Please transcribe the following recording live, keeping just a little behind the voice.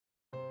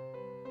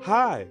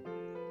Hi,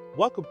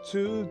 welcome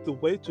to the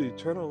Way to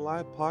Eternal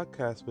Life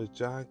podcast with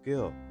John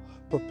Gill.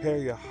 Prepare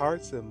your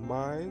hearts and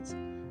minds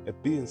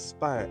and be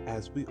inspired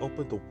as we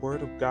open the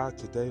Word of God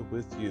today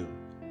with you.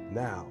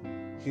 Now,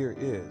 here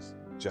is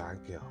John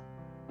Gill.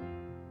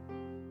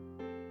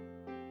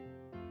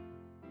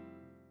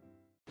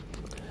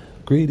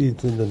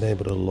 Greetings in the name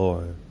of the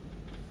Lord.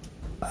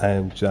 I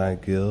am John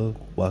Gill.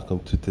 Welcome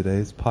to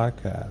today's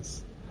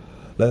podcast.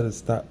 Let us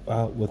start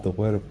out with a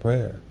word of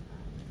prayer.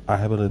 Our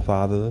Heavenly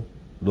Father,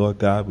 Lord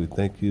God, we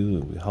thank you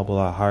and we humble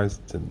our hearts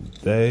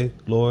today,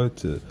 Lord,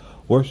 to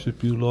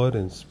worship you, Lord,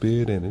 in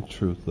spirit and in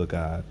truth, Lord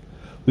God.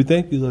 We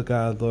thank you, Lord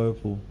God, Lord,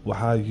 for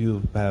how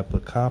you have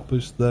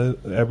accomplished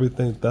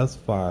everything thus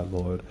far,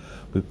 Lord.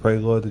 We pray,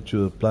 Lord, that you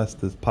would bless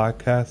this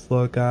podcast,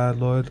 Lord God,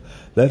 Lord.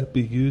 Let it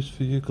be used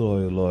for your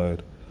glory,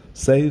 Lord.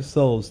 Save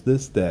souls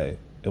this day.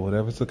 And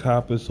whatever's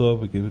accomplished,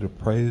 Lord, we give you the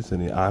praise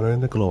and the honor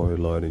and the glory,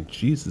 Lord. In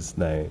Jesus'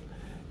 name,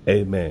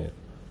 amen.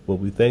 Well,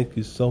 we thank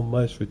you so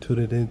much for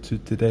tuning into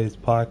today's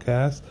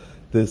podcast.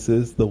 This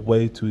is The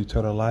Way to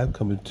Eternal Life,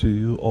 coming to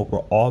you over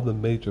all the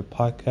major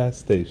podcast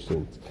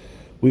stations.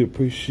 We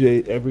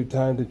appreciate every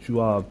time that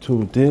you all have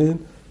tuned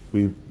in.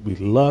 We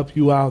love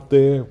you out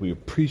there. We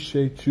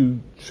appreciate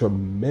you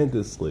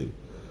tremendously,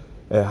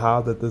 and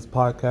how that this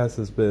podcast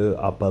has been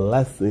a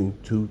blessing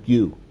to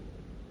you.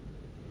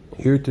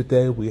 Here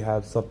today, we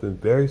have something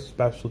very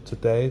special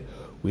today.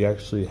 We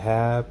actually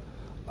have,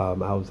 I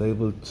was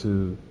able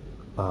to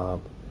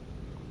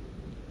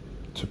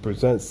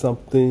present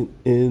something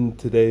in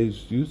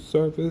today's youth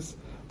service.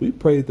 We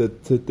pray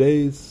that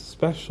today's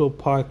special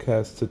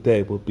podcast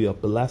today will be a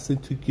blessing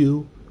to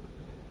you,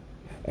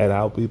 and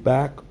I'll be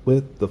back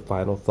with the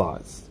final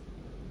thoughts.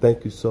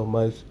 Thank you so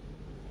much,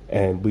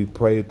 and we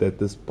pray that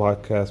this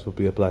podcast will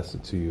be a blessing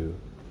to you.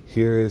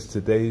 Here is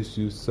today's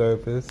youth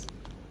service.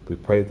 We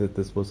pray that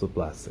this was a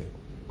blessing.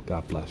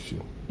 God bless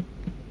you.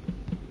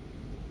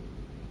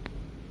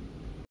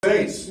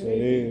 Thanks.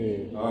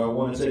 Hey. I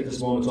want to take this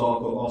moment to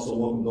also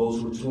welcome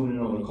those who are tuning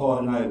in on the call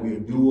tonight. We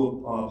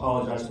do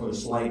apologize for the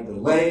slight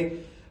delay,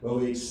 but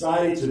we're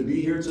excited to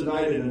be here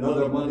tonight at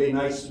another Monday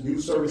night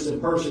youth service in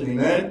person.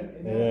 Amen.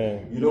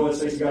 Amen. You know what,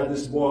 thanks God,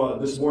 this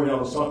morning I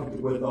was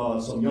talking with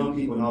some young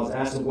people, and I was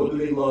asking what do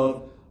they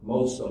love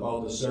most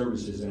about the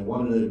services, and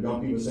one of the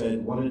young people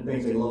said one of the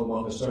things they love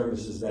about the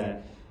service is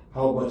that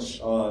how much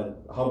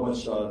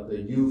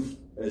the youth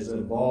is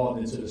involved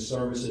into the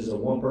services. And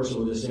one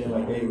person was just saying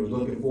like they were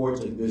looking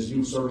forward to this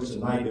youth service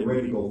tonight. They're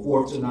ready to go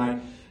forth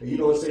tonight. And you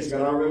know what, Stacey,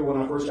 God, I remember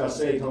when I first got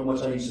saved how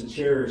much I used to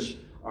cherish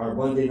our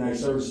Monday night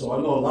service. So I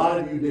know a lot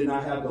of you did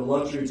not have the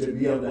luxury to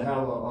be able to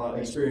have an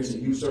experience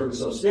in youth service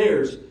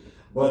upstairs.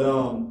 But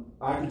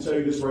I can tell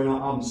you this right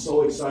now, I'm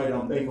so excited.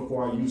 I'm thankful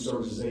for our youth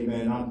services,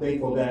 amen. I'm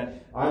thankful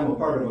that I'm a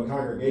part of a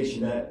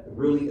congregation that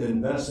really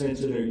invests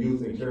into their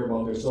youth and care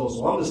about their souls.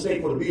 So I'm just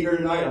thankful to be here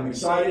tonight. I'm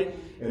excited,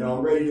 and I'm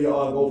ready to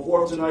go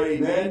forth tonight,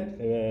 amen.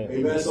 Amen.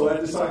 Amen. So at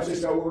this time,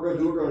 God, what we're going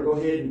to do, we're going to go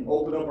ahead and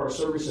open up our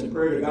service in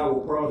prayer. That God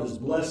will pour out his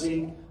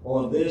blessing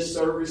on this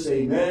service,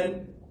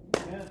 amen.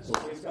 Amen. So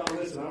thanks God,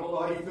 listen, I don't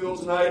know how you feel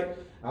tonight.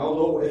 I don't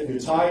know if you're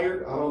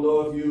tired. I don't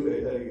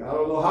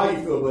know how you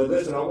feel, but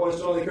listen, I want to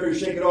strongly encourage you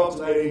to shake it off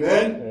tonight.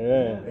 Amen.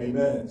 Amen.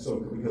 Amen. So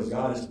because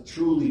God is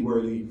truly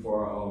worthy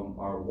for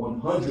our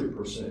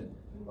 100%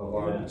 of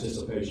our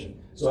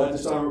participation. So at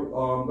this time,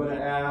 I'm going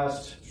to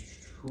ask,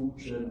 who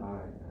should I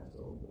ask to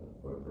open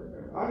up for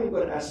prayer? I'm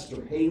going to ask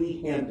Sister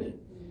Haley Hampton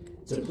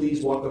to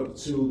please walk up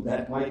to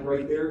that mic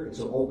right there and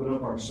to open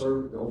up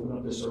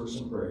this service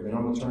in prayer. Then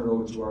I'm going to turn it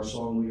over to our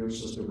song leader,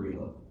 Sister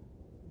Rita.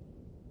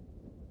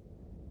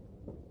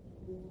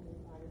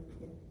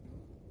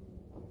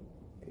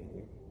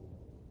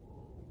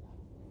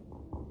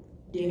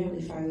 Dear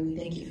Heavenly Father, we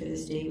thank you for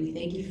this day. We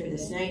thank you for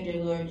this night,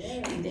 dear Lord.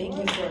 We thank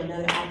you for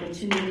another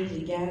opportunity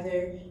to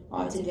gather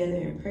all together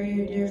in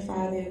prayer, dear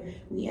Father.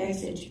 We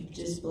ask that you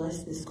just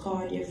bless this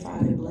call, dear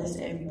Father. Bless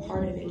every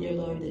part of it, dear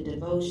Lord. The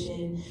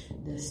devotion,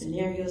 the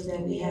scenarios that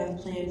we have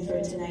planned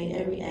for tonight,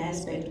 every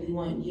aspect. We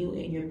want you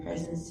and your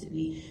presence to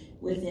be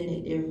within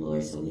it, dear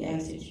Lord. So we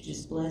ask that you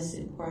just bless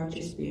and pour out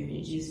your spirit.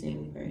 In Jesus'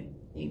 name we pray.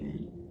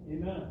 Amen.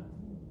 Amen.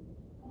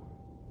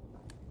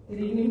 Good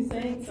evening,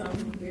 saints.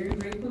 I'm very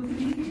grateful to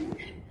be here.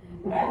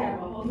 I have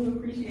a whole new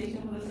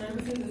appreciation for the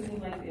services. It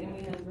seems like the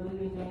enemy has really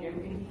been doing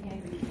everything he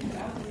can to keep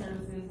out the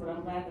services, but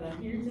I'm glad that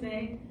I'm here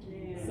today.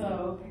 Yeah.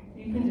 So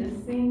you can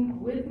just sing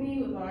with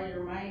me with all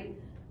your might.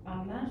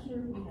 I'm not sure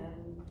if we have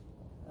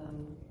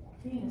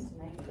pianist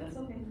tonight, but that's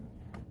okay.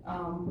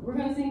 We're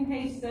going to sing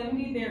page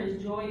 70. There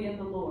is joy in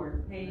the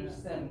Lord, page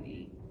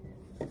 70.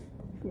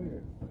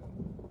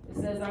 It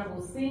says, I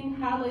will sing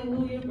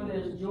hallelujah, for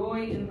there's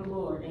joy in the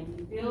Lord, and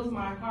he fills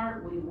my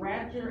heart with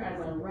rapture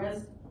as I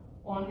rest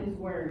on his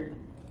word.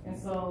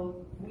 And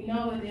so we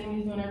know that the enemy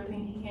is doing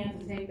everything he can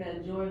to take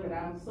that joy, but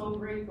I'm so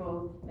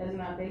grateful that it's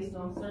not based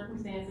on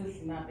circumstances,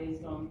 it's not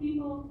based on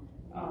people.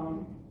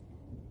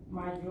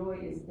 My joy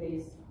is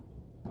based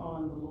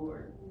on the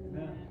Lord.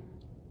 Amen.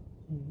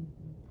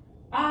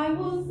 I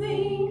will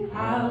sing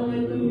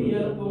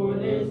hallelujah, for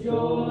there's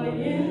joy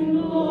in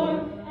the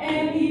Lord,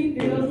 and he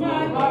fills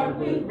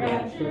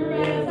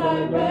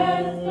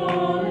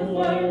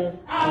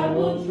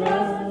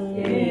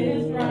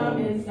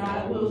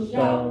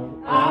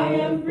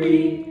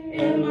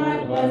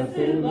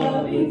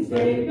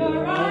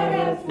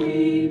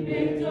sweet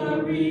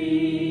victory.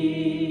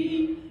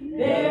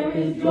 There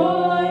is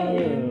joy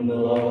in the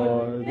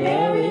Lord.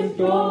 There is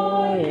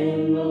joy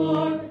in the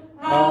Lord.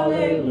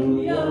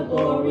 Hallelujah,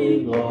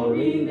 glory,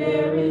 glory.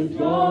 There is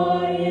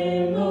joy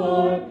in the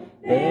Lord.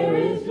 There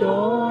is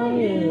joy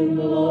in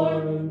the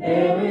Lord.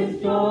 There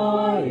is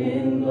joy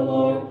in the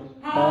Lord.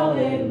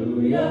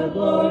 Hallelujah,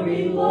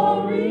 glory,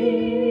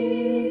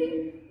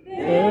 glory.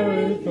 There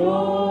is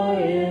joy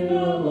in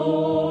the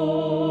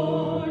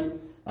Lord.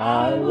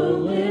 I will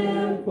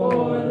live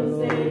for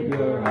the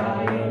Savior.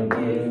 I am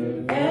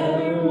His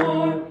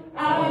evermore.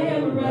 I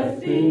am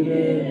resting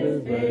in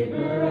His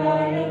favor.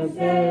 I am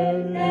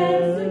safe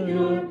and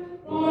secure.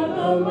 For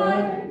the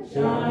light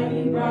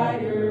shining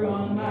brighter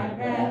on my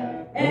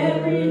path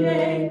every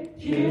day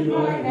cheers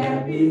my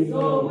happy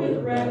soul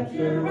with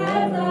rapture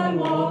as I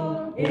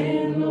walk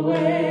in the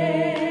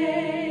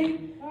way.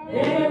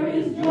 There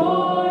is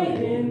joy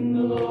in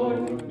the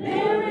Lord.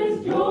 There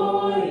is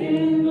joy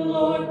in the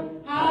Lord.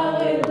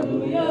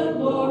 Hallelujah,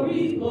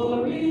 glory,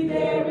 glory.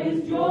 There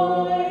is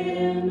joy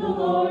in the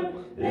Lord.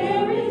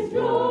 There is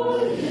joy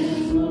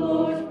in the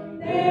Lord.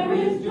 There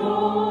is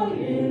joy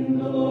in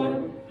the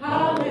Lord.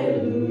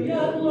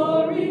 Hallelujah,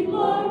 glory,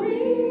 glory.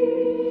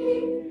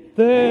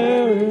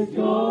 There is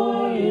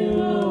joy in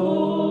the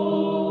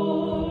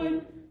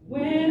Lord.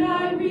 When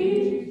I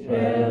reach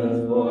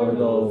heaven's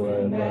portals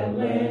in that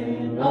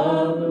land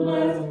of the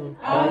blessed,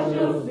 I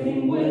shall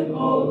sing with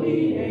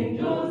holy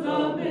angels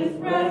of this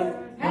rest,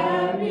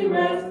 happy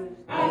rest.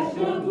 I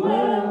shall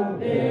dwell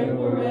there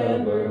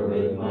forever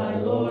with my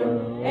Lord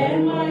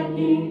and my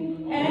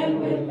King, and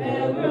with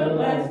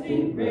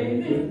everlasting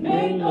praises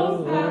make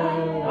those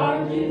high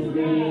arches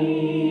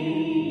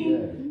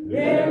ring.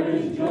 There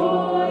is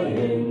joy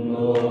in the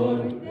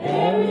Lord.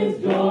 There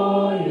is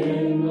joy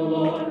in the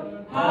Lord.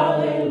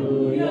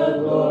 Hallelujah,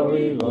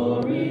 glory,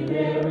 glory.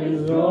 There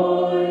is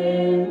joy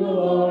in the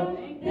Lord.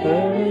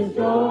 There is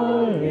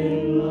joy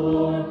in the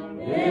Lord.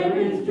 There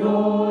is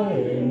joy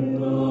in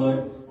the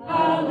Lord.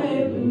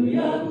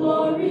 Hallelujah,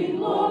 glory,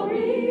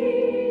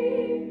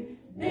 glory.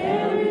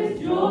 There is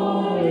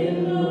joy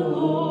in the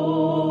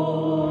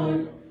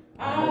Lord.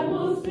 I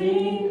will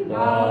sing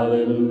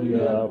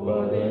hallelujah,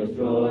 for there's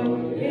joy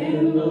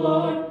in the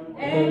Lord,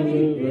 and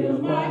He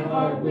fills my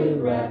heart with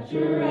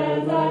rapture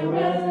as I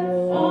rest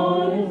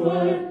on His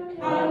word.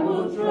 I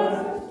will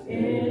trust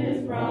in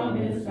His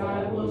promise.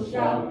 I will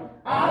shout,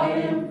 I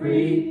am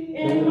free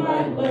in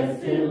my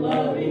blessed,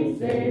 loving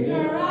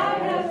Savior. I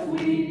have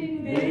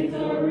sweet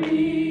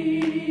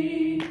victory.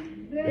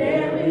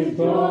 There is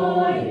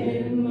joy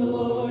in the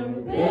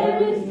Lord.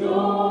 There is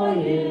joy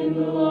in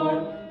the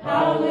Lord.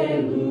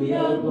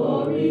 Hallelujah,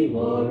 glory,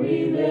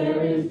 glory.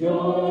 There is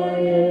joy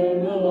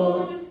in the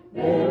Lord.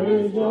 There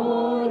is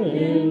joy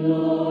in the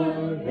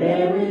Lord.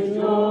 There is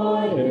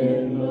joy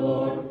in the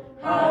Lord.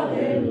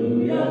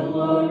 Hallelujah,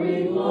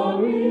 glory,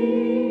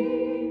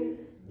 glory.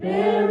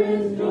 There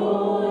is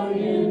joy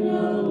in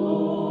the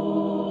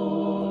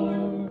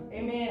Lord.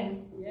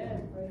 Amen.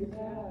 Yes, praise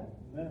God.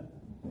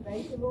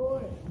 Thank you,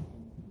 Lord.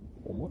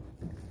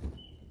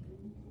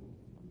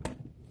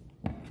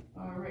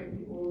 All right,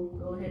 we'll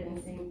go ahead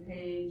and sing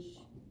page.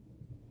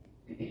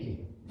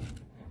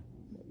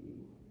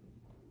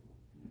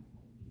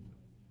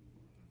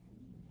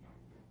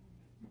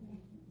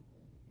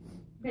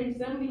 Page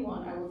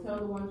 71, I will tell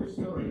the wonder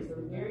story. So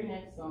the very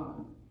next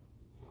song.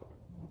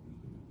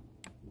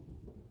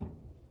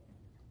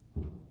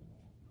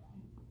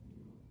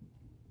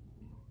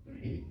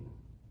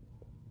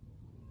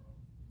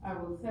 I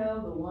will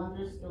tell the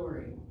wonder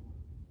story.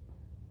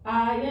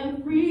 I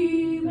am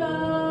free,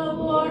 the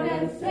Lord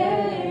has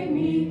saved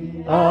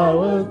me. I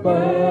was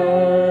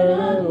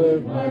burdened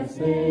with my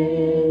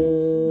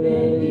sin.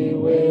 Then He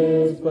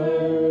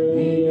whispered,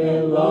 meek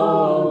and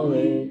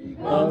lowly,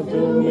 come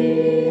to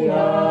me,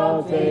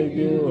 I'll take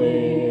you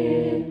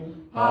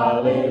in.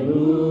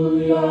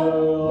 Hallelujah,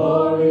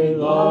 glory,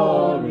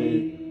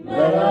 glory,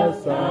 let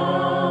us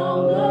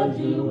sound the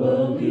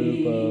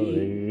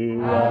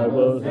jubilee. I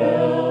will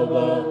tell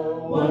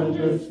the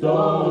wondrous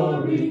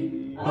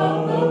story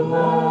of the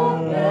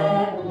love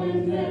that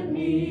cleanseth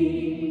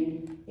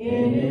me.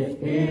 In His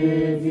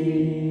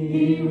pity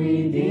He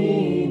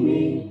redeemed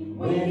me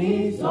when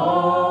He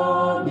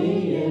saw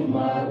me in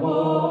my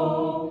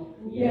woe.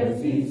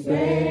 Yes, He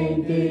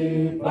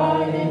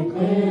sanctified and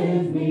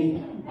cleansed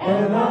me,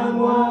 and I'm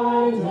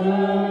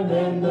whiter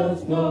than the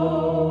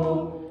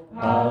snow.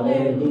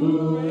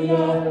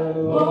 Hallelujah,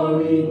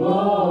 glory,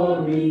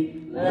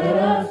 glory, let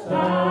us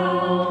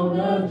sound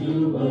the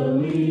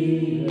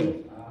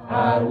jubilee.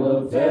 I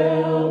will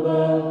tell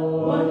the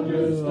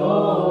wondrous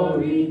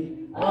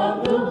story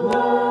of the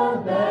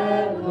blood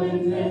that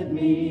cleanseth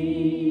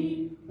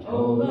me.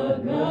 Oh,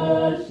 the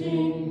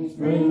gushing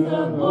springs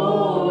of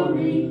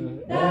glory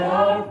that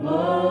are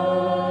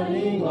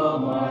flooding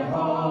on my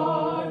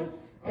heart,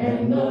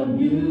 and the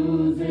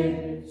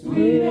music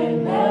sweet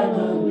and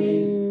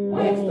heavenly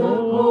wakes the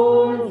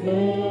chords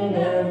in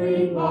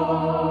every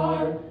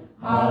part.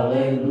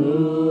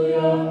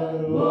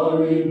 Hallelujah,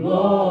 glory,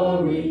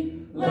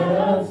 glory, let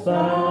us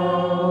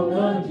sound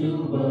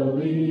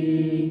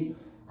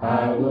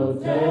I will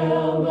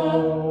tell the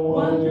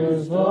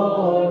wondrous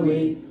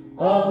story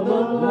of the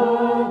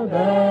love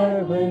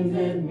that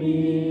cleanses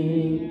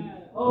me.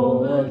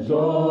 Oh, the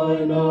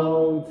joy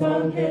no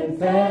tongue can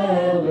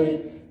tell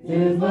it,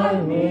 'tis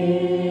like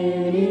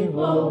many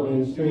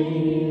flowing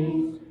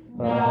streams.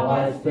 Now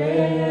I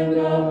stand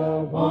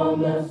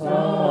upon the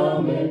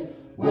summit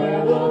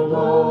where the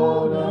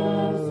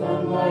golden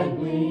sunlight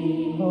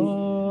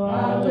gleams.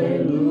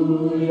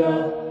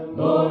 Hallelujah,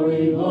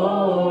 glory,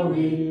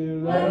 glory,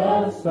 let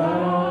us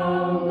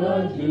sound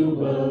the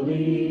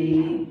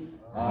jubilee.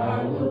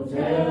 I will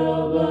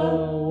tell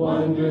the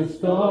wondrous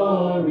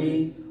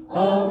story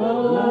of the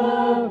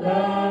love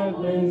that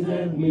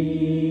cleanses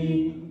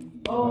me.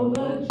 Oh,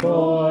 the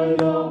joy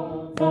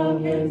no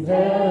tongue can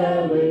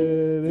tell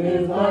it,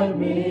 is like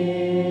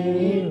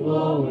many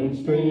flowing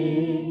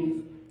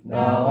streams.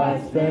 Now I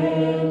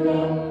stand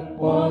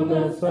upon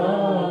the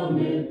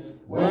summit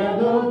where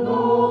the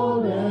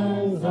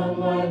golden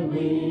sunlight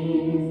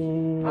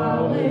gleams.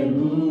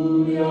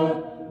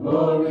 Hallelujah,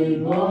 glory,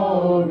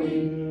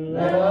 glory,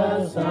 let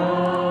us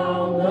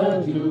sound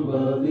the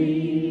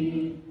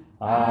jubilee.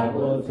 I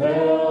will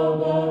tell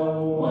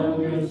the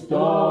wondrous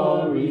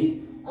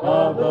story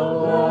of the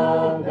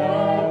love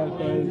that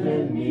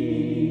cleanses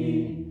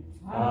me.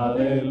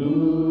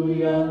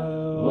 Hallelujah,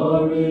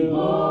 glory,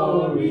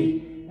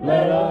 glory,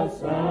 let us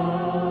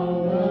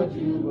sound the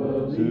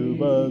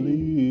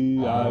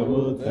jubilee. I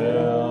will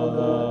tell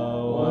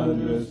the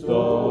wondrous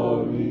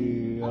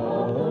story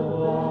of the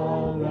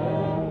love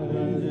that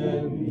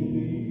cleanses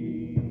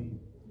me.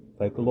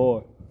 Thank the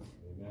Lord.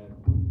 Amen.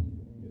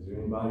 Is there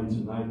anybody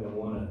tonight that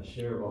want to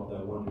share about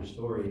that wondrous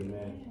story?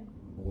 Amen.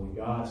 When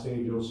God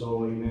saved your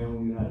soul, amen,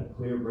 when you had a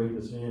clear break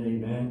of sin,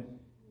 amen.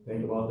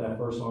 Think about that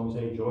first song we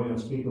say, joy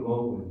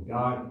unspeakable. When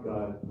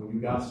when you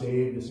got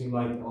saved, it seemed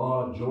like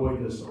joy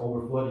just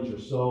overflooded your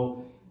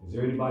soul. Is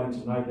there anybody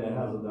tonight that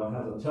has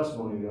a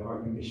testimony in their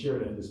heart? You can share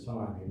it at this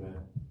time, amen.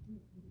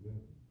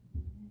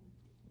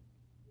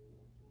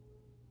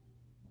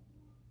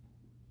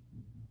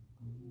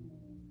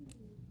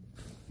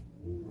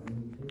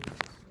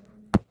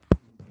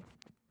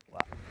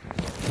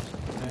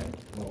 Amen.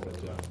 Come on,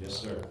 John. Yes,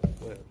 sir.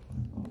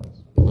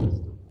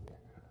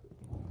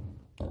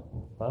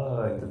 I'd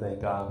like to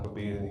thank God for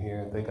being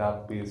here, thank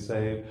God for being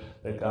saved,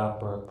 thank God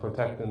for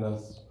protecting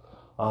us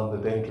on the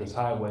dangerous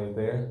highway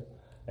there.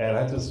 And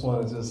I just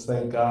want to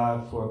thank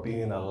God for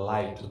being a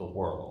light to the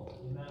world.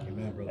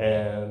 Amen, brother.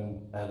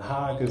 And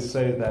how I could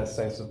say that,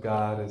 saints of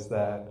God, is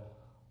that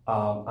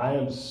I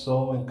am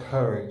so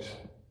encouraged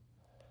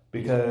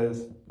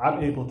because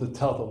I'm able to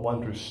tell the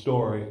wondrous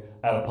story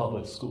at a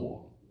public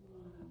school.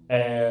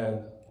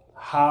 And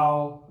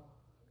how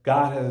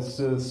God has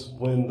just,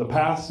 when the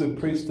pastor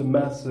preached the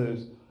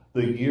message,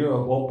 the year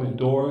of open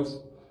doors,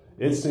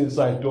 it seems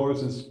like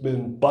doors has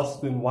been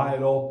busting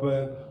wide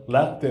open,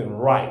 left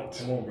and right.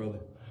 Come on, brother.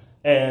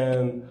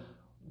 And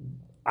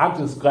I'm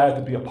just glad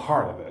to be a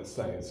part of it,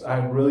 saints.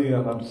 I really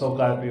am. I'm so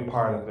glad to be a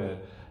part of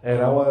it.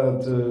 And I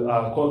wanted to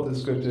quote the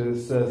scripture. It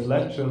says,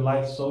 let your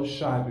light so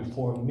shine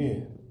before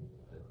men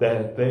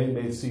that they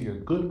may see your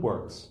good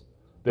works.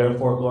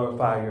 Therefore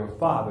glorify your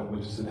Father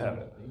which is in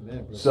heaven.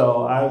 Amen,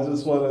 so I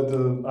just wanted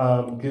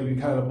to give you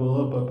kind of a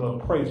little bit of a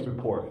praise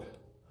report.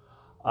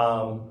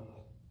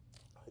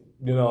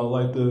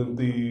 Like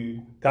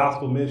the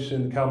gospel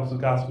mission, the Council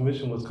of Gospel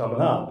Mission was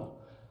coming up.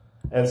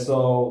 And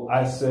so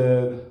I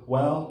said,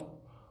 well,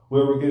 we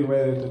were getting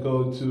ready to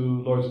go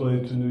to, Lord's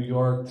willing, to New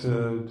York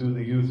to do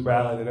the youth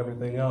rally and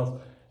everything else.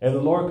 And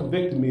the Lord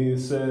convicted me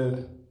and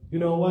said, you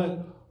know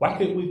what? Why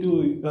can't we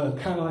do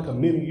kind of like a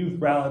mini youth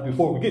rally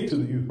before we get to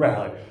the youth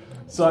rally?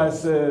 So I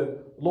said,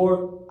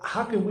 Lord,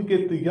 how can we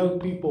get the young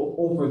people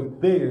over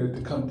there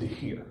to come to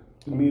here,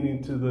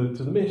 meaning to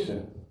the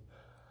mission?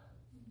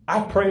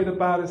 I prayed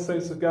about it,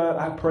 saints of God.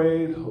 I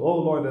prayed. Oh,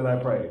 Lord, that I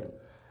prayed.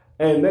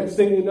 And next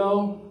thing you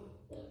know,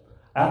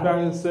 after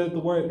I had said the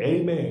word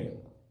amen,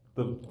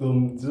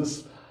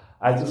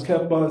 I just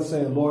kept on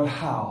saying, Lord,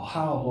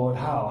 Lord,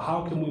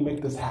 how can we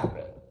make this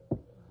happen?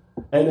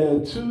 And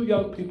then two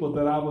young people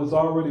that I was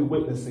already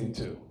witnessing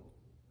to,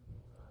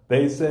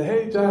 they said,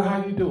 hey, John,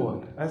 how you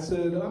doing? I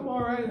said, I'm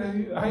all right.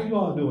 How you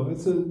all doing? I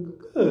said,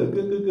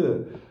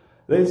 good.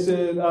 They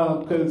said,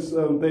 because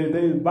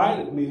they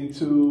invited me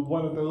to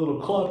one of their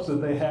little clubs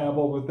that they have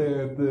over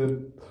there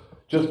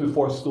just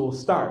before school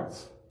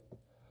starts.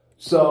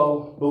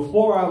 So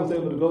before I was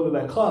able to go to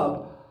that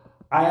club,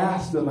 I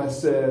asked them, I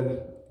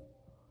said,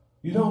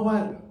 you know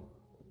what?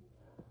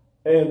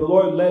 And the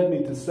Lord led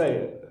me to say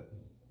it.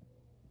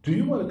 Do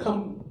you want to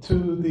come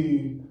to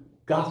the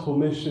gospel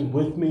mission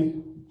with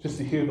me just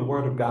to hear the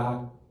word of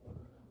God?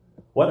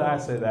 What did I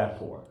say that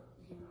for?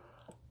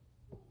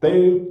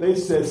 They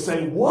said,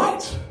 say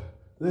what?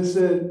 They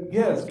said,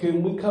 yes,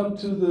 can we come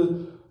to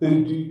do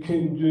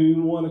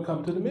you want to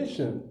come to the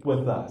mission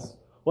with us?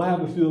 We'll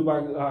have a few of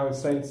our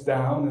saints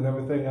down and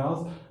everything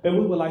else, and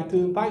we would like to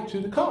invite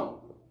you to come.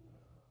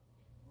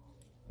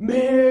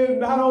 Man,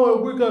 not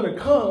only we're going to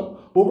come,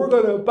 but we're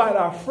going to invite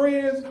our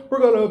friends, we're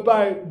going to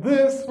invite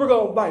this, we're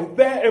going to invite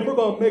that, and we're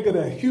going to make it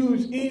a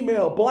huge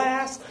email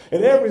blast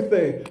and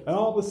everything. And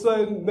all of a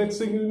sudden, next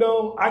thing you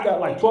know, I got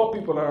like 12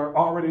 people that are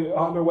already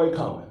on their way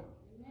coming.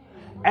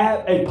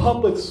 At a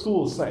public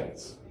school,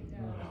 saints,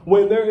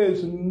 when there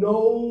is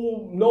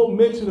no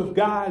mention of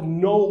God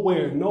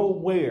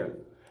nowhere.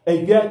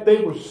 And yet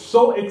they were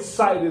so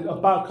excited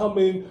about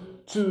coming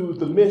to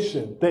the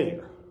mission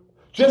there,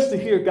 just to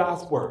hear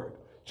God's word.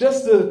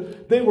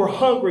 They were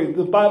hungry.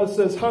 The Bible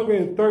says hungry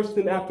and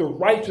thirsting after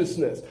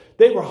righteousness.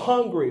 They were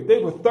hungry.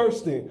 They were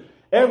thirsting.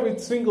 Every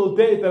single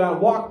day that I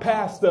walked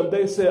past them,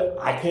 they said,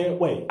 I can't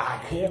wait. I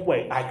can't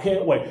wait. I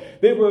can't wait.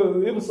 It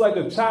was like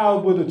a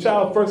child when the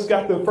child first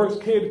got their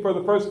first kid for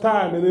the first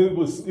time, and it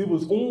was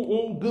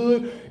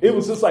good. It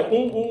was just like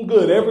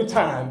good every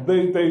time.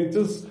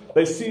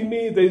 They see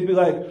me, they'd be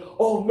like,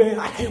 oh man,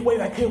 I can't wait.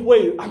 I can't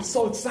wait. I'm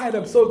so excited.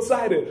 I'm so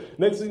excited.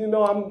 Next thing you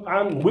know,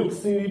 I'm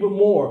witnessing even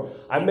more.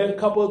 I met a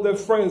couple of their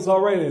friends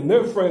already, and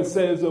their friends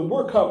says that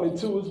we're coming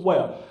too as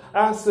well.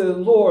 I said,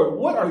 Lord,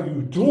 what are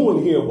you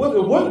doing here? What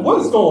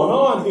is going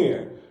on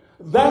here?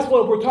 That's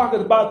what we're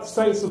talking about, the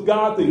saints of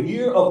God, the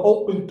year of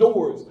open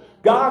doors.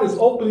 God is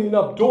opening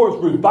up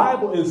doors.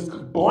 Revival is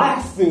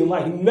blasting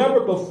like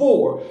never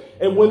before.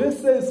 And when it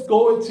says,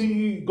 go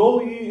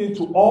ye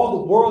into all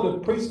the world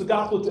and preach the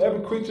gospel to every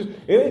creature,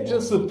 it ain't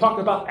just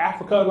talking about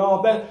Africa and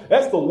all that.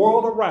 That's the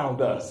world around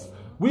us.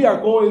 We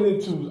are going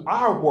into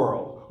our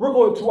world. We're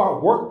going to our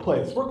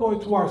workplace. We're going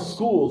to our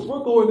schools.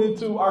 We're going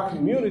into our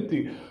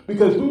community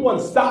because we want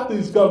to stop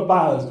these gun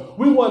violence.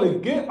 We want to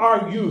get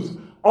our youth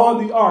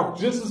on the ark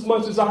just as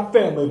much as our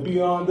family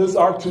be on this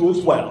ark too as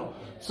well.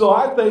 So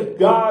I thank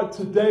God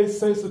today,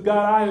 saints of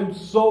God. I am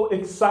so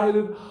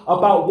excited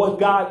about what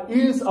God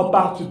is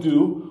about to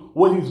do,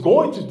 what he's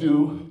going to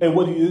do, and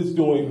what he is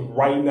doing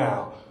right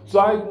now. So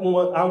I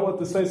want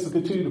the saints to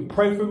continue to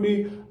pray for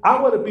me.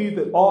 I want to be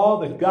all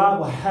that God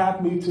will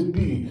have me to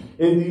be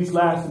in these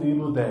last and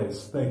evil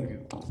days. Thank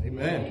you.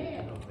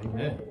 Amen.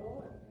 Amen.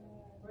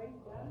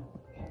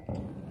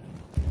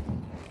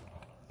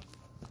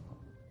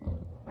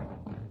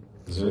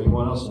 Is there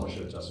anyone else who wants to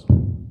share a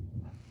testimony?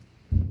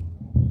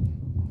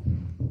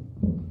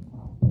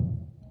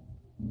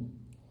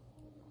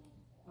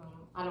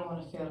 I don't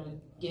want to fail to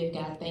give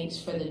God thanks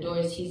for the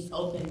doors he's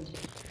opened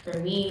for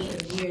me in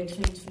the year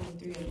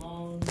 2023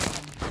 alone.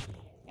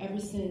 Ever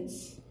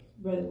since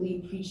Brother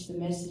Lee preached the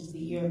message, the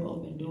year of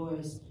open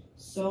doors,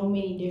 so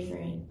many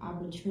different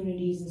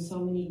opportunities and so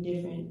many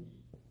different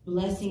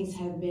blessings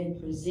have been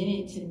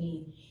presented to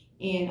me.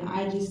 And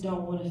I just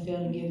don't want to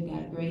fail to give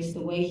God grace.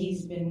 The way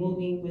he's been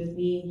moving with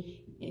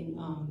me in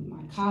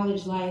my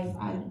college life,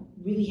 I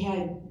really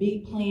had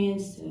big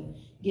plans to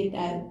get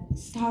that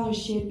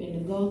scholarship and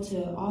to go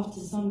off to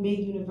some big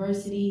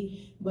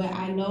university. But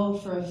I know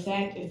for a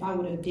fact if I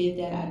would have did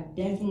that, I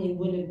definitely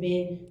would have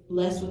been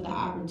blessed with the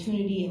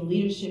opportunity and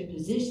leadership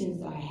positions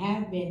that I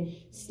have been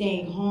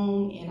staying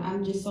home. And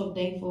I'm just so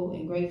thankful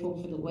and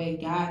grateful for the way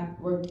God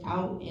worked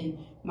out in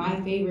my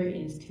favor and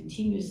is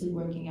continuously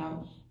working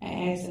out.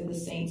 I ask that the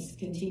saints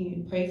continue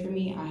to pray for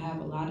me. I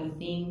have a lot of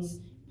things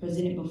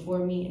presented before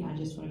me, and I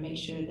just want to make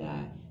sure that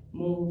I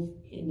move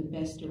in the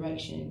best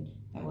direction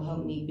that will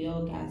help me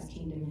build God's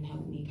kingdom and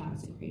help me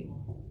consecrate.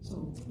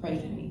 So pray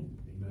for me.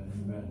 Amen.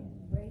 Amen.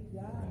 Praise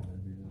God.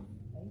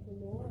 Thank the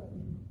Lord.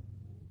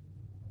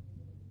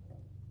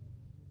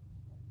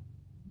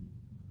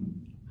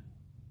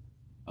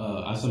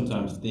 I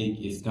sometimes think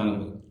it's kind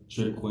of a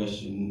trick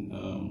question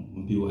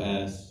when people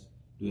ask,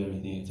 do you have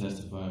anything to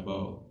testify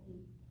about?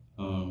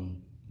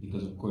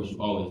 Because of course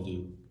you always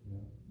do.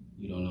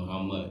 You don't know how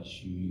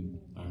much you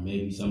are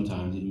maybe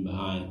sometimes even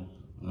behind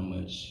on how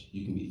much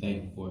you can be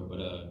thankful for.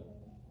 But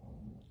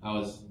I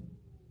was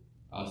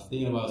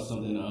thinking about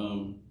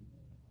something.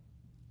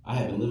 I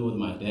had been living with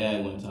my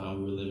dad one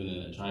time. We were living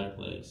in a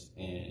triplex,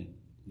 and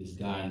this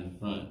guy in the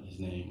front, his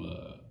name,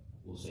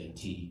 we'll say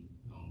T.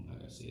 I'm not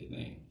gonna say his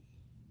name.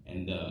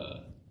 And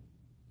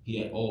he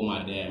had owed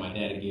my dad. My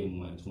dad had given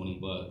him like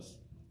 $20.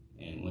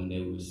 And one day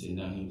we were sitting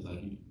down, he was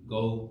like,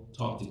 go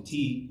talk to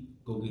T,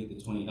 go get the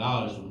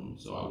 $20 from him.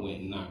 So I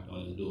went and knocked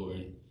on his door,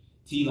 and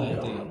T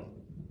like to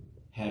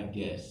have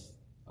guests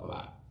a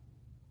lot.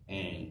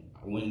 And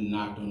I went and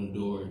knocked on the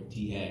door.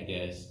 T had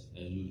guests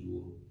as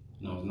usual.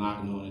 And I was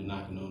knocking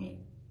on it.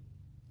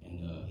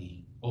 And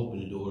he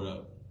opened the door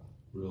up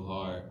real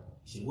hard.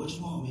 He said, what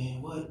you want,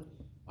 man? What?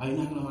 Why you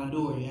knocking on my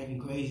door? You acting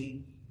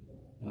crazy?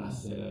 And I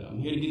said, I'm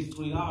here to get the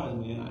 $20,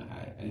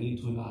 man. I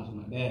need $20 from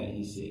my dad. And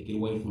he said, get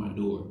away from my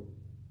door.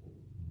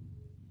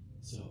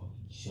 So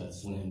he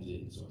slams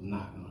it. So I'm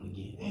knocking on it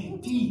again. Hey,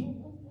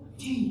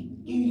 T,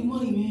 give me the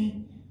money,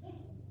 man.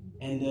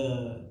 And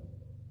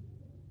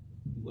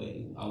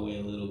I wait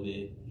a little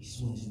bit. He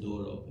swings the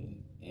door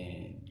open,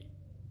 and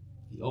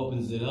he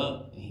opens it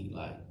up, and he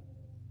like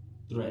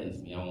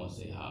threatens me. I won't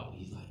say how, but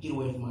he's like, get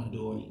away from my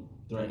door. And he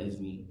threatens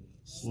me,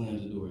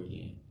 slams the door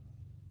again.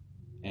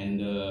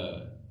 And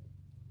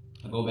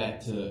I go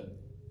back to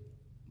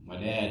my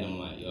dad, and I'm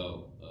like,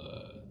 yo,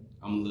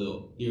 I'm a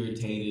little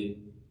irritated.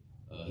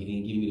 He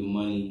didn't give me the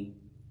money.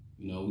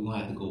 you know, we're going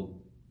to have to go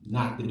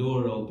knock the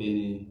door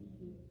open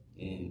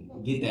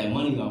and get that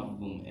money off of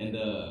them. And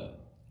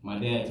my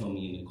dad told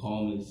me in the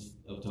calmest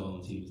of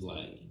tones, he was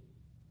like,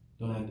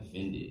 don't act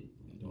offended.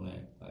 Don't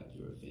act like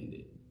you're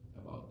offended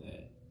about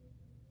that.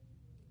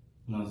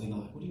 And I was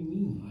thinking, like, what do you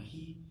mean? Like,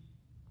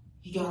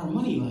 he got our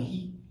money. Like,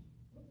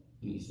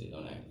 and he said,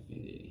 don't act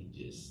offended. And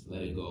he just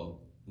let it go.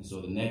 And so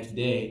the next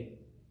day,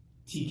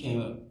 T came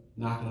up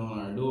knocking on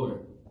our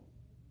door.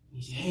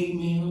 He said, hey,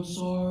 man, I'm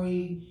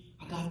sorry.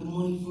 I got the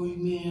money for you,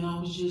 man. I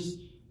was just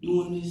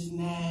doing this and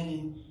that,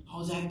 and I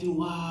was acting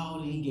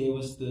wild. And he gave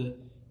us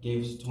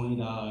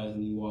 $20,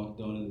 and he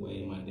walked on his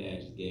way. And my dad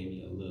just gave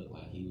me a look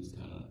like he was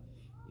kind of,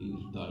 he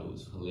thought it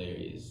was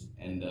hilarious.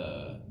 And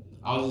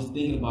I was just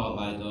thinking about,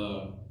 like,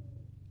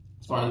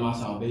 as far as my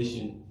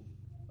salvation,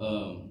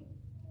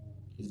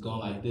 it's going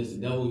like this. The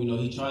devil, you know,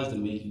 he tries to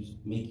make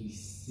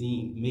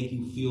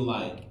you feel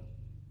like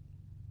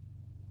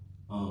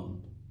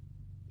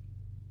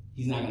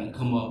he's not going to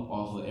come up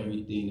off of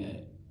everything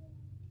that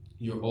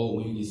you're owed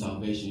when you get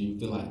salvation. You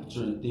feel like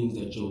certain things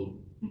that you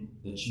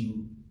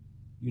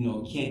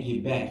can't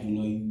get back. You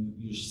know,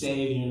 you're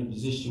saved, you're in a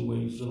position where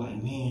you feel like,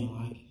 man,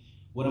 like,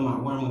 where am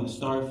I going to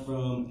start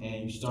from?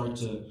 And you start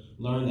to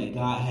learn that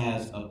God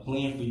has a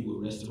plan for you,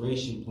 a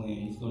restoration plan.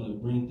 He's going to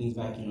bring things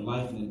back in your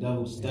life. And the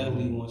devil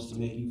steadily wants to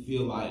make you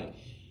feel like,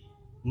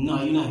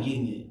 no, you're not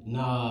getting it.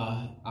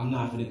 Nah, I'm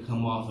not going to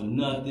come off of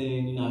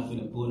nothing. You're not going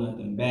to pull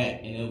nothing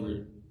back.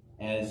 And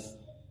as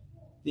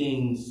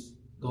things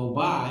go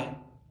by,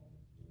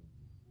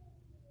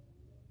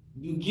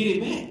 you get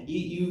it back.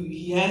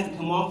 He has to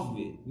come off of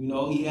it. You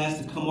know, he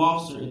has to come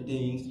off certain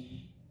things.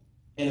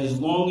 And as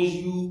long as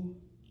you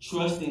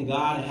trust in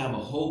God and have a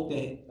hope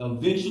that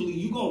eventually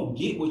you're going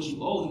to get what you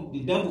owe.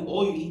 The devil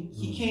owe you.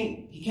 He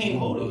can't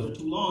hold it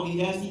for too long. He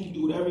can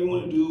do whatever he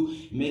want to do,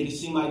 make it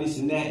seem like this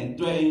and that, and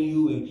threaten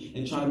you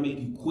and try to make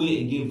you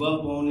quit and give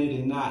up on it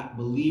and not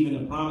believe in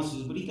the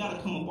promises. But he got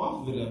to come up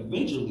off of it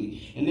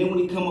eventually. And then when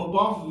he come up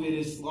off of it,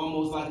 it's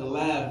almost like a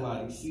laugh.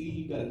 Like, see,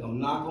 you got to come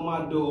knock on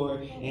my door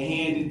and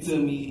hand it to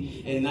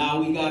me. And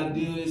now we got to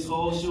do this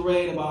whole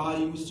charade about how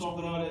you was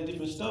talking all that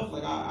different stuff.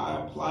 Like,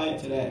 I apply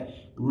it to that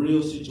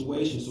real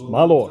situation. So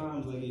my Lord,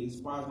 times, like, it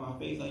inspires my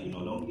faith. Like, you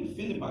know, don't get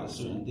offended by the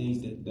certain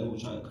things that will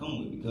try to come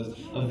with, because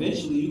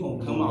eventually you're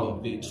gonna come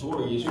out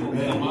victorious. You're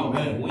gonna come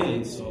out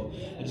winning. So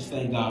I just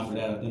thank God for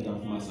that. I thank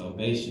God for my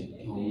salvation.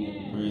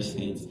 Holy prayer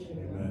saints.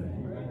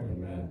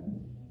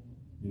 Amen.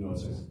 You know, it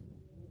says,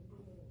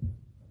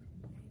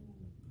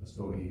 let's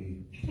go,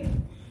 Edie.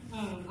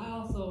 I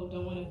also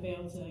don't want to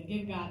fail to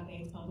give God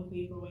thanks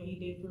publicly for what he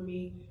did for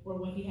me or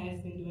what he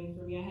has been doing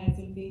for me. I had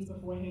some things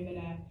before him that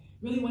I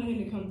really wanted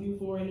him to come through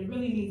for, and it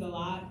really means a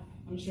lot.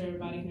 I'm sure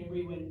everybody can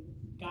agree when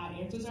God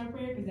answers our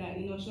prayer, because that,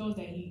 you know, shows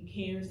that he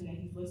cares and that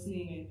he's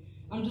listening. And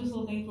I'm just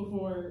so thankful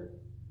for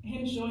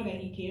him showing that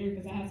he cared,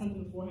 because I had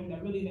something before him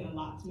that really meant a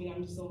lot to me.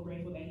 I'm just so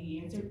grateful that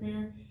he answered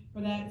prayer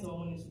for that. So I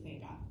wanted to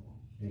thank God for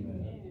that.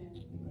 Amen.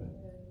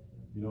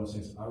 You know,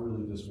 since I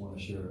really just want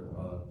to share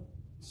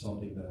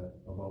something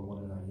about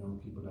one of our young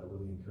people that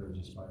really encouraged,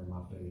 inspired my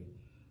faith.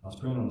 I was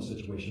praying on a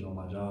situation on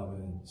my job,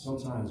 and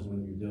sometimes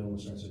when you're dealing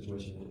with certain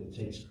situations, it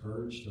takes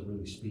courage to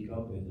really speak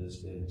up and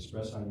just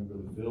express how you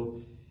really feel.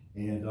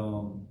 And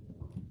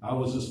I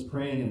was just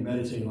praying and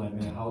meditating, like,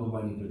 man, how do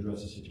I need to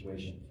address the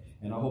situation?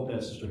 And I hope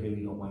that Sister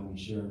Haley don't mind me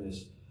sharing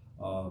this,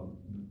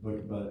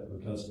 but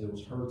because it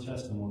was her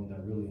testimony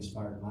that really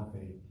inspired my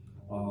faith.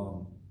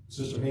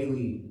 Sister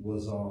Haley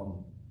was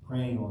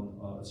praying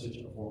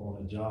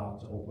on a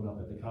job to open up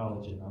at the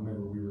college, and I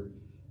remember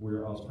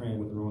I was praying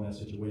with her on that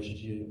situation.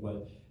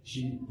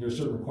 There's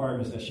certain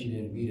requirements that she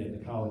didn't meet at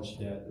the college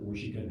where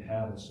she couldn't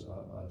have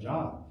a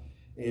job.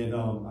 And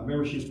I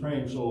remember she was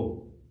praying.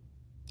 So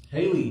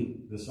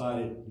Haley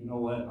decided, you know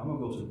what, I'm going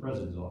to go to the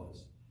president's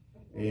office.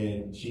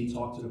 And she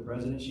talked to the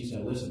president. She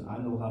said, listen, I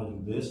know how to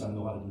do this. I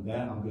know how to do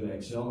that. I'm good at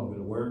Excel. I'm good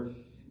at Word.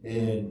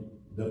 And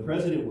the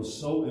president was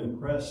so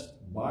impressed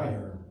by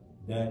her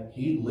that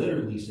he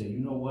literally said, you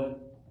know what?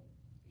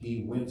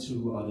 He went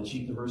to the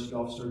chief diversity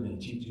officer, and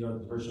the chief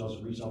diversity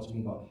officer reached out to me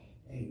about,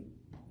 hey,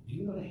 do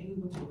you know that Haley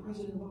went to the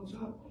president about a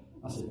job?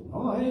 I said,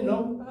 oh, I didn't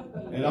know.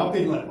 And I'm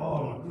thinking like,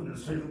 oh my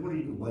goodness, what do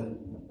you do?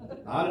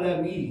 But out of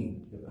that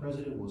meeting, the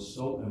president was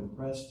so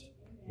impressed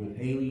with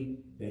Haley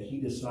that he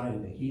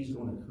decided that he's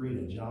going to create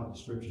a job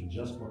description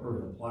just for her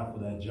to apply for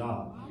that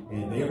job.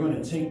 And they're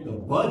going to take the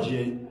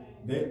budget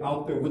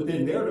out there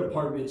within their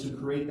department to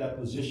create that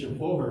position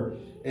for her.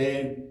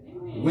 And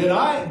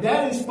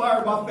that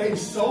inspired my faith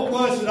so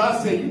much that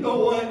I said, you know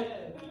what?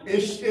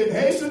 If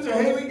Sister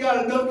Haley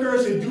got enough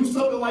courage to do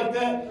something like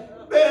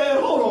that,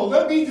 man, hold on,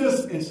 let me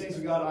just, and thanks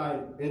to God,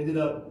 I ended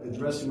up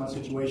addressing my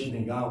situation,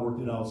 and God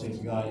worked it out, thanks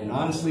to God. And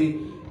honestly,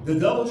 the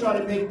devil tried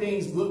to make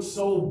things look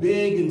so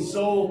big and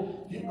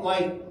so,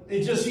 like,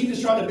 he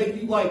just tried to make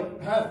you try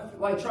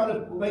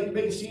to make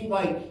it seem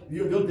like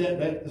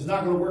that it's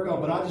not going to work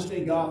out. But I just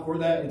thank God for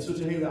that. And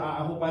Sister Haley,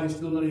 I hope I didn't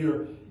steal none of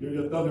your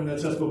thunder in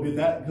that testimony,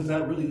 because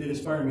that really did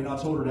inspire me. And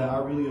I told her that I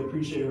really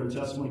appreciate her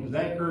testimony, because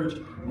that encouraged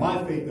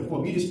my faith, and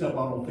for me to step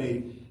out on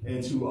faith.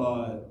 and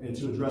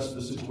to address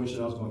the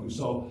situation I was going through.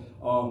 So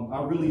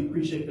I really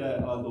appreciate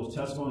that those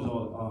testimonies.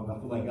 I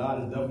feel like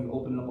God is definitely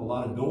opening up a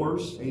lot of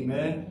doors.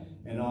 Amen.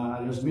 And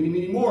there's many,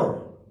 many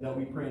more that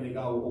we pray that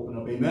God will open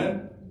up.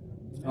 Amen.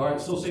 All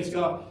right, so thanks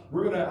God.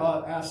 We're going to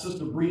ask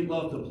Sister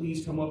Breedlove to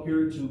please come up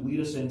here to lead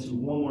us into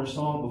one more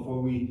song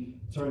before we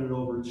turn it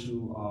over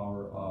to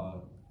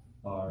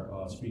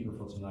our speaker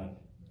for tonight.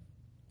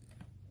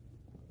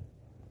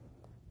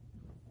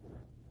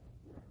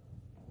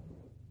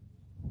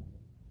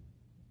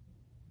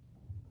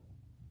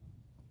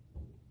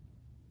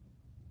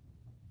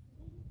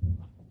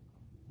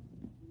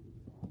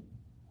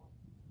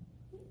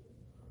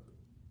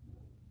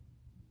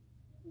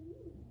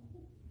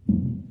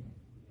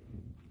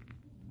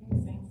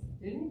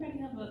 Did anybody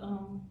have a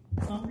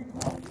song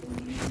request?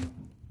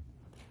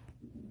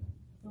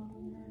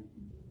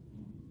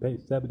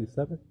 Page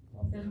 77?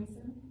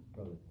 77?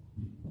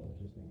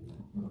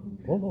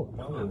 Oh,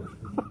 no.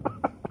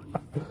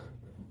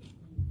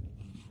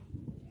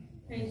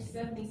 Page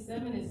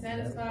 77, it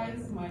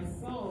satisfies my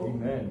soul.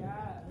 Amen.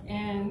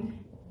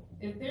 And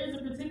if there's a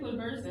particular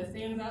verse that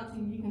stands out to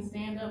you, you can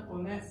stand up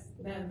on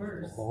that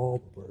verse.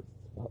 All verse.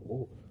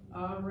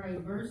 All right,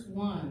 verse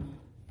 1.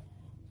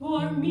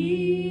 For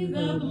me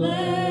the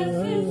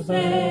blessed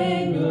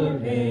Savior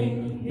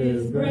came,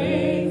 His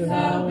great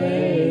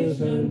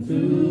salvation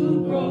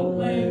to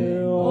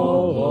proclaim.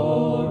 All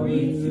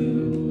glory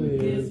to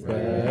His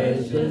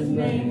precious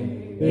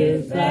name.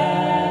 It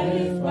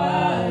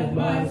satisfies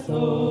my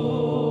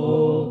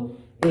soul.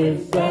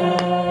 It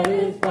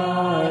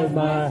satisfies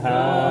my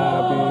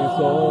happy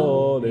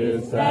soul.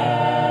 It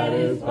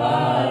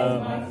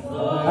satisfies my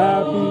soul.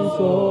 Happy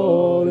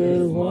soul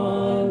is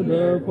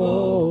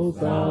wonderful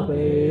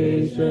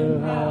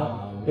salvation.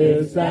 How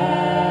it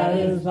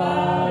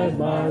satisfies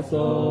my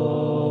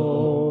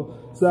soul.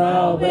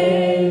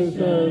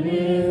 Salvation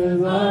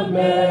is a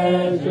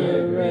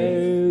measure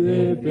raised.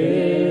 It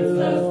fills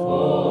us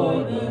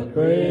for the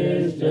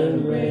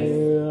Christian race.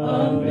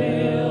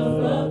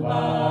 Unveils the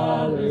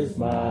Father's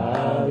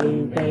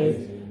smiling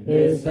face.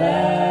 It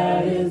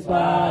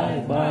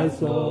satisfies my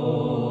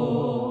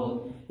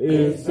soul.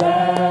 It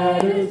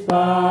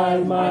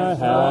satisfies my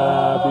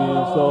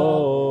happy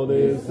soul.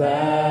 It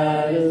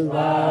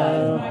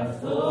satisfies my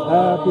soul.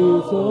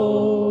 Happy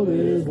soul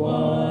is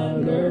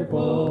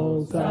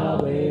wonderful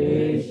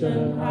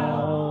salvation.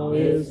 How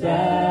it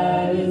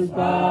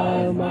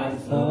satisfies my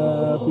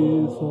soul.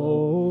 Happy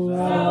soul.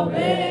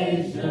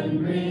 Salvation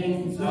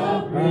brings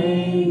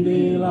supreme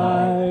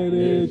delight.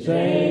 It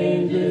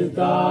changes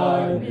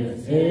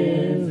darkness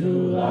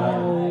into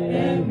light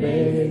and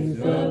makes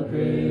the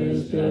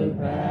Christian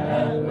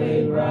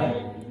pathway right.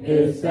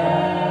 It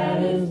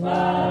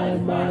satisfies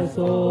my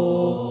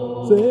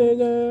soul. Sing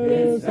it.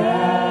 It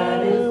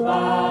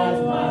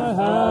satisfies my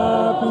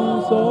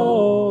happy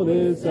soul.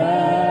 It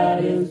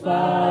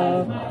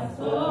satisfies my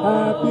soul.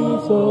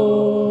 Happy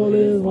soul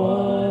is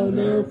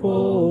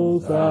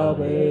wonderful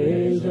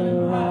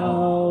salvation.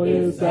 How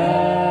it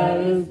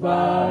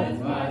satisfies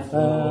my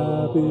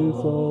soul. Happy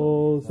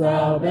soul.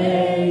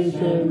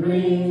 Salvation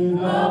brings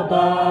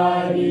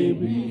abiding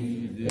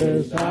peace.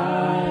 Its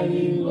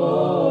shining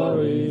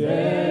glory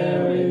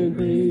there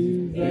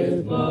increase.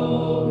 Its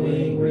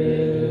flowing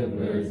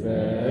rivers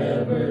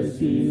never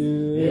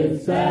cease. It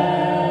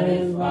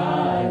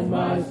satisfies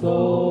my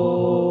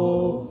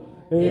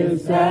soul. It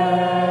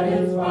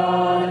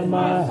satisfies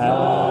my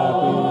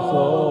happy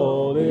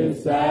soul. It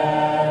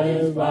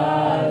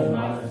satisfies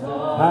my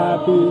soul.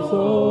 Happy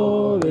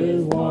soul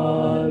is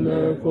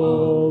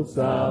wonderful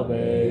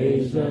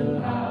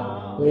salvation.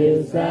 How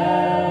it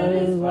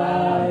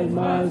satisfies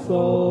my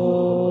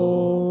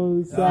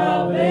soul.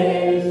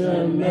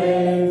 Salvation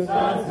makes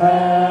us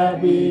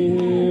happy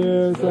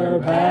here,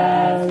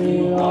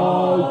 surpassing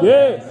all.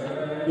 Yes,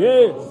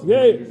 yes,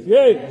 yes,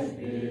 yes.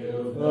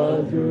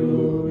 The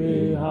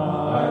drooping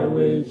heart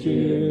with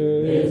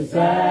cheer. It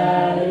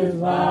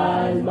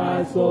satisfies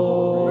my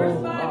soul.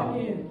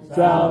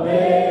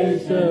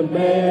 Salvation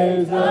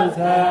makes us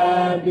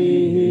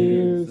happy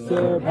here,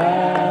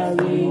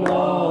 surpassing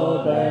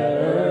all that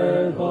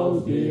earth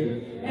holds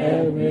dear,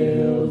 and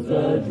fills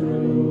the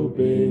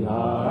drooping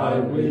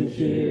heart with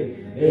cheer.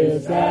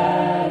 It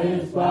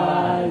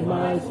satisfies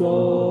my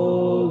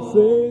soul.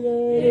 Sing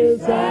it. It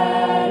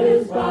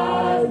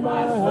satisfies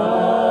my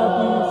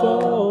happy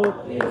soul.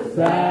 It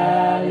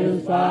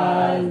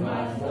satisfies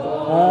my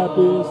soul.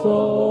 Happy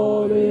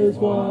soul is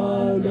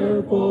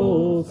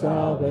wonderful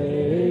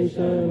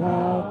salvation.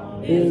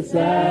 How it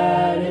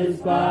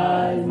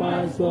satisfies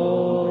my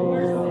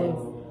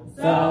soul.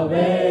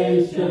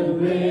 Salvation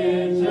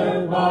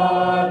richer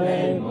far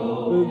than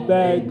gold. With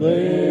that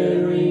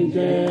glittering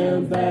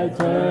gems that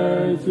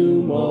turn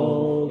to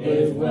mold.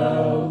 With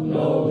wealth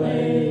no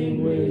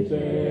language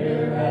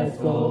there has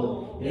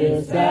told.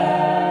 It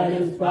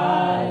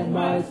satisfies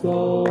my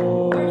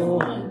soul.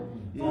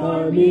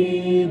 For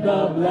me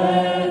the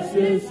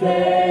blessed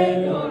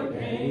Savior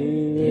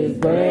came, His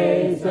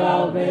great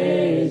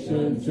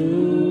salvation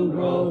to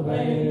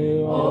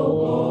proclaim. Oh,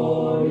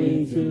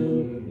 glory to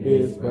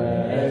His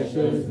precious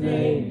precious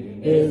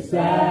name. It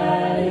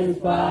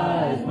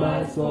satisfies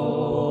my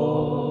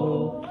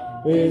soul.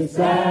 It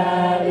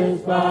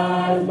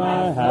satisfies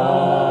my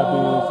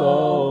happy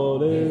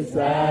soul. It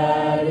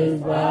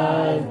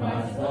satisfies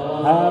my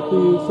soul.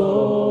 Happy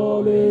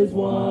soul is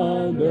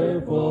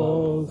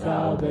wonderful.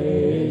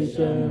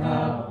 Salvation,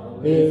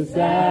 how it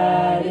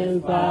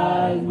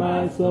satisfies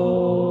my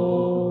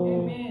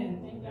soul.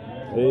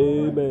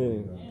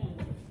 Amen.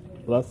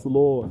 Bless the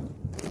Lord.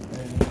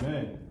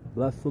 Amen.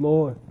 Bless the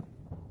Lord.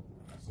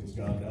 Thanks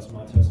God, that's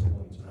my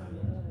testimony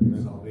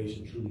tonight.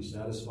 Salvation truly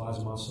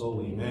satisfies my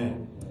soul.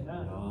 Amen.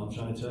 I'm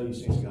trying to tell you,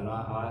 saints of God,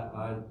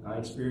 I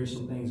experienced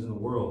some things in the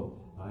world,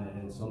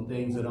 and some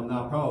things that I'm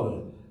not proud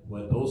of.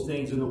 But those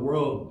things in the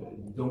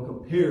world don't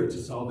compare to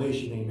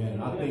salvation.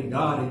 Amen. I thank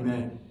God,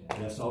 amen,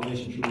 that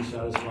salvation truly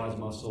satisfies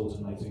my soul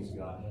tonight, saints of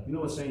God. You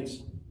know what,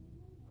 saints?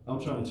 I'm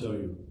trying to tell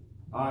you,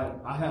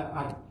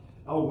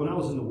 when I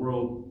was in the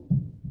world,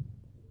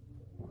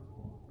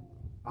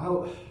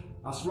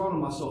 I surrounded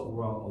myself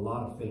around a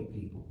lot of fake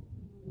people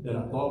that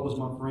I thought was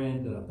my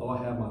friend, that I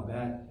thought had my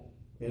back.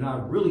 And I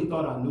really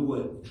thought I knew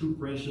what true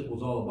friendship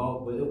was all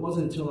about, but it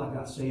wasn't until I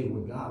got saved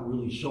when God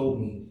really showed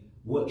me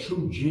what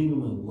true,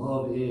 genuine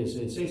love is.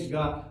 And saints of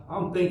God,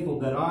 I'm thankful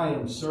that I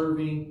am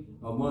serving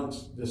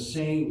amongst the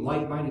same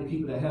like-minded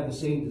people that have the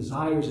same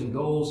desires and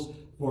goals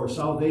for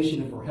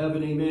salvation and for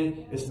heaven.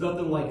 Amen. It's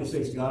nothing like it,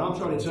 saints of God. I'm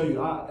trying to tell you,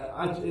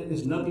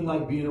 it's nothing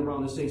like being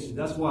around the saints.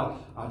 That's why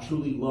I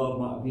truly love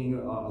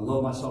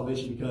my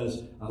salvation,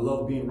 because I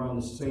love being around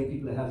the same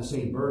people that have the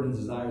same burdens,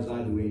 desires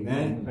I do.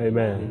 Amen.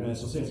 Amen. Amen.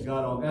 So, saints of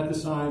God, at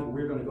this time,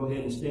 we're going to go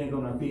ahead and stand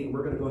on our feet, and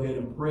we're going to go ahead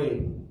and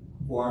pray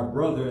for our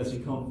brother as he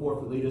comes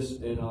forth to lead us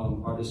in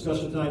our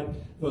discussion tonight.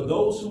 For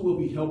those who will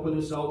be helping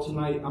us out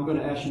tonight, I'm going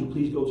to ask you to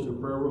please go to the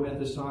prayer room at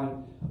this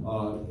time.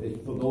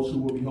 For those who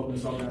will be helping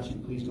us out, I'm going to ask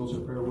you to please go to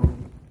the prayer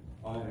room.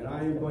 And I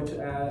am going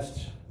to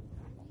ask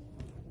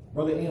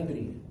Brother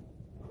Anthony,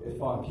 if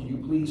can you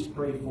please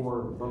pray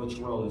for Brother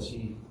Terrell as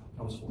he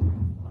comes forward.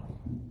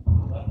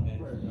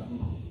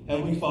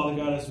 Heavenly Father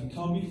God, as we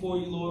come before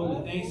you, Lord,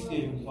 with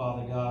thanksgiving,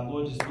 Father God,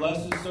 Lord, just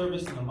bless this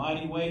service in a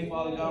mighty way,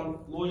 Father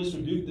God. Lord, just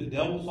rebuke the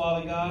devil,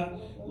 Father God.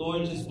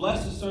 Lord, just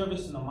bless the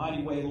service in a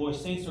mighty way, Lord.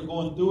 Saints are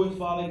going through it,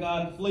 Father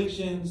God,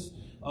 afflictions,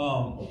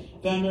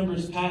 family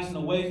members passing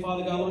away,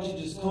 Father God. Lord, you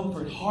just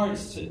comfort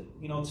hearts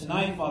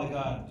tonight, Father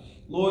God.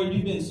 Lord,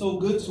 you've been so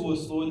good to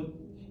us, Lord.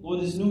 Lord,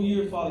 this new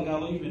year, Father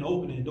God, Lord, you've been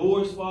opening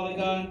doors, Father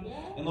God.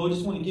 And Lord,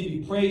 just want to give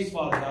you praise,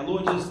 Father God.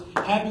 Lord, just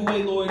have your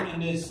way, Lord, in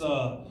this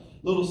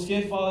little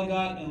skit, Father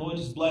God, and Lord,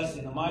 just bless it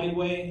in a mighty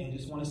way, and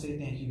just want to say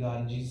thank you,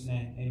 God, in Jesus'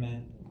 name,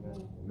 amen.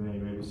 Amen.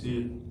 You may be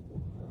seated.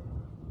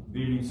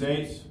 Good evening,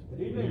 saints. Good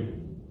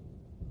evening.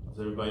 How's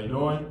everybody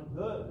doing?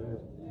 Good.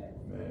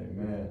 Amen.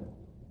 Amen.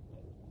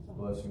 It's a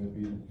blessing to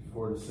be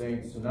before the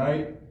saints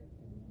tonight.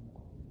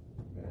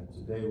 Man,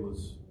 today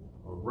was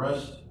a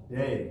rushed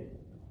day.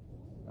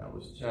 I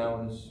was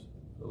challenged,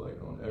 I feel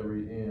like on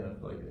every end. I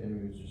feel like the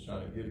enemy was just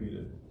trying to get me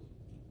to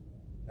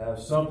have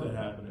something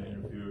happen to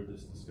interfere with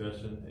this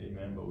discussion.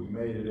 Amen. But we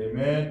made it.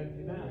 Amen.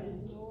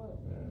 Amen.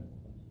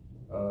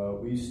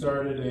 We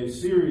started a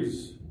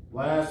series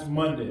last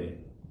Monday,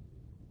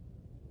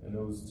 and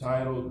it was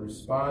titled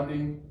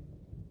Responding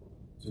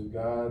to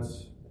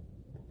God's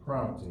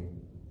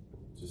Prompting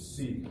to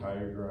Seek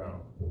Higher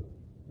Ground.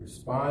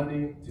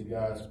 Responding to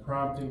God's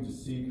prompting to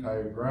seek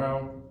higher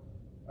ground.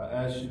 I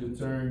ask you to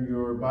turn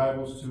your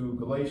Bibles to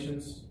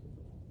Galatians,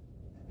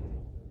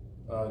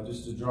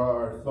 just to draw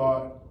our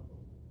thought.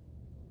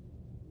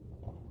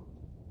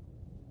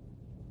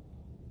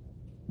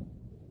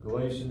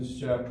 Galatians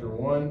chapter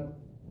 1.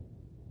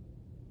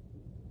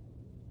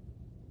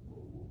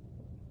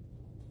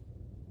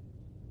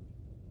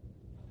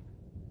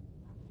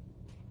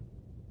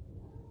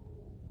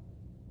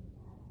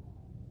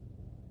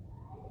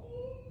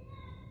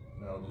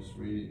 I'll just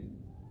read.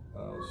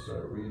 I'll just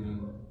start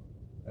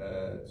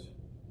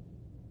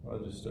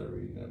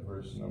reading at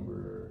verse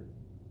number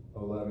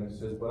 11. It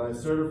says, "But I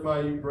certify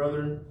you,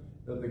 brethren,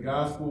 that the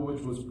gospel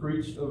which was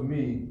preached of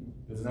me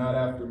is not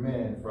after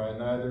man, for I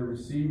neither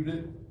received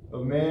it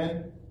of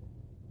man,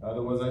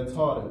 neither was I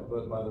taught it,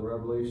 but by the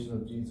revelation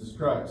of Jesus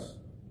Christ.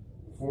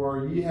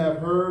 For ye have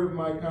heard of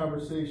my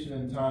conversation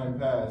in time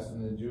past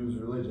in the Jews'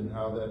 religion,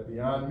 how that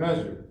beyond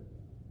measure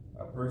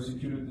I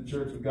persecuted the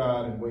church of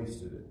God and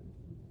wasted it,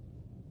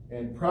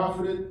 and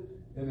profited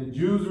in the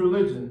Jews'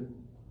 religion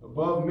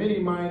above many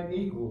mine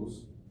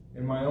equals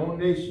in my own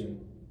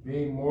nation,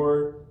 being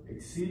more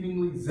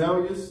exceedingly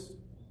zealous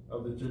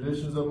of the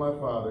traditions of my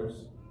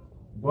fathers.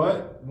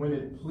 But when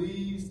it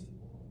pleased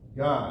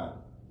God,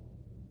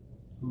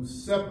 who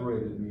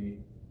separated me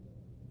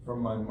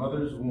from my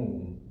mother's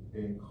womb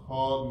and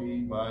called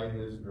me by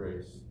his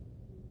grace,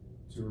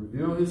 to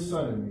reveal his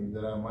Son in me,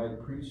 that I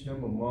might preach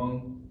him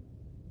among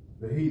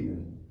the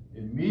heathen,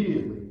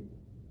 immediately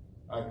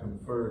I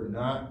conferred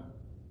not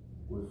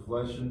with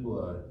flesh and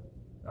blood,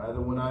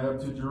 neither went I up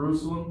to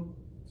Jerusalem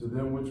to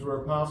them which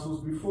were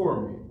apostles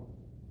before me,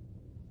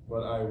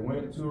 but I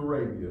went to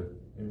Arabia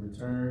and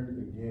returned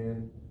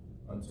again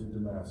unto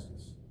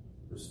Damascus.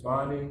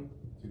 responding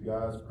to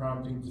God's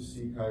prompting to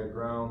seek higher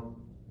ground.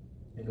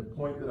 And the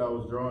point that I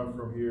was drawing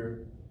from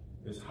here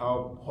is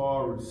how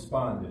Paul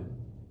responded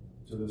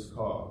to this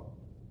call.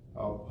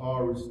 How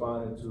Paul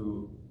responded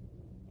to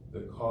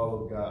the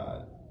call of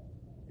God.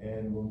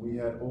 And when we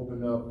had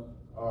opened up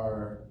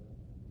our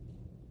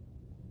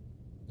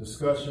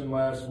discussion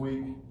last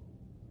week,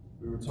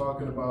 we were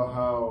talking about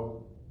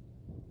how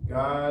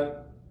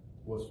God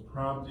was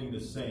prompting the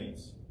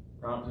saints,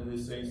 prompting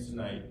his saints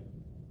tonight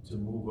to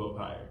move up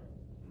higher.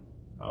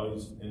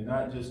 And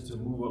not just to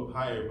move up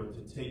higher, but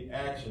to take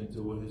action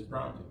to what his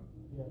prompting.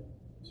 Yeah.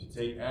 To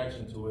take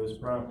action to what his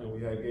prompting.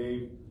 We had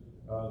gave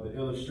the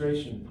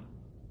illustration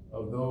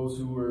of those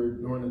who were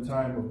during the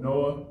time of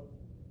Noah,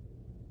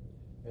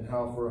 and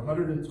how for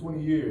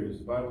 120 years,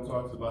 the Bible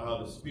talks about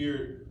how the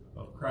Spirit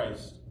of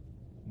Christ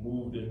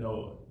moved in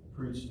Noah,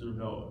 preached through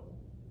Noah.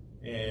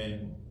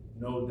 And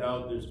no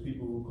doubt there's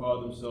people who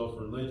call themselves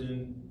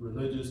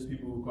religious,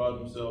 people who call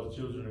themselves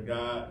children of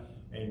God,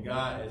 and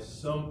God at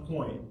some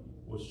point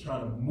was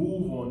trying to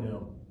move on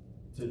them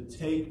to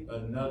take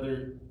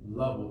another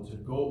level, to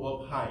go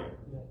up higher,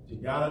 to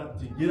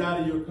get out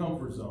of your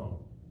comfort zone,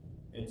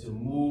 and to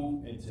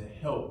move and to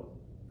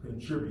help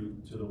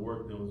contribute to the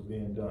work that was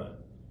being done.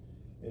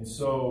 And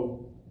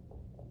so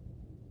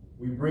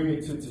we bring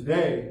it to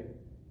today,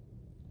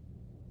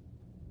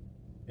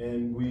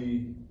 and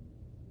we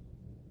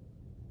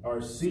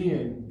are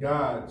seeing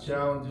God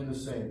challenging the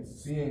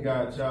saints, seeing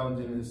God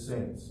challenging his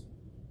saints.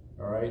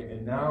 All right,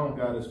 and now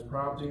God is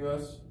prompting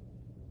us.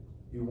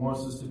 He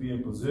wants us to be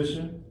in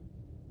position.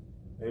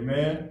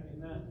 Amen.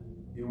 Amen.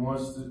 He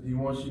wants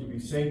you to be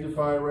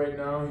sanctified right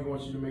now. He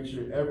wants you to make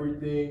sure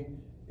everything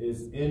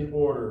is in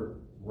order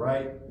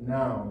right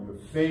now. Your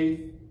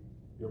faith,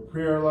 your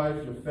prayer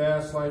life, your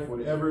fast life,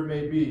 whatever it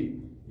may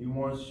be, he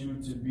wants you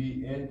to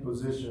be in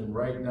position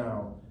right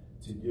now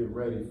to get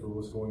ready for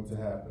what's going to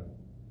happen.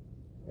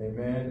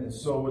 Amen. And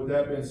so with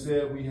that being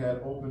said, we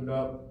had opened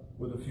up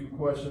with a few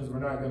questions. We're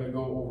not going to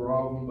go over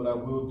all of them, but I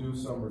will do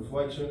some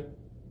reflection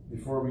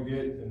before we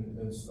get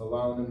and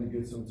allowing them to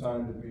get some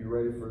time to be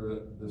ready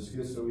for the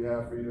skits that we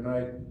have for you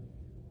tonight.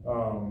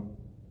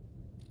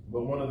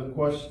 But one of the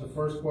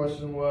first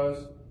question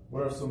was,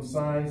 what are some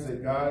signs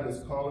that God is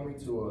calling me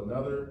to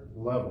another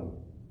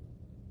level?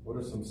 What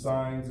are some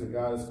signs that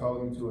God is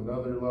calling me to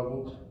another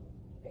level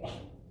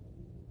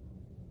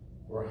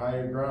or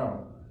higher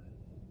ground?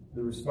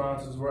 The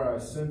responses were, I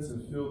sense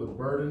and feel the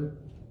burden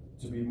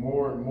to be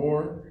more and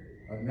more,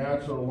 a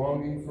natural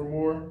longing for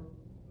more.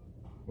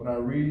 When I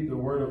read the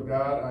word of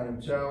God, I am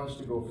challenged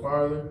to go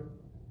farther.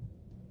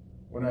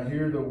 When I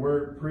hear the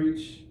word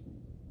preached,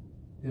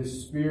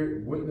 his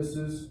spirit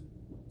witnesses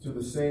to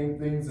the same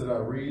things that I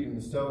read and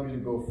is telling me to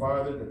go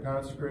farther, to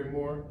consecrate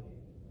more.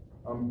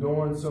 I'm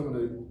doing some of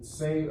the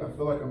same, I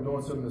feel like I'm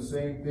doing some of the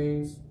same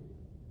things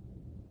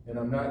and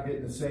I'm not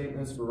getting the same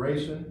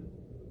inspiration.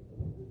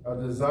 A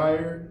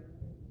desire,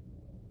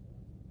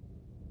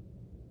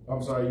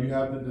 you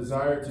have the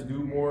desire to do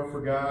more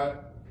for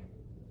God.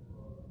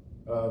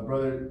 As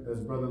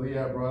Brother Lee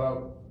had brought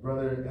out,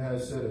 Brother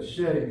has said a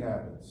shedding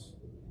happens.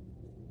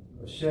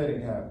 A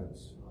shedding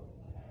happens.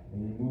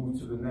 And you move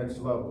to the next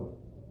level.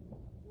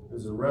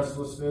 There's a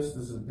restlessness,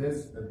 there's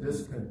a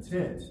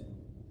discontent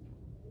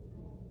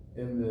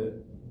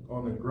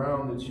on the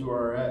ground that you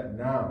are at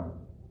now.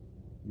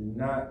 You're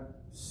not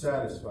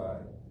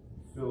satisfied.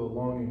 You feel a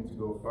longing to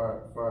go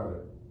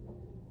farther.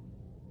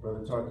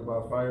 Brother talked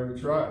about fiery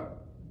trial.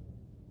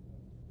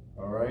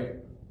 All right.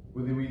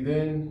 We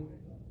then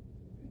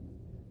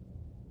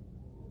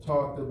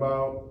talked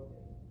about,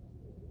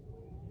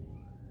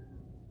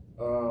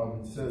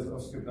 says, I'll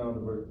skip down to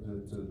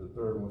the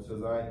third one. It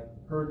says, I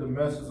heard the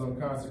message on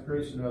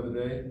consecration the other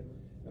day,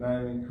 and I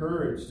am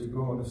encouraged to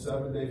go on a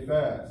 7-day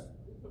fast.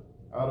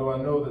 How do I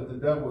know that the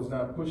devil is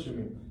not pushing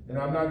me? And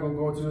I'm not going to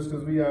go into this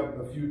because we have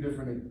a few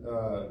different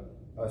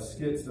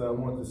skits that I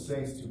want the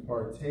saints to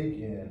partake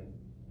in,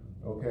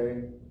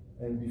 okay?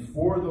 And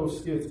before those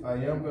skits, I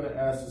am going to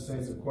ask the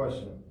saints a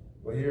question.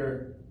 But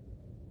here,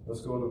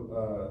 let's go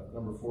to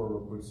number 4 real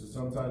quick. So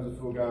sometimes I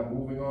feel God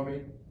moving on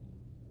me,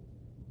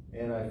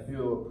 and I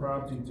feel a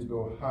prompting to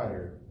go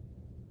higher.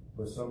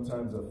 But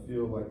sometimes I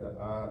feel like the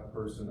odd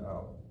person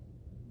out.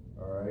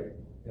 All right?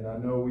 And I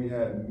know we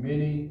had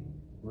many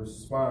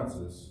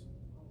responses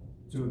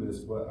to this,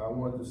 but I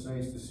want the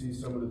saints to see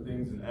some of the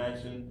things in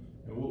action.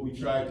 And what we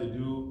tried to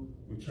do,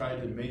 we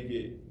tried to make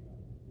it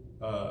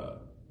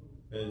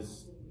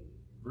as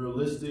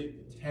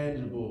realistic,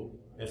 tangible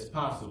as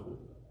possible.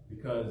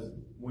 Because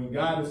when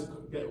God is,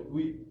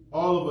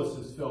 all of us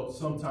has felt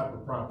some type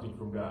of prompting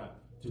from God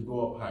to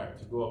go up higher,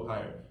 to go up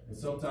higher. And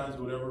sometimes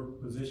whatever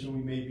position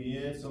we may be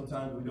in,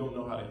 sometimes we don't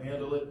know how to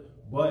handle it.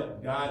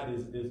 But God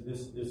is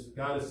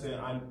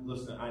saying,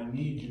 listen, I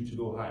need you to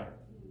go higher.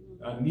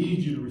 I need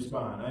you to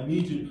respond. I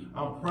need you.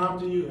 I'm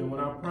prompting you, and when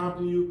I'm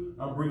prompting you,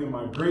 I'm bringing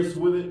my grace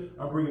with it.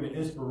 I'm bringing the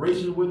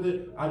inspiration with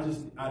it.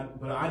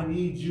 But I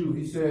need you.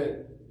 He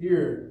said,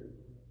 here,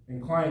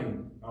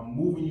 inclining, I'm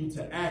moving you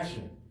to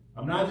action.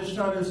 I'm not just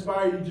trying to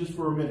inspire you just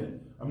for a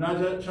minute. I'm not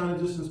just trying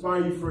to just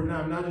inspire you for a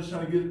night. I'm not just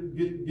trying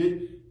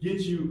to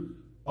get you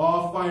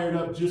all fired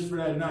up just for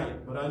that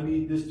night. But I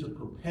need this to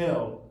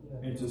propel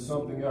into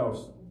something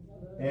else.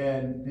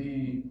 And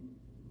the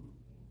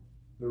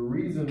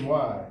reason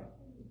why,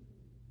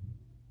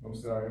 I'm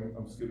sorry,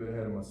 I'm skipping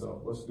ahead of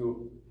myself. Let's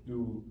do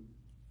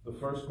the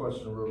first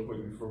question real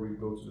quick before we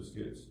go to the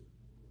skits.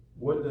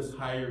 What does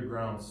higher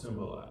ground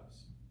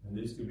symbolize? And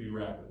this could be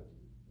rapid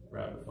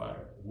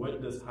fire.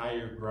 What does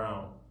higher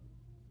ground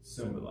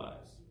symbolize?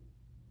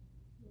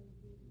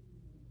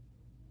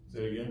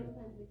 Say it again.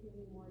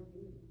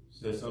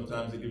 Says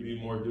sometimes it could be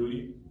more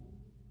duty,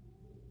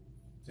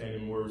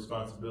 obtaining more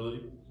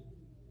responsibility,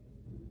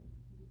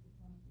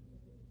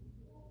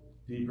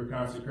 deeper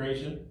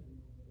consecration.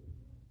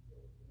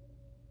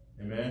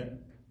 Amen.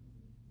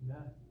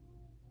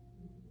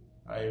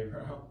 Higher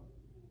ground,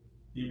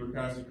 deeper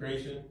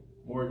consecration,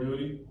 more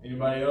duty.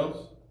 Anybody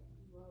else?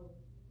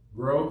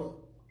 Growth.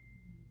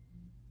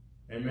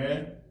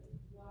 Amen.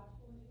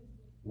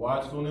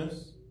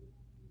 Watchfulness.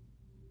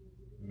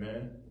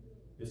 Amen.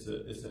 It's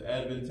an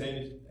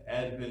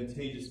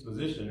advantageous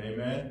position.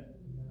 Amen.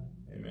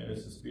 Amen.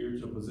 It's a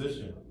spiritual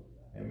position.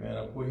 Amen.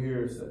 I put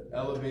here it's an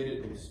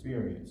elevated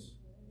experience.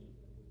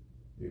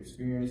 The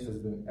experience has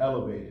been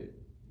elevated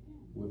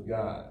with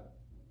God.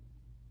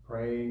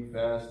 Praying,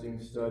 fasting,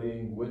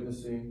 studying,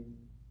 witnessing,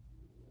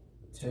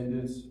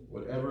 attendance,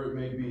 whatever it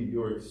may be,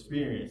 your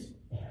experience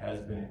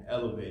has been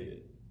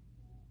elevated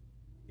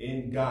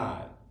in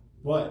God.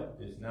 But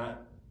it's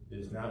not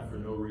for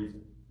no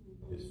reason.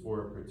 It's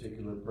for a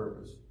particular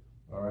purpose.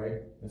 All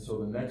right? And so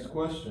the next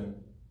question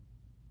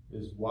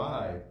is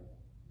why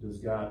does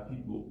God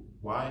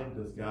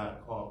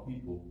call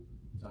people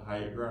to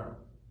higher ground?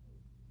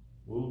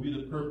 What will be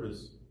the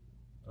purpose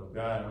of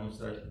God? I'm going to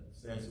start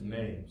saying some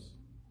names.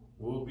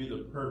 What will be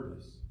the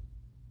purpose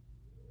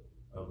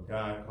of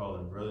God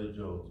calling Brother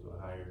Joe to a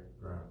higher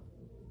ground?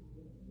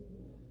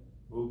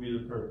 What will be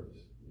the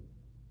purpose?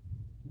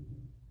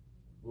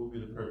 What will be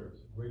the purpose?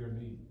 Greater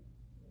need.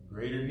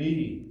 Greater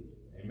need.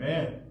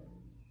 Amen.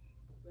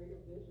 Greater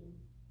vision.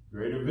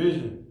 Greater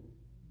vision.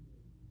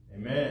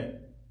 Amen.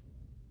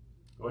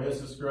 Go ahead,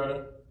 Sister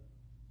Greta.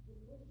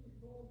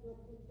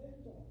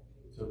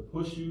 To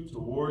push you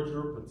towards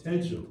your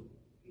potential.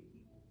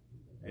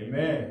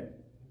 Amen.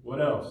 What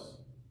else?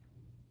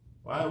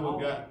 Why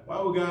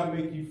would God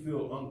make you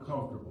feel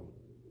uncomfortable?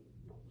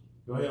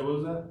 Go ahead, what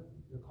was that?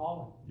 Your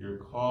calling. Your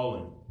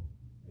calling.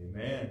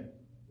 Amen.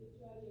 Get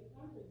you out of your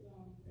comfort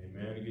zone.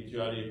 Amen. To get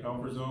you out of your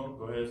comfort zone.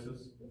 Go ahead,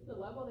 sis. Just the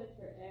level that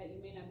you're at,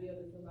 you may not be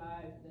able to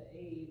survive the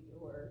age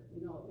or,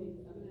 maybe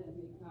something that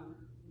may come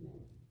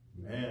next.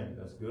 Man,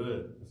 that's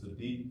good. That's a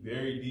deep,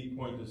 very deep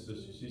point.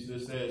 She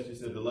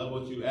said, the level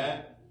that you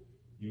at,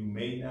 you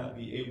may not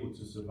be able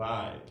to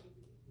survive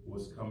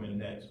what's coming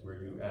next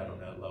where you at on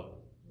that level.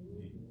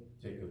 You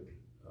take a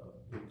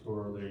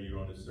pictorial there, you're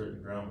on a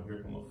certain ground, but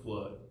here come a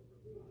flood.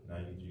 Now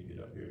I need you to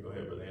get up here. Go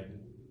ahead, Brother Anthony.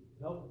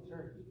 Help the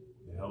church.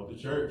 To help the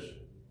church.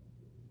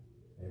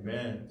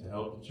 Amen. To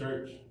help the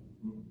church.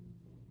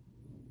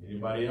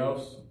 Anybody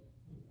else?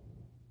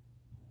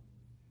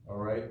 All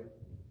right.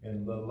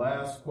 And the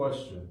last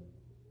question.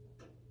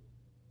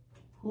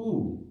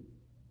 Who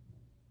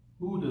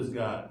does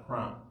God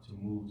prompt to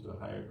move to a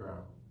higher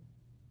ground?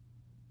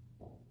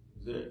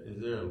 Is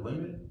there a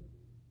limit?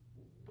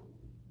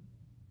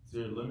 Is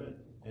there a limit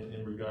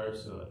in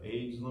regards to an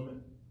age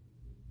limit?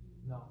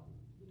 No.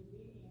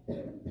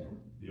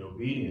 The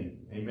obedient.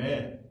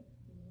 Amen.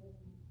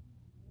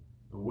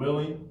 The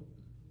willing.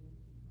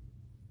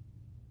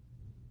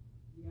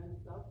 The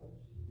unselfish.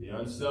 The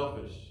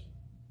unselfish.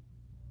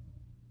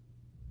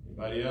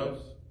 Anybody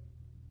else?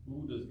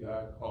 Who does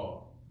God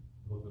call?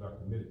 Those that are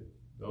committed.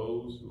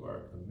 Those who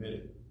are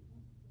committed.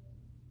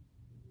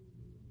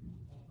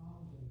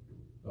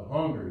 The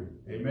hungry.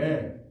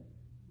 Amen.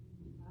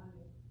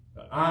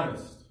 The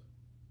honest.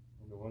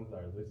 The ones that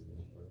are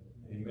listening.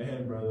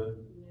 Amen, brother.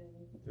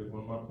 Took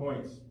one of my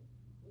points.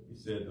 He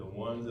said the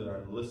ones that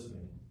are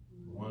listening.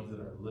 The ones that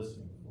are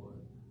listening for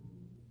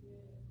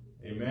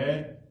it.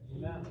 Amen.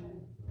 Amen.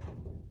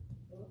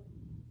 Those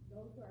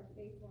who are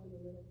faithful in the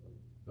little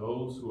things.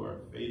 Those who are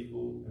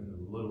faithful in the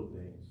little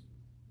things.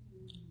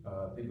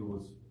 I think it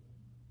was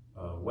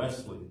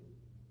Wesley.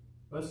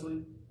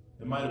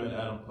 It might have been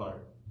Adam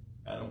Clark.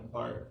 Adam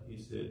Clark, he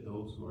said,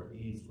 those who are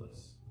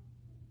easeless.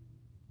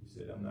 He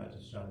said, I'm not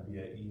just trying to be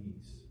at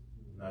ease.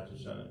 I'm not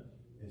just trying to,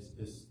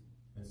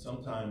 and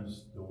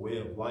sometimes the way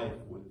of life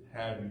would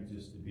have you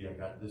just to be, I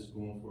got this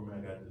going for me, I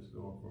got this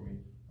going for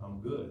me. I'm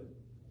good.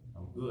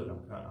 I'm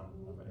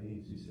at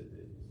ease. He said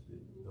that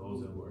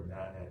those who are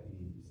not at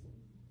ease.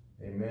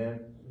 Amen.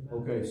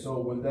 Okay, so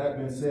with that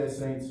being said,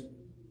 saints,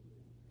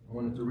 I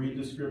wanted to read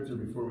the scripture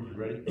before we get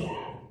ready.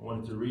 I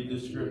wanted to read the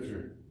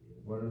scripture.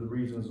 One of the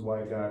reasons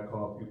why God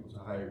called people to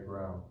higher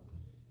ground.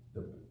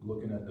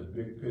 Looking at the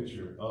big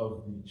picture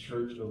of the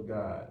church of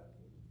God.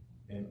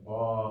 And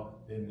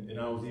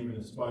I was even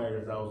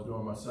inspired as I was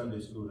doing my Sunday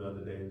school the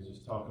other day. I was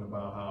just talking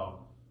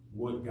about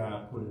what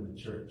God put in the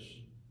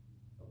church.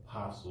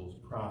 Apostles,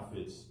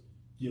 prophets,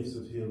 gifts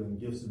of healing,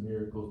 gifts of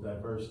miracles,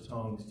 diverse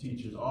tongues,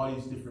 teachers, all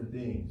these different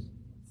things.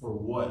 For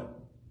what?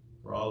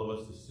 For all of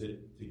us to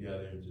sit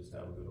together and just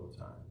have a good old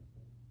time.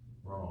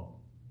 Wrong.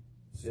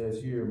 It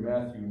says here in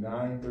Matthew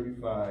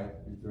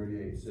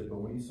 9:35-38, it said, but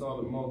when he saw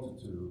the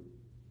multitude,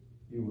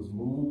 he was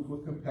moved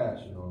with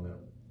compassion on them,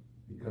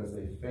 because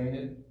they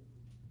fainted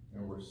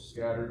and were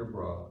scattered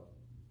abroad,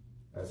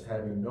 as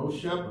having no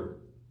shepherd.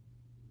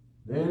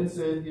 Then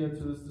said he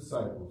unto his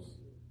disciples,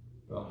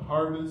 the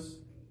harvest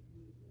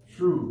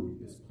truly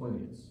is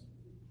plenteous,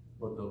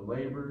 but the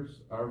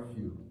laborers are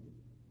few.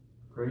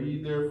 Pray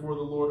ye therefore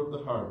the Lord of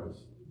the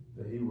harvest,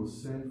 that he will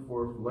send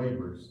forth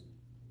laborers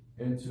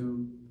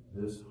into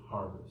this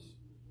harvest.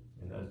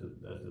 And as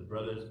the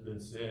brother's been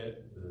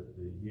said,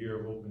 the year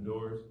of open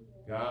doors,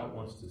 God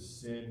wants to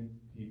send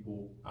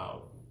people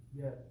out.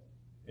 Yeah.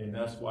 And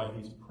that's why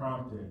he's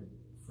prompting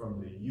from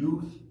the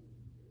youth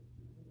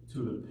to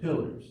the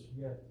pillars.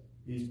 Yeah.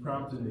 He's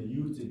prompting the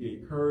youth to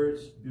get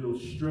courage,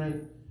 build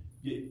strength,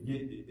 get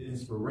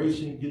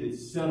inspiration, get it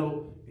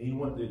settled. And he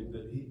want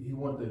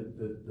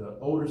the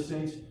older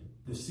saints,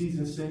 the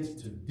seasoned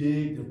saints to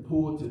dig, to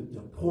pull,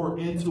 to pour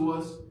into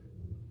us.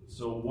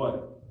 So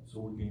what? So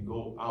we can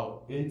go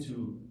out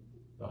into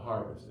the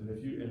harvest. And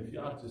if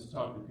y'all just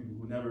talk to people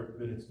who never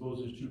been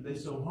exposed to the truth, they're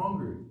so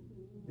hungry.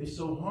 They're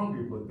so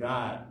hungry, but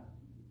God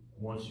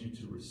wants you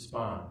to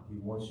respond. He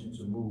wants you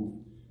to move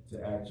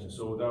to action.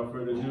 So without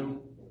further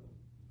ado,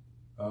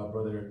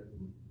 Brother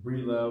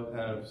Breelove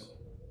has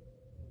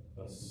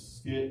a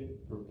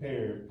skit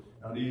prepared.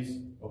 Now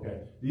these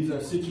are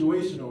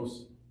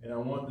situationals, and I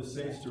want the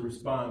saints to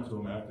respond to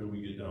them after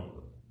we get done with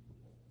them.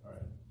 All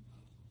right.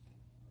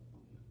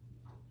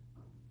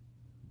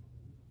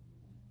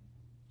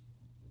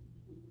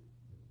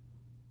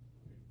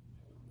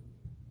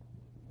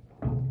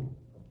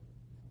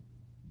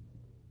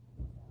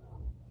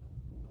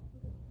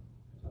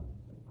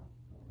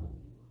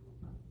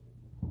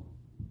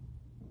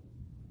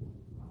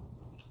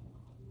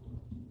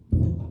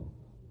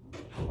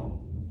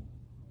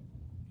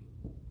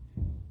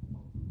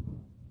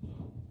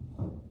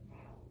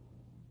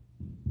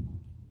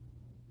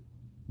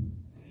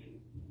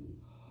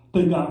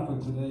 Thank God for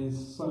today's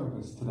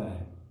service today.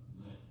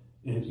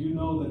 If you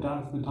know that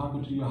God's been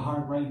talking to your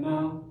heart right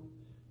now,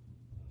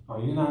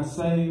 or you're not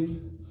saved,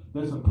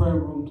 there's a prayer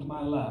room to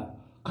my left.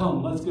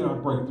 Come, let's get our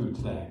breakthrough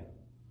today.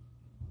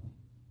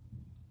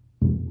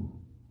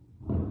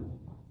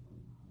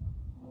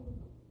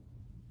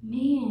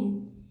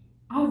 Man,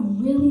 I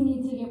really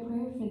need to get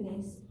prayer for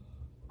this.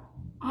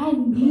 I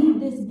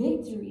need this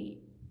victory.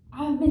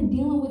 I've been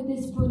dealing with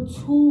this for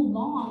too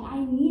long.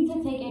 I need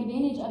to take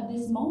advantage of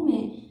this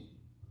moment.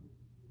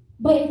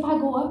 But if I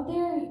go up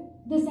there,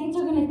 the saints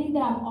are going to think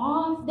that I'm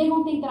off. They're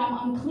going to think that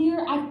I'm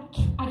unclear. I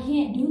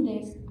can't do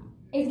this.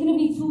 It's going to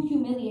be too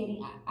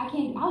humiliating. I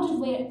can't. I'll just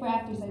wait for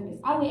after service.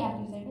 I'll wait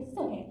after service. It's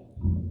okay.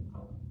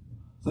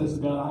 Says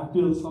God, I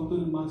feel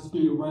something in my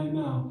spirit right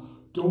now.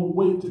 Don't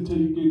wait until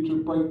you get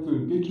your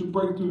breakthrough. Get your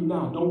breakthrough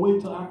now. Don't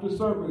wait till after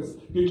service.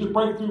 Get your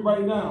breakthrough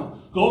right now.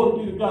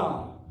 Glory be to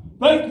God.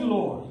 Thank you,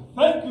 Lord.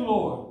 Thank you,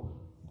 Lord.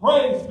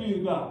 Praise be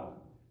to God.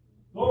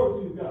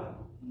 Glory be to God.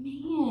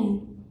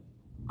 Man,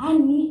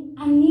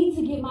 I need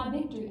to get my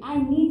victory. I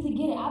need to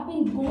get it. I've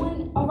been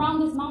going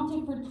around this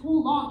mountain for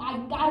too long.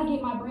 I gotta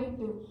get my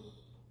breakthrough.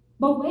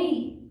 But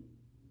wait,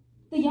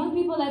 the young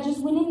people that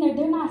just went in there,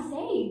 they're not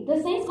saved.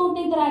 The saints gonna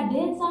think that I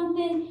did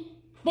something.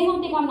 They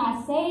gonna think I'm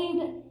not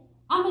saved.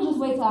 I'm gonna just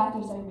wait till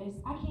after service.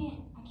 I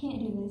can't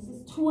do this.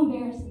 It's too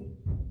embarrassing.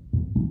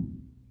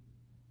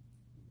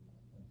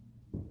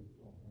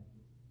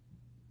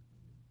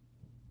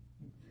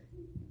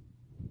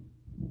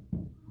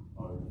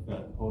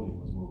 That podium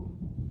was moving.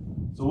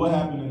 So what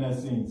happened in that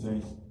scene,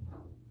 saints?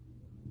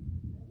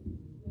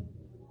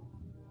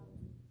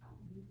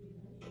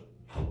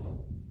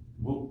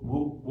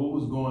 What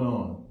was going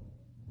on?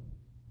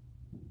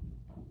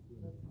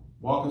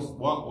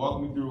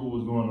 Walk me through what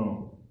was going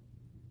on.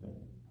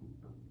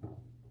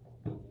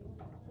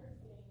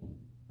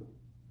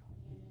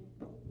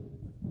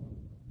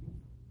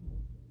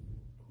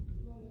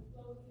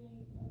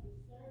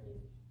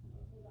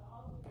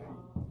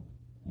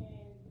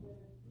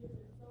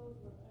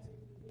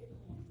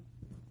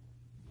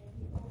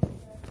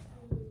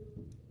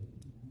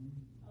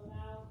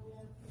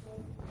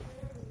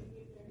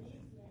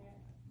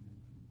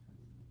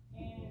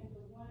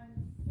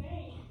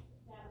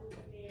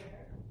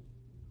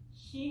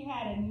 She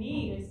had a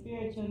need, a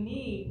spiritual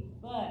need,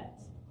 but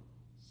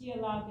she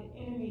allowed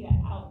the enemy to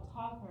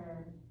out-talk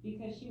her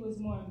because she was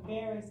more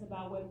embarrassed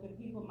about what the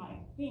people might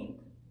think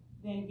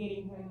than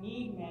getting her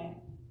need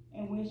met.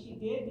 And when she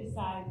did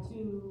decide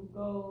to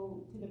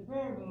go to the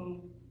prayer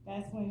room,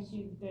 that's when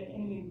the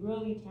enemy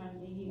really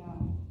turned the heat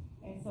on.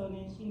 And so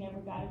then she never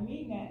got her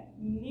need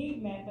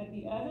met. But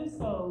the other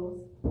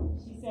souls,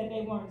 she said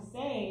they weren't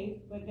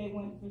saved, but they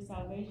went for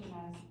salvation,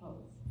 I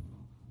suppose.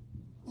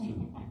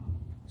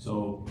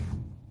 So,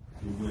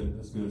 you're good.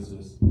 That's good,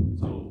 sis.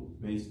 So,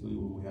 basically,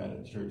 we had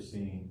a church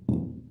scene,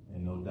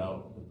 and no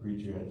doubt the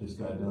preacher had just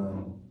got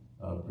done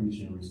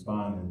preaching,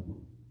 responding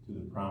to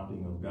the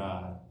prompting of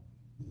God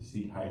to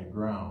seek higher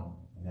ground.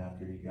 And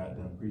after he got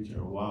done preaching,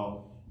 or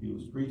while he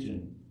was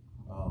preaching,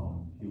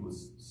 he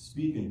was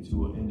speaking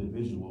to an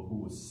individual who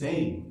was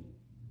saved,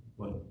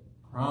 but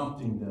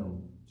prompting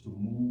them to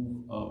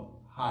move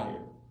up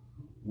higher.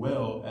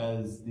 Well,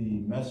 as the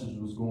message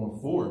was going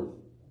forth,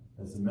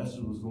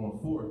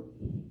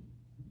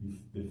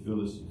 you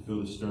feel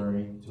the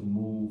stirring to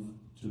move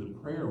to the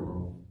prayer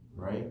room,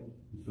 right?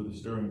 You feel the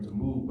stirring to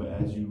move, but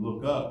as you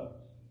look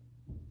up,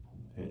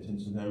 pay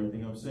attention to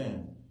everything I'm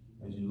saying.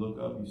 As you look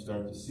up, you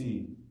start to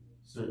see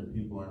certain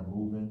people aren't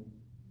moving.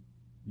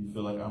 You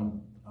feel like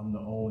I'm the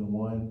only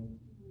one.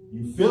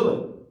 You feel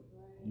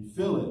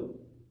it,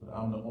 but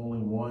I'm the only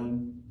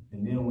one.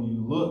 And then when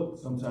you look,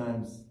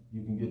 sometimes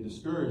you can get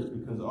discouraged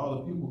because all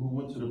the people who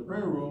went to the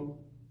prayer room,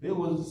 they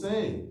wasn't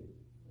saved.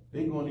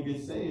 They're going to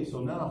get saved. So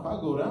now if I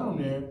go down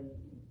there,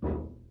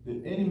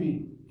 the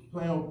enemy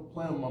playing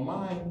with my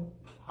mind,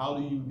 how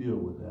do you deal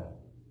with that?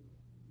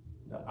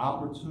 The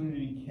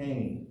opportunity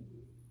came.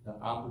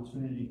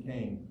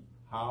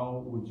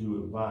 How would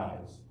you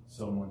advise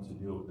someone to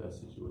deal with that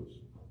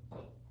situation?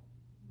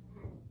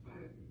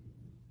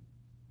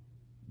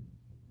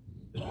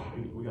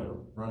 We got a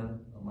runner,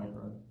 a mic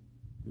runner.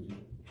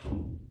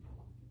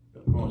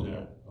 Come on,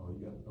 Jack. Oh, you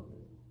got it.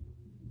 Okay.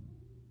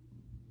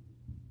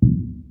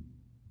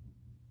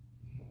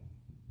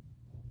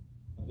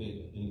 I think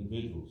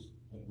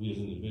we as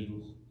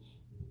individuals,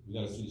 we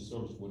got to see the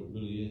service for what it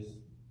really is.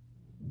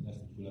 That's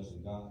between us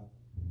and God.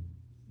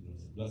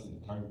 It's a blessing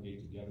to congregate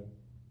together.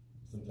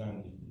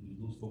 Sometimes you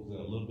lose focus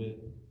a little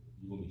bit,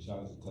 you're going to be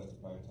challenged to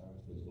testify at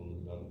times because you're going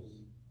to look at others.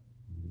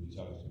 You're going to be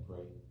challenged to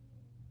pray.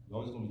 You're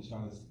always going to be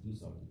challenged to do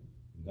something.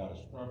 And God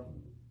is proud for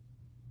you.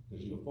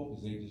 Because your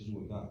focus ain't just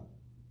you and God.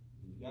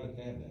 You got to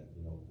have that,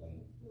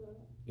 like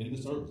in the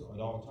service at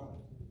all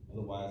times.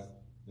 Otherwise,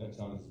 that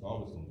challenge is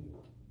always going to be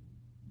there.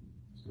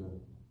 That's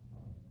good.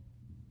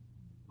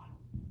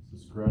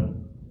 This is correct.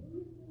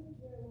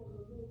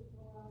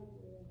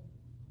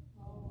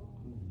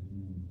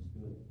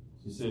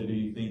 She said, do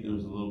you think there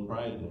was a little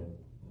pride there?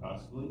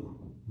 Possibly.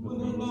 Well,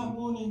 they're not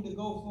wanting to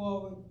go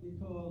forward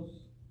because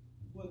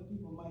what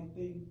people might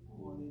think,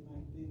 or they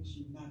might think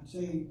she's not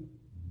saved.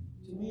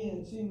 To me,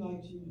 it seemed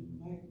like she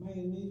might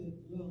have needed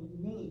a little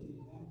humility.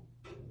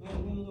 Might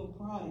have been a little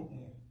pride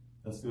there.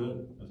 That's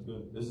good.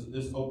 This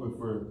is open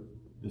for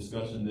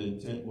discussion. The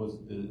intent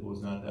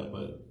was not that,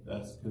 but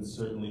that could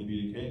certainly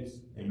be the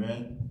case.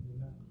 Amen.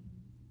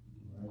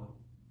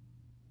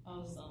 I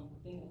was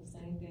thinking the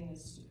same thing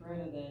as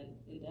Greta, that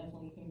it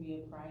definitely can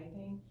be a pride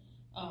thing.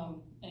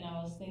 And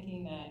I was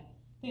thinking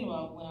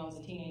about when I was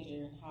a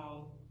teenager,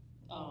 how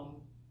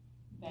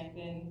back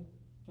then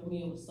for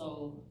me it was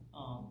so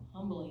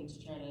humbling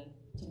to try to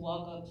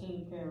walk up to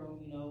the prayer room,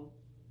 no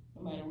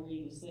matter where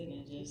you were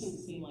sitting. It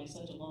just seemed like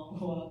such a long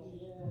walk.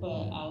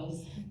 But I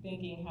was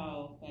thinking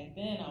how back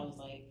then I was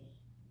like,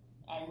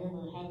 I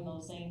remember having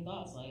those same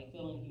thoughts, like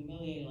feeling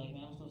humiliated, like,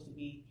 man, I'm supposed to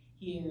be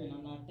here and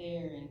I'm not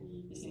there, and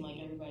it seemed like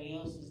everybody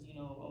else is,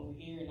 over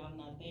here and I'm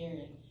not there.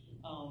 And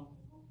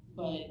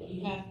but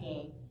you have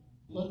to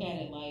look at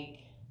it like,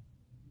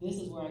 this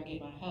is where I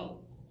get my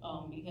help.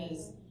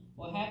 Because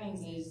what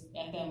happens is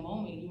at that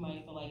moment you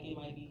might feel like it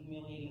might be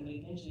humiliating, but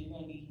eventually you're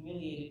going to be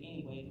humiliated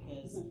anyway,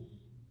 because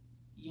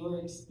your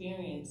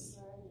experience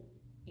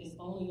is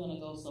only going to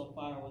go so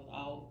far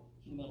without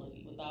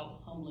humility,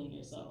 without humbling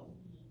yourself.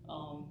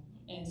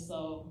 And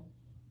so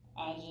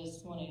I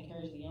just want to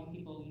encourage the young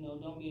people,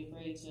 don't be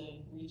afraid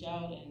to reach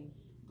out, and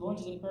going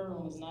to the prayer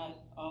room is not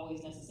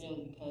always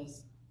necessarily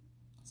because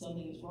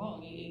something is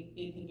wrong.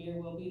 It could very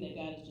well be that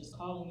God is just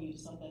calling you to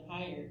something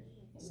higher.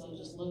 And so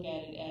just look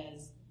at it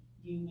as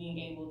you being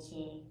able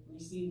to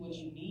receive what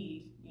you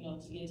need,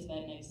 to get to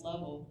that next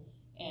level.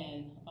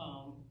 And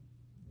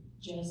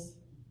just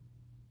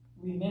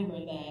remember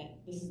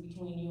that this is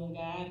between you and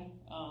God.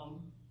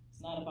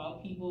 It's not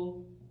about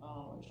people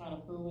or trying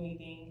to prove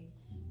anything.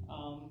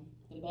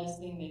 The best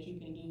thing that you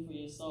can do for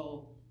your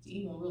soul to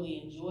even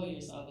really enjoy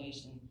your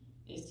salvation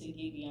is to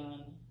get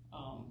beyond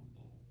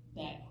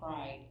that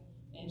pride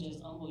and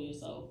just humble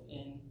yourself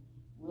and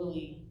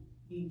really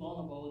be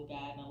vulnerable with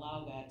God and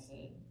allow God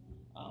to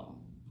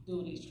do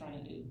what He's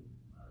trying to do.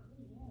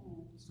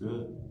 It's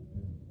good.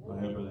 Go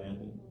ahead, Brother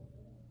Anthony.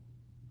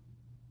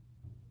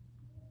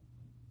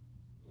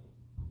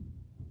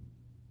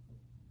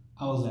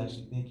 I was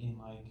actually thinking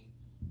like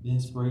the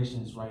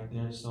inspiration is right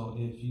there. So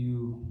if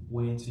you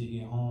wait until you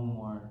get home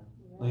or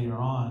later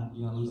on,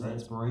 you're gonna lose the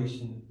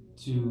inspiration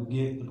to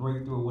get the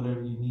breakthrough or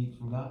whatever you need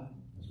from God.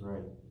 That's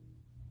right.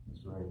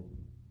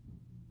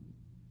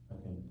 I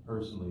can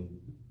personally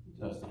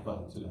testify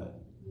to that.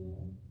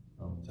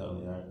 I'm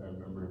telling you, I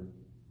remember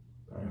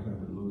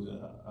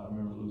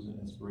losing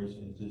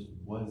inspiration. It just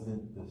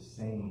wasn't the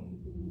same.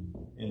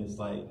 And it's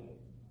like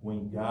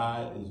when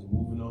God is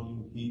moving on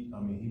you,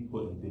 He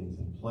putting things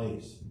in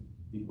place.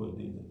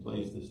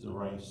 It's the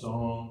right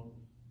song.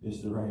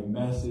 It's the right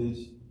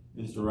message.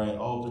 It's the right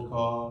altar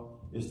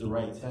call. It's the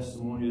right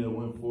testimony that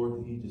went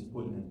forth. He just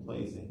putting in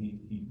place, and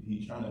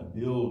he trying to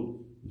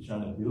build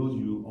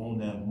you on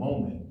that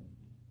moment.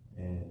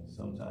 And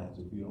sometimes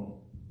if we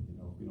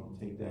don't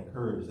take that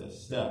courage, that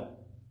step,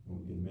 then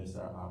we can miss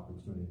our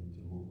opportunity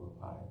to move up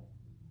higher.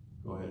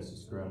 Go ahead,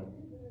 Sister Graham.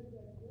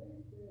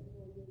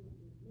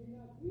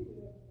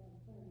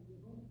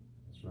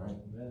 That's right.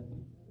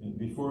 And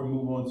before we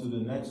move on to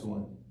the next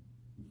one,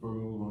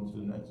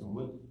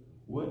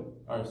 what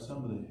are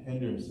some of the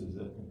hindrances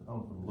that can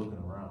come from looking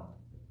around,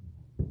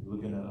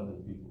 looking at other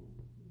people?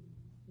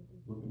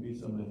 What can be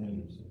some of the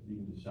hindrances? You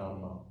can just shout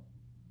them out.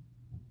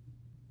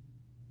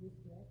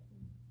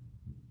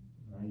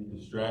 Are you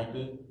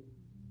distracted?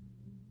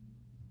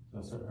 I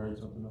heard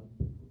something else.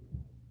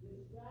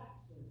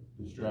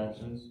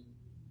 Distractions.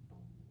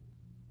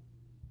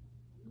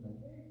 Okay.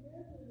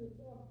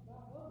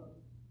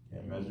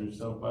 Can't measure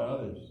yourself by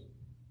others.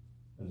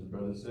 As the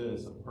brother said,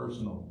 it's a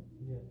personal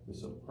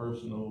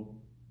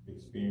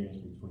experience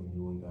between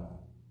you and God.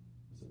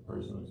 It's a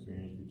personal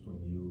experience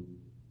between you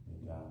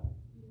and God.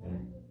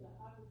 And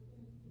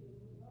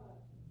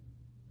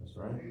that's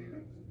right.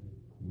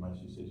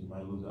 She said you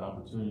might lose the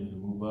opportunity to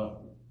move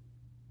up.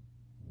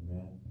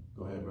 Amen.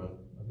 Go ahead, brother.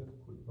 Just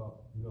a quick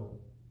thought.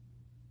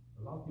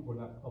 A lot of people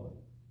are not public.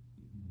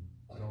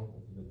 It's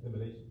an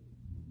intimidation.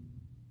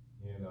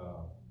 And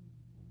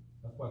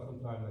that's why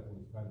sometimes, like when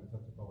it's time to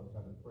testify or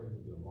time to pray,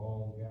 there'll be a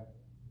long gap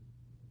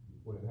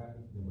before it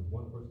happens. Then when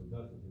one person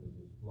does it, then it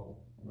just flows.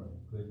 Right.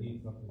 Because they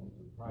need something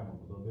to prime them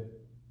a little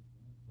bit.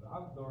 But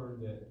I've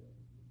learned that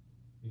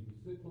if you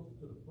sit closer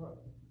to the front,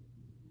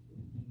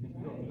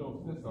 you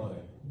don't sense all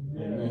that.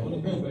 Amen. When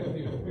you get back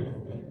here,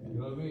 you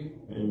know what I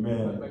mean?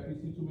 Amen. Like you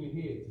see too many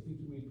heads, you see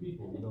too many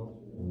people,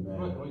 Amen.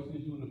 Front, all you see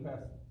is you and the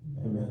pastor.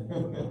 Amen.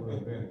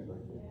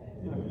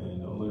 Amen.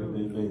 Don't look at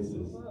their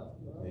faces.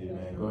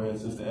 Amen. Go ahead,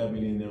 Sister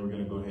Ebony, and then we're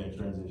going to go ahead and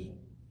transition.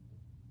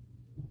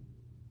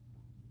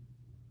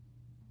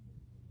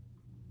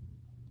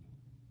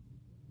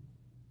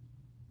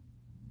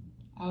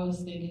 I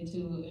was thinking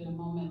too, in a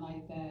moment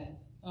like that,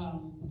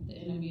 the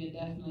enemy will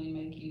definitely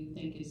make you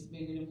think it's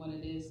bigger than what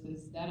it is,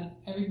 because that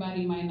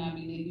everybody might not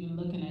be even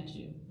looking at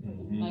you.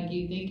 Mm-hmm. Like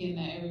you thinking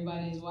that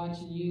everybody is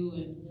watching you,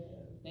 and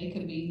they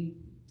could be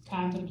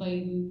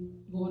contemplating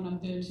going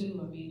up there too.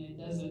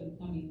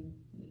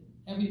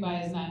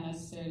 Everybody's not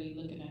necessarily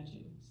looking at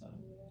you. So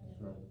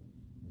that's right.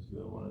 That's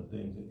good. One of the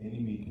things, the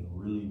enemy can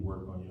really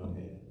work on your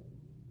head.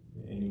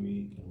 The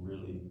enemy can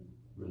really,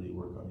 really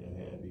work on your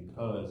head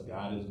because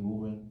God is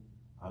moving.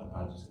 I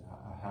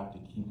have to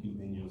keep you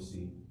in your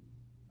seat.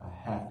 I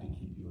have to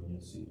keep you in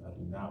your seat. I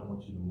do not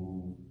want you to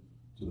move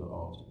to the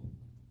altar.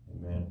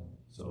 Amen.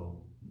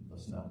 So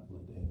let's not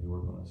let the enemy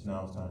work on us.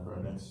 Now it's time for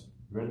our next.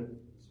 Ready?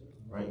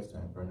 All right, it's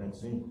time for our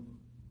next scene.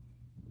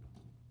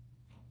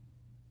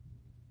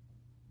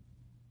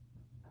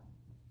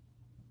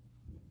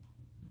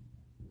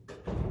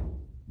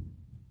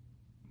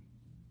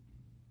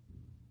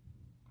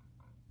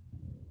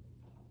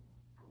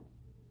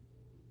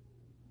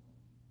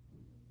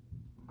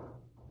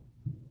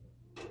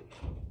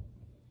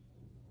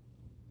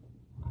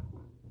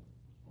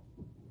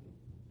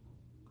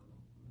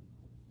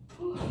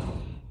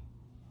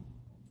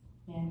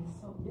 Man,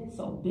 it's been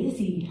so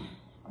busy.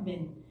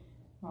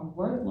 My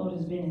workload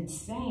has been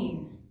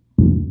insane.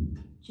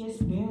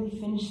 Just barely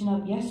finishing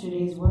up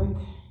yesterday's work.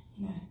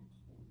 Yeah.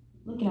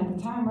 Looking at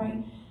the time,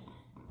 right?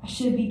 I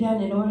should be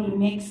done in order to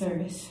make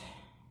service.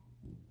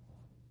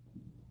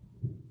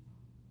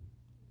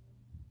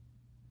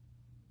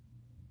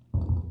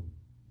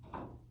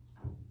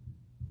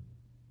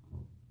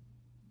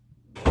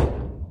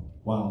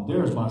 Wow,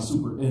 there's my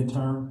super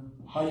intern.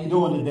 How you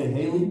doing today,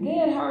 Haley?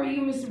 Good. How are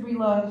you, Mr.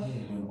 Breelove?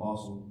 Doing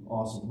awesome,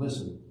 awesome.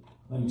 Listen,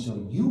 let me tell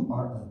you, you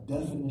are a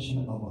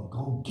definition of a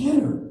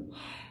go-getter.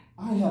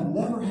 I have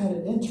never had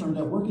an intern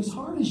that worked as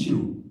hard as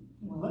you.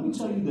 Let me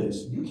tell you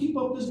this. You keep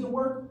up this good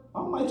work,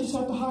 I might just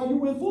have to hire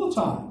you in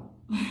full-time.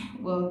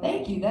 Well,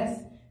 thank you.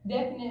 That's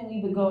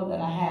definitely the goal that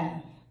I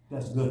have.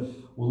 That's good.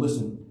 Well,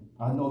 listen,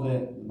 I know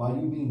that by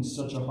you being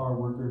such a hard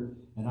worker,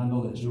 and I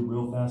know that you're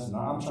real fast, and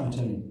I'm trying to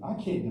tell you, I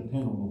can't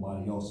depend on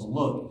nobody else. So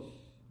look,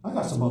 I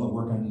got some other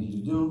work I need you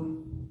to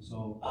do.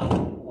 So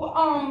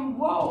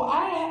whoa,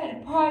 I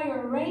had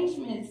prior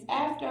arrangements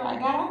after I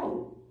got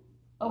out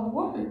of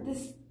work.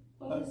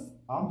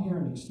 I'm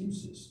hearing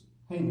excuses.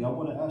 Haley, I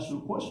want to ask you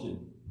a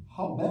question.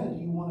 How bad do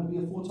you want to be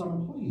a full-time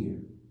employee here?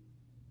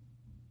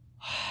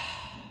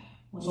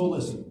 So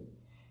listen,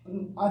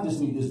 I just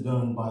need this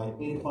done by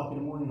 8 o'clock in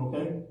the morning,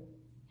 okay?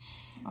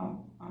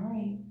 All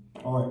right.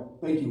 All right,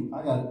 thank you.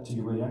 I got to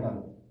get ready. I got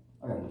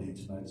a date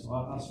tonight, so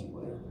I'll see you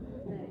later.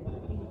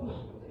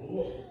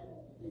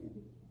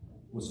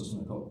 What's this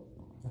one called?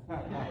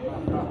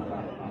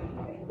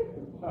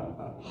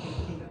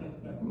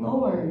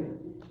 Lord,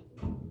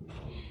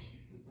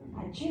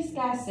 I just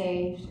got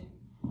saved.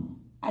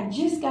 I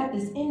just got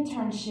this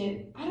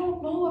internship. I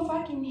don't know if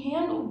I can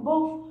handle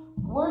both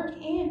work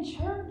and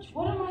church.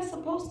 What am I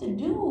supposed to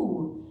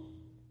do?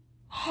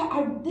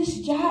 This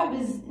job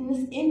and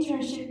this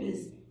internship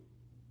is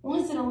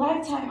once in a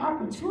lifetime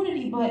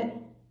opportunity, but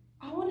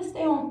I want to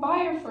stay on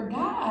fire for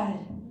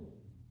God.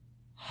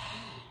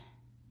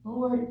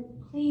 Lord,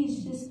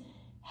 please just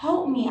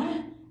Help me.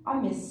 I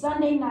missed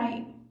Sunday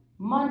night,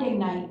 Monday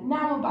night.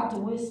 Now I'm about to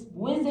miss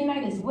Wednesday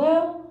night as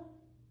well.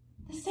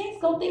 The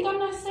saints gonna think I'm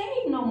not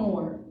saved no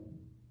more.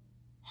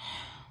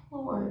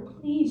 Lord,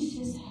 please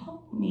just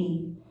help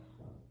me.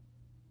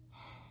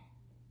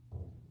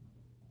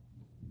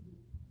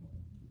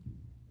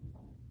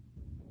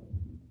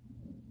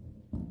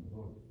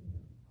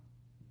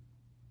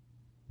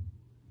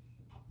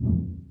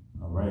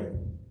 All right.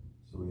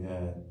 So we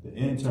had the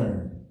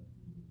intern,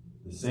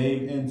 the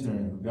saved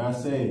intern who got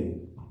saved,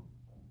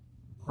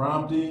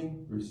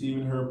 prompting,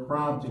 receiving her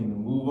prompting to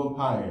move up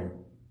higher.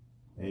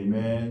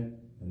 Amen.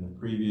 In the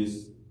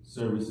previous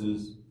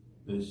services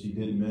that she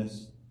didn't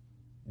miss.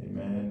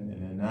 Amen.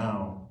 And then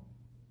now,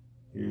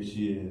 here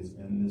she is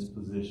in this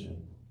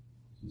position.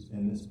 She's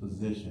in this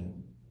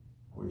position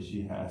where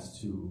she has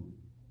to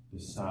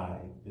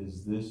decide,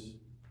 is this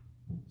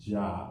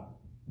job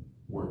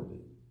worth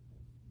it?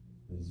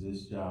 Is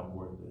this job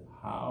worth it?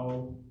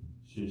 How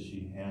should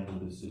she handle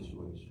this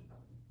situation?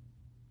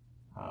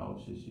 How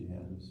should she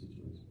handle the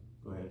situation?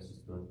 Go ahead,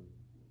 Sister.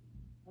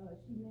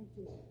 She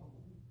mentioned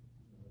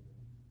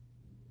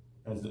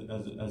As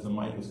the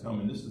mic is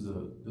coming, this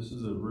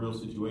is a real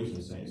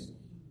situation, saints.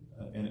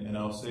 And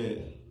I'll say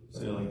it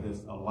like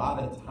this: a lot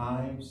of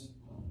times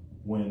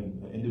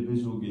when an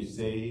individual gets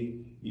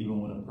saved, even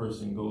when a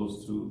person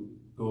goes to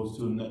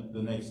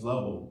the next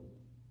level,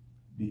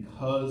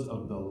 because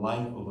of the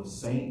life of a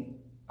saint,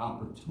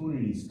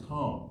 opportunities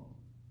come.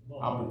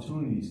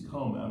 Opportunities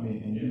come. I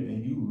mean, and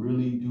you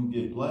really do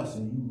get blessed,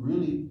 and you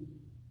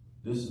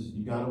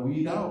got to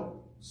weed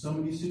out some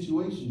of these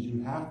situations.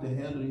 You have to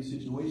handle these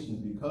situations,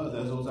 because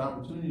as those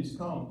opportunities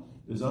come,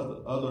 there's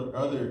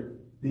other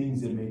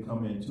things that may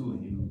come in too,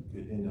 and you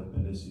could end up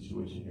in this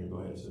situation here.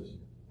 Go ahead, sis.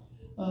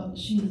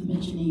 she was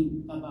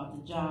mentioning about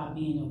the job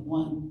being an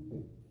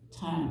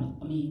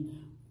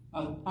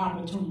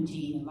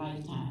opportunity in a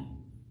lifetime.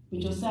 But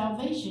your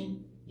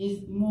salvation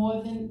is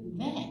more than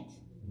that.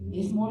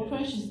 It's more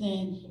precious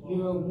than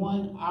your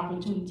one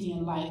opportunity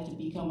in life to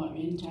become an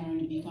intern,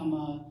 to become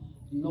a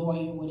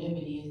lawyer, whatever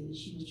it is that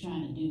she was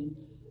trying to do.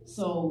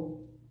 So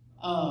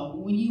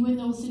when you in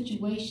those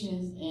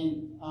situations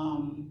and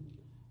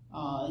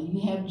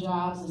you have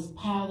jobs that's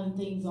piling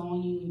things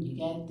on you, and you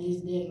got this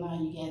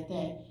deadline, you got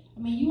that. I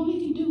mean, you only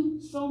can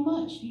do so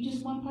much. You're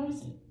just one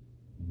person.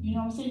 You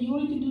know what I'm saying? You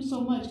only can do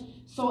so much.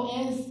 So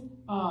as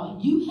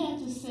you have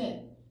to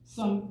set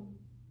some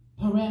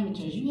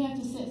parameters, you have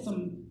to set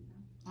some.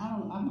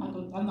 I'm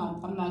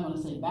not going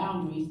to say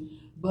boundaries,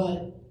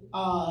 but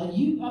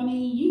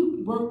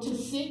you work to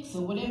 6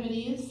 or whatever it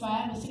is,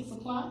 5 or 6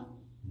 o'clock,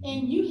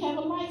 and you have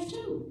a life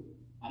too.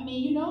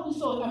 He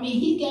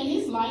got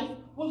his life.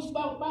 What's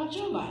about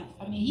your life?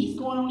 He's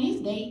going on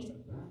his date,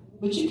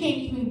 but you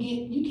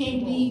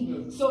can't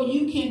leave so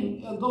you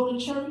can go to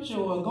church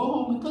or go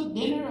home and cook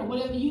dinner or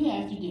whatever you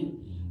have to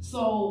do.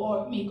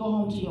 So, go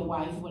home to your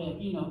wife, whatever,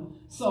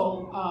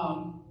 So,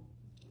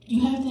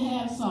 you have to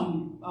have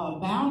some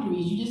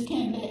boundaries. You just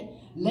can't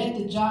let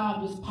the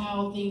job just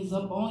pile things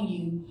up on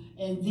you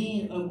and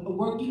then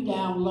work you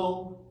down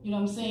low, you know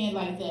what I'm saying,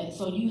 like that.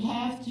 So you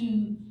have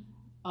to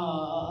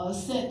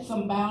set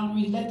some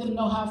boundaries, let them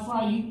know how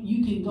far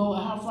you can go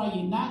and how far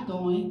you're not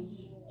going,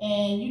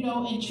 and,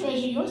 and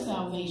treasure your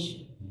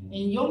salvation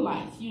in your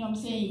life, you know what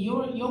I'm saying,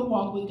 your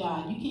walk with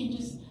God. You can't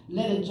just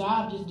let a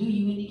job just do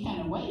you any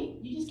kind of way.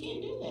 You just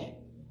can't do that.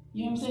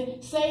 You know what I'm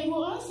saying? Saved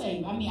or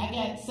unsaved. I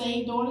got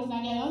saved daughters and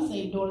I got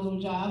unsaved daughters on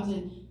jobs,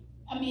 and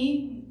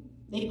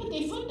they put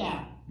their foot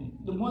down.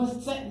 The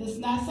ones that's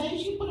not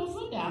saved, she put her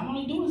foot down. I'm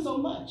only doing so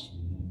much.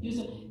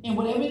 And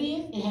whatever it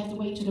is, it has to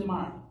wait till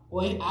tomorrow.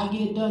 Or I'll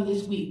get it done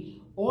this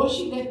week. Or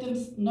she let them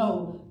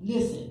know,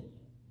 listen,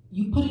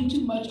 you putting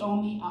too much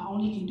on me, I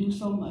only can do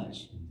so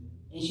much.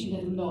 And she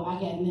let them know I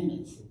got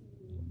limits.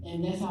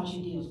 And that's how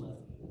she deals with it.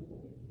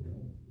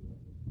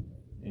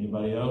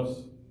 Anybody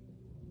else?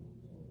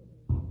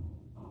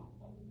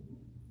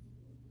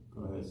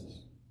 Go ahead,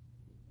 sis.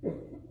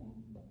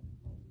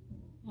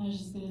 I was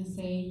just going to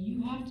say,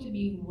 you have to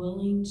be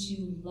willing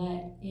to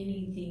let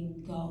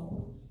anything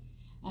go.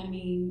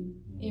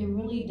 It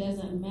really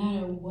doesn't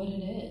matter what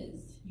it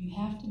is. You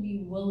have to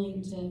be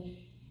willing to,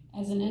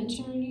 as an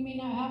intern, you may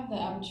not have the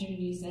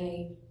opportunity to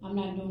say, I'm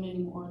not doing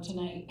any more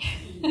tonight.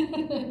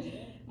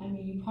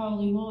 You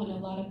probably won't. In a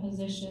lot of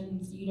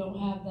positions, you don't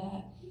have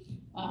that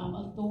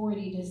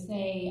authority to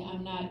say,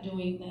 I'm not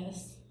doing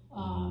this.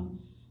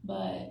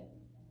 But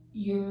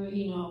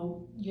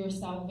your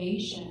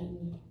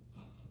salvation,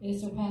 it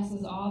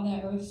surpasses all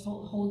that earth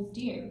holds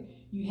dear.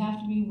 You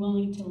have to be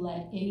willing to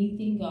let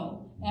anything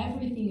go.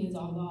 Everything is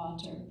on the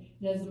altar.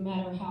 It doesn't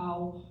matter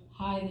how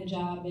high the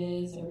job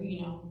is or,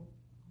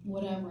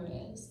 whatever it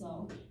is.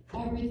 So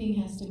everything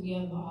has to be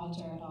on the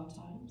altar at all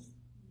times.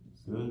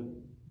 That's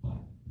good.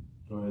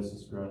 Go ahead,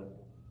 Sister.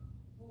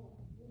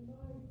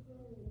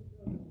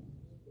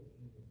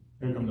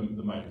 Here come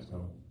the mic is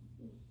coming.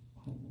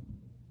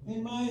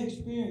 In my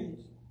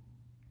experience,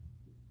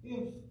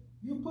 if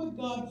you put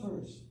God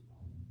first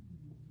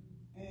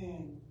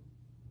and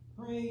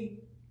pray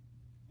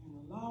and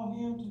allow allow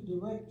him to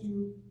direct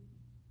you.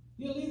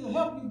 He'll either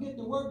help you get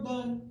the work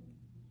done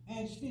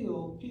and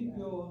still keep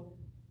your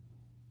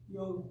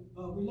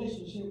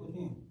relationship with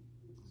him.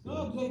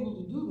 God's able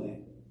to do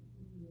that.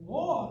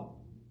 Or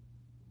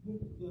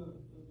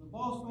the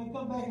boss may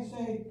come back and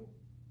say,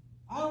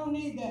 I don't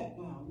need that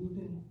now. You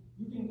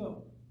can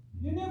go.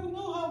 You never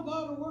know how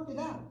God will work it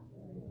out.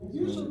 If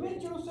you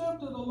submit yourself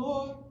to the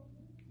Lord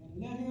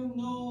and let him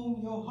know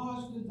your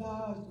heart's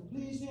desires to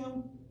please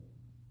him,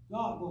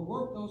 God will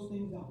work those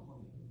things out for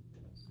you.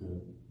 That's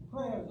good.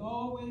 Prayer is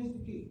always the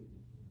key.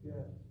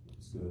 Yeah.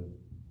 That's good.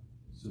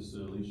 Sister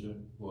Alicia,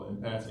 well,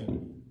 in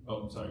passing, oh,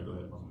 I'm sorry, go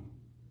ahead, Mama.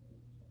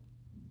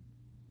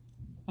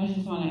 I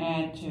just want to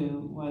add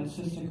to what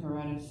Sister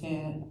Coretta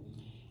said.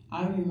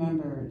 I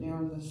remember there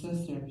was a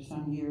sister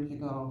some years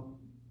ago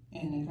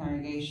in the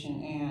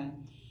congregation,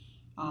 and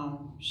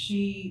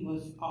she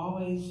was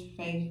always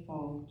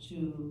faithful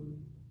to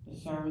the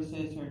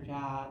services, her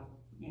job,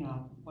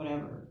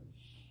 whatever.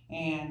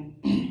 And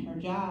her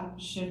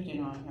job shifted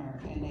on her,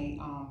 and they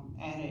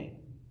added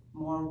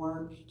more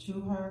work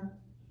to her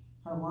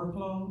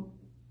workload,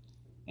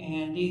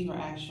 and these were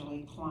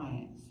actually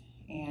clients.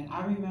 And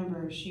I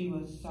remember she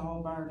was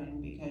so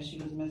burdened because she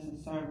was missing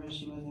service.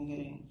 She wasn't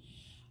getting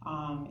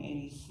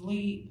any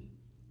sleep.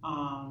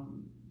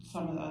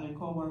 Some of the other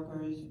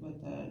co-workers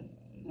with the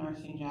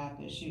nursing job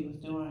that she was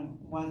doing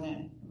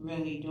wasn't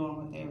really doing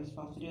what they were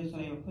supposed to do, so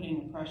they were putting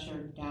the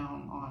pressure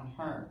down on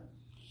her.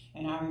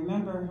 And I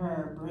remember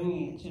her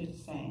bringing it to the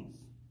saints.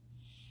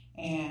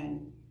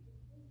 And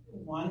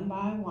one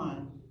by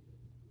one,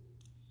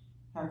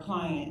 her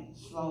client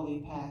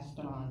slowly passed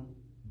on.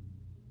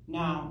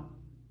 Now,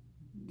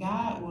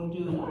 God will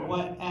do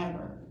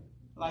whatever,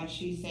 like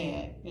she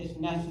said, is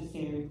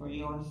necessary for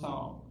your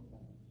soul.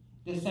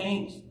 The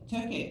saints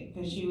took it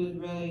because she was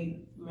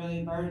really,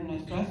 really burdened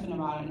and stressing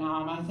about it.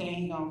 Now, am I saying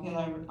he's going to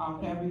kill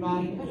off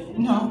everybody?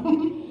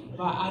 No.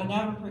 But I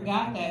never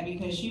forgot that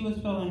because she was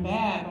feeling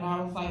bad. But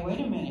I was like, wait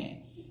a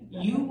minute.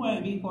 You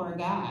went before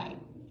God,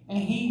 and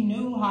he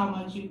knew how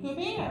much you could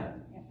bear.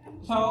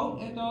 So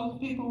if those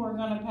people were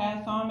going to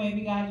pass on,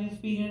 maybe God just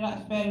sped it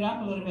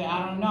up a little bit.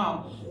 I don't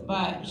know.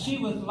 But she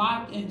was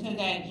locked into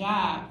that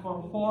job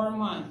for 4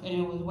 months, and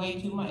it was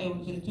way too much. It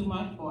was just too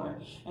much for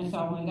her. And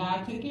so when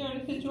God took care of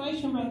the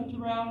situation, Brother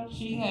Terrell,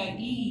 she had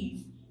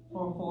ease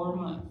for 4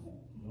 months.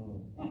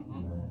 I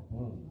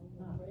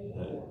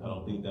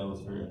don't think that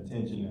was her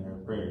intention in her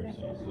prayer.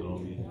 So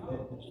don't be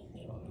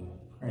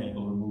praying to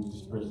remove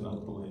this person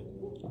out the way.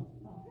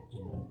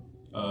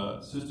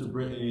 Sister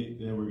Brittany,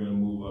 then we're going to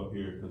move up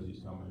here because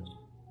he's coming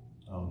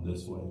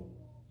this way.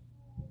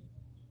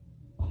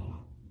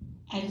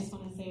 I just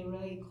want to say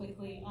really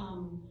quickly,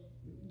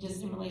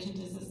 just in relation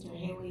to Sister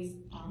Haley's,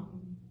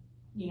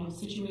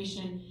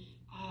 situation.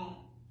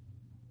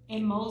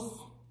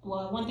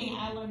 One thing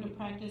I learned to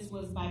practice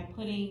was by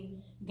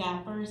putting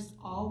God first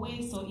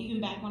always. So even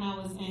back when I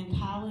was in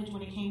college,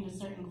 when it came to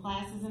certain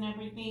classes and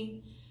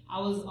everything, I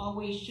was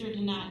always sure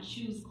to not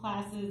choose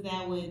classes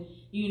that would,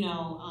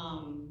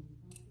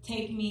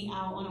 take me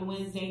out on a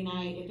Wednesday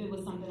night if it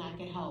was something I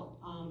could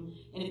help.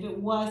 And if it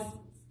was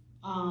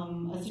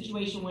a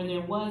situation where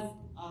there was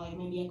like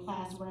maybe a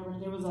class or whatever,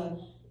 there was a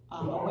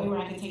way where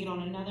I could take it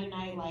on another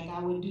night, like I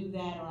would do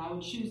that, or I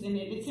would choose. And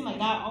it seemed like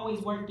God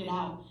always worked it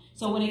out.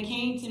 So when it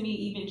came to me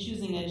even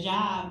choosing a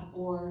job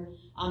or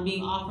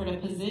being offered a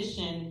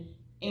position,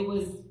 it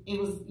was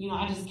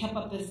I just kept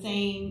up the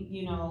same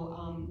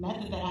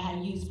method that I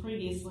had used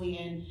previously.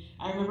 And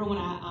I remember when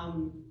I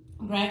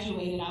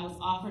graduated, I was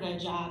offered a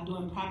job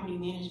doing property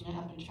management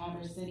up in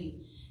Traverse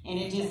City, and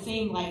it just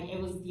seemed like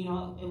it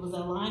was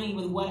aligning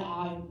with what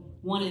I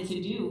wanted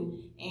to do.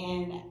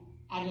 And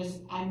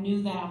I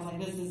knew that I was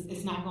like,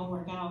 it's not going to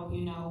work out,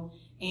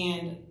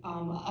 And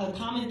a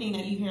common thing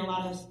that you hear a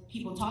lot of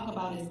people talk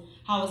about is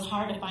how it's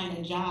hard to find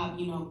a job,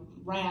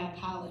 right out of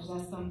college.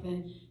 That's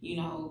something,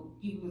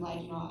 people be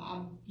like,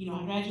 I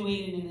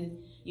graduated and it's,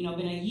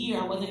 been a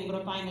year. I wasn't able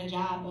to find a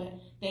job, but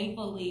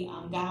thankfully,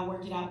 God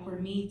worked it out for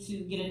me to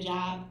get a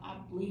job. I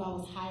believe I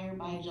was hired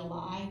by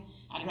July.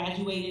 I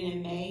graduated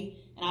in May,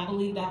 and I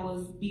believe that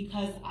was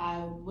because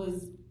I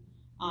was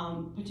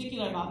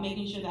particular about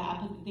making sure that I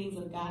put the things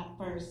of God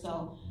first.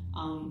 So,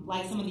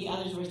 like some of the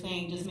others were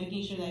saying, just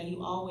making sure that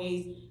you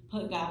always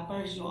put God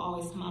first, you'll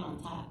always come out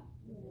on top.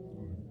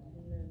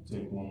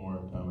 Take one more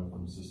comment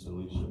from Sister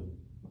Alicia.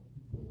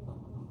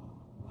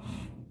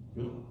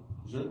 Good?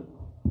 Sure?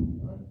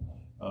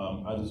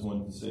 All right. I just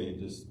wanted to say,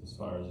 just as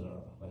far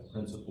as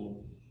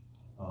principle,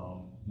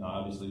 now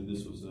obviously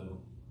this was a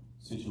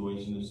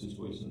situation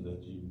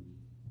that you,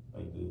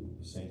 like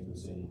the saints been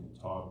saying, you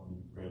can talk, you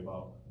can pray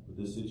about, but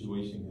this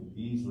situation could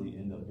easily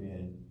end up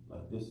being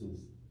like this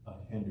is a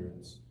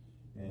hindrance.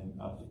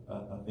 And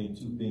I think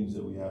two things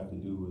that we have to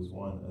do is,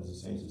 one, as the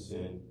saints have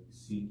said,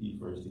 seek ye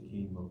first the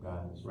kingdom of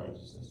God and his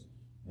righteousness.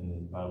 And the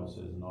Bible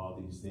says, and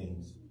all these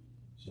things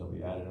shall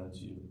be added unto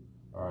you.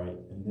 All right.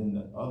 And then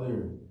the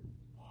other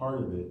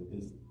part of it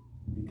is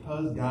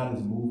because God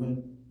is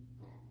moving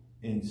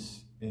in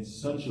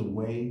such a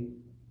way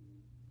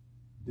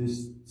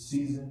this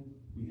season,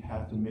 we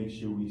have to make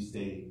sure we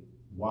stay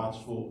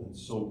watchful and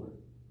sober,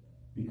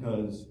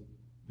 because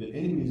the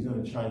enemy is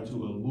going to try to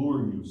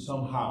allure you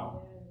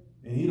somehow,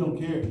 and he don't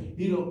care.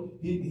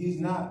 He's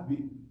not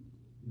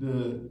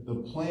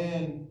the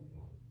plan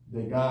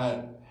that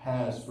God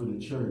has for the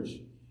church.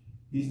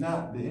 The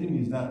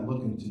enemy is not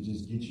looking to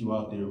just get you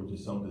out there with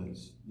just something.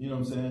 You know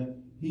what I'm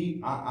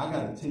saying? I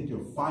got to take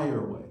your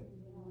fire away.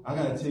 I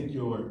got to take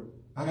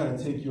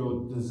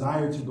your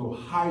desire to go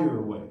higher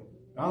away.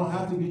 I don't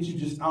have to get you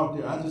just out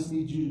there. I just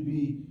need you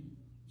to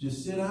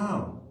just sit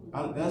down.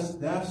 That's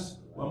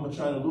what I'm gonna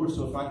try to lure.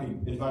 So if I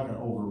can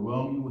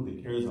overwhelm you with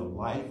the cares of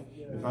life,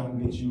 if I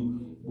can get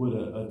you with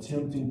a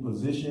tempting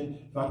position,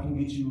 if I can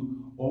get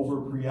you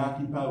over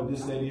preoccupied with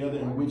this, that, the other,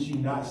 in which you're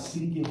not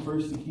seeking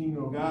first the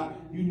kingdom of God,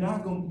 you're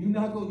not gonna be in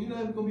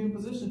a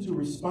position to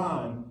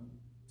respond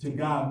to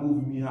God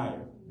moving me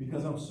higher,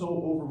 because I'm so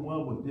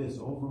overwhelmed with this,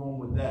 overwhelmed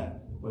with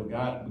that. But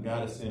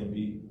God is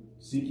saying,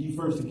 seek ye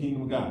first the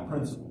kingdom of God,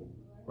 principle,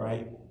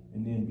 right?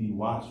 And then be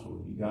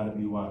watchful. You got to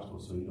be watchful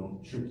so he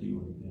don't trick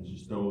you and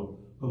just throw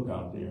a hook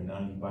out there. And now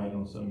you biting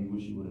on something you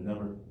wish you would have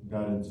never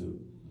got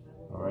into.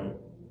 All right?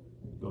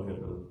 Go ahead,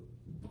 brother.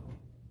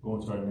 Go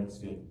on to our next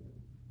skip.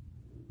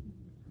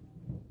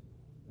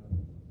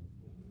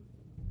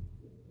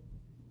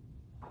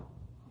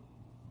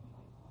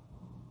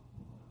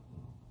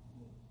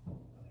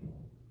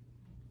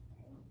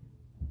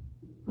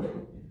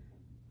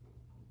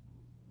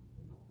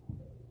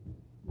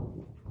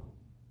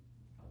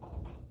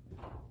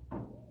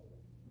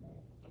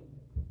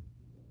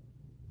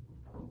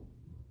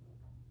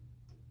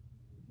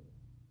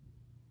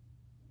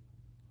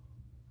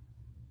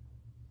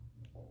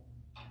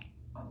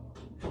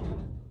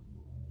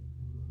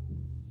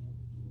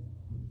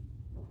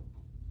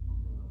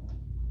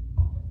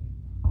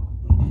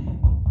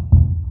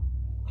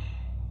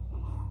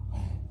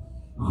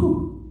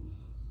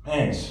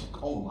 Man,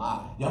 oh my.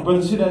 Y'all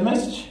brothers hear that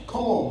message?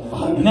 Come on,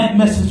 man. And that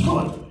message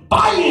was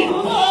fire!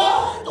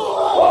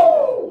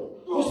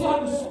 You see how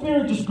the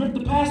spirit just gripped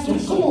the pastor?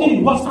 Then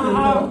he walks down the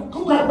aisle,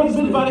 grab Brother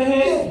Billy by the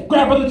head,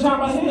 grab Brother John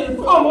by the head,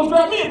 almost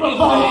grab me and Brother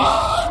by the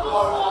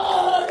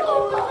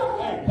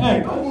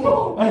head.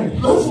 Hey,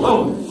 let's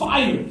go.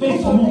 Fire.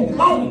 Things to move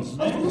mountains,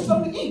 man. Let's get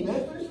something to eat,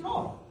 man. Finish it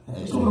off.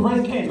 Let's go to the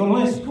Raising Cane's. Go to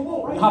Lansing. Come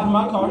on, right? Hop in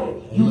my car.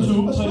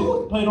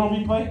 YouTube. Play it on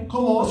replay.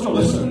 Come on.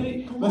 Let's go.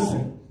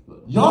 Listen.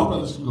 Y'all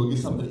brothers can go get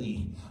something to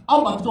eat.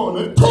 I'm about to go on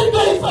a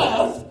 10-day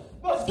fast.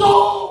 Let's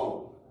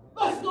go.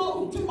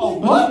 Oh,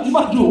 what? You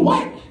about to do a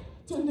what?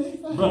 10-day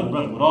fast.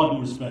 Brother, with all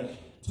due respect,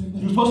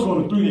 you were supposed to go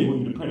on a 3-day with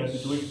me to pray that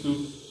situation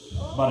through.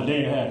 About a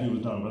day and a half, you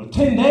was done, brother.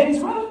 10 days,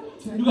 brother?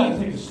 You gotta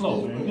take it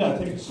slow, man. You gotta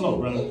take it slow,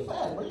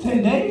 brother.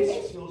 10 days?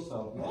 Pace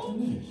yourself,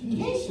 man.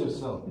 Pace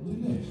yourself.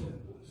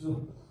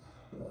 So,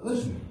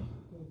 listen,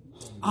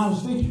 I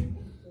was thinking,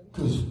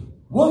 because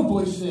one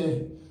voice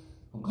said,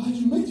 I'm glad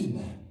you mentioned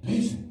that,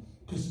 pacing.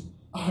 Because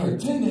I heard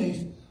 10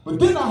 days, but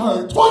then I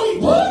heard 20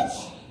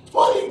 days.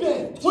 20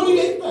 days. 20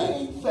 days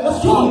fast.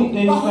 Let's go. 20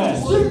 days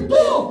fast.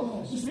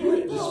 The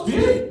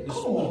Spirit.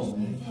 Come on,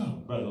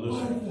 man. Brother,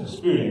 listen. The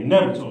Spirit ain't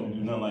never told me to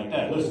do nothing like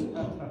that. Listen,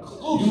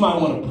 you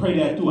might want to pray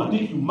that through. I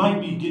think you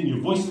might be getting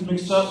your voices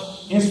mixed up.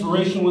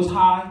 Inspiration was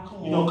high.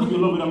 Could be a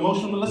little bit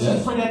emotional. But let's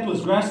just pray that through.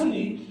 Let's grab some to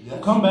eat.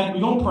 Come back.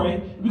 We're going to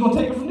pray. We're going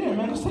to take it from there,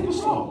 man. Let's take it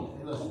slow.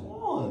 Hey, listen.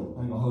 Come on. I ain't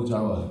going to hold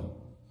y'all up.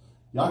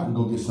 Y'all can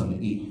go get something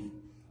to eat.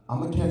 I'm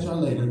going to catch y'all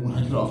later when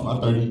I get off my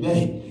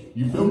 30-day.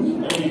 You feel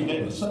me? 30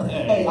 days. Sir.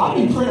 Hey, I'll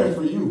be praying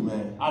for you,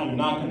 man. I do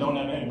not condone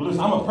that, man. But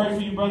listen, I'm going to pray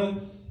for you, brother.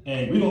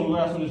 And we're going to go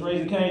out from this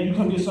Raising Cane. You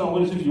come get something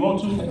with us if you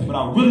want to. But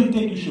I really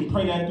think you should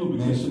pray that through.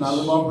 Because man, should I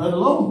live off bread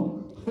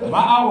alone?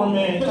 My outward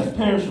man just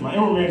perished. My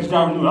inward man just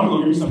got renewed. I'm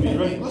going to go give you something.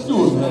 Ready? Let's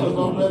do it, man. Live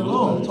off bread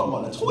alone. We're talking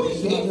about a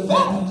 20-day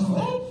fast,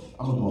 man.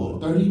 I'm going to go on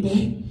a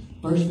 30-day.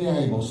 First day I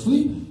ain't going to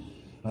sleep.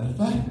 Matter of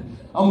fact,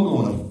 I'm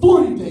going to go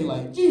on a 40-day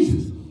like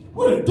Jesus.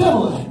 Where the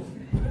devil at?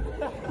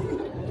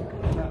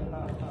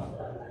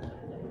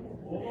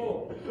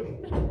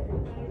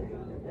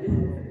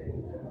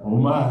 Oh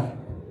my.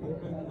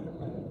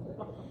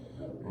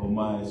 Oh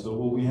my. So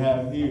what we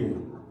have here,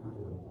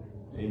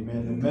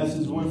 amen, the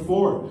message went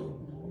forth.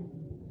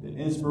 The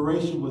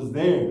inspiration was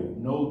there.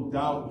 No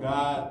doubt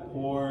God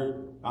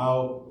poured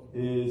out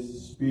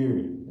his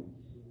Spirit.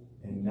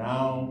 And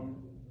now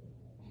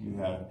you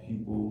have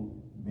people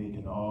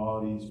making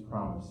all these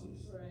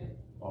promises,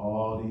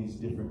 all these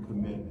different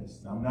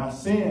commitments. Now, I'm not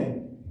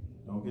saying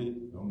don't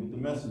get the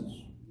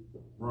message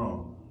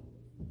wrong,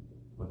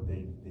 but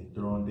they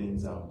throwing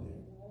things out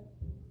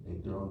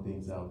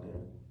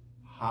there.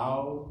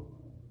 How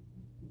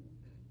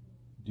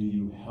do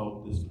you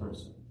help this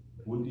person?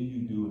 What do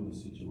you do in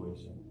this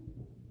situation?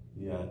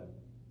 Yeah,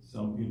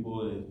 some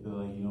people, they feel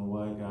like, you know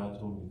what, God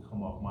told me to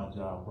come off my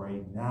job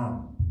right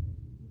now.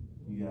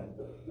 You got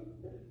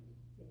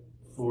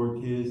 4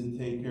 kids to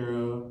take care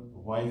of, a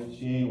wife,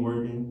 she ain't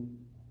working,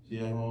 she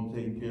at home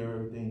taking care of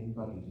everything. You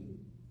about to do.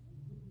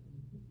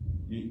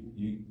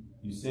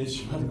 You said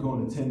you about to go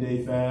on a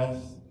 10-day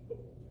fast,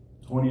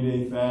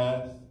 20-day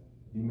fast.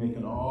 You're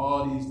making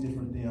all these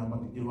different things. I'm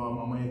about to give all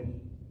my money.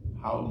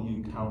 How do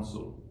you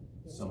counsel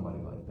somebody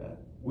like that?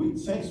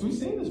 Saints, we've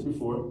seen this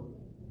before.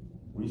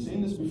 We've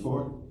seen this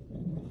before.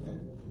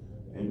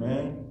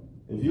 Amen.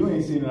 If you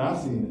ain't seen it, I've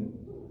seen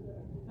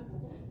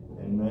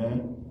it.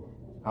 Amen.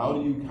 How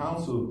do you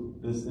counsel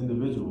this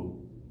individual?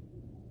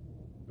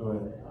 Go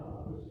ahead.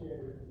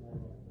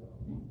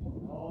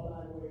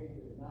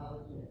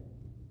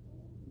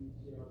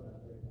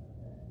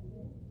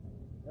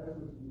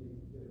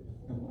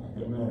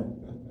 Amen.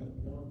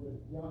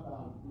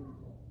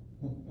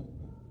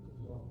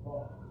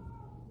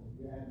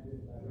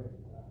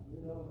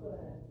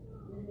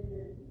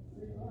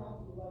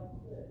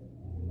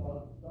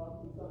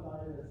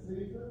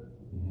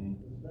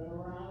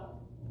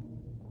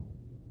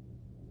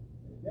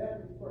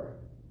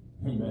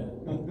 Amen.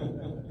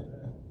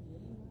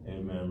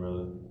 Amen,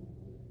 brother.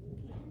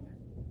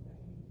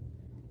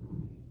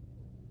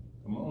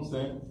 Come on,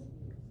 saints.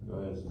 Go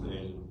ahead, Sister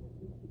Angel.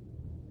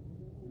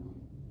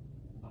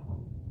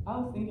 I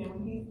was thinking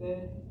when he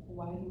said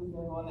why he was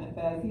going on that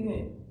fast, he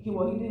didn't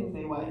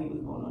say why he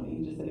was going on it.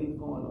 He just said he was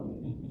going on it.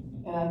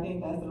 And I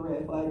think that's a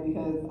red flag,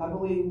 because I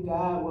believe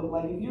God would,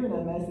 like, if you're in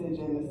a message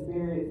and the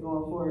Spirit is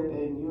going forth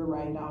and you're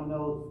writing down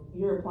notes,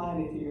 you're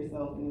applying it to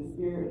yourself, and the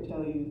Spirit will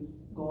tell you,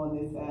 go on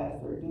this fast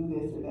or do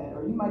this or that.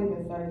 Or you might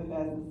even start the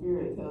fast and the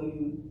Spirit will tell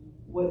you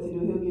what to do.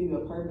 He'll give you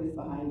a purpose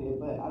behind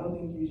it. But I don't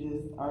think you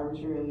just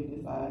arbitrarily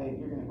decide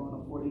you're going to go on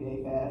a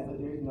 40-day fast,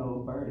 but there's no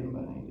burden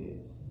behind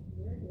it.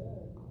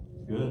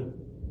 Good.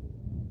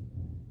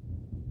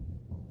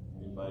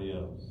 Anybody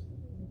else?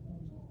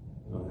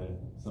 Go ahead.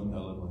 Some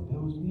hell like,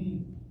 that was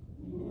me.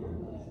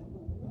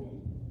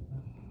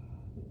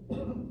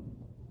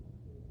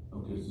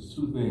 Okay, so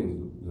two things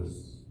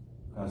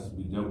that has to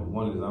be dealt with.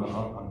 One is I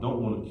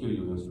don't want to kill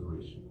your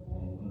inspiration. I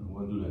don't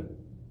want to do that.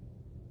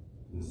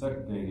 And the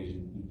second thing is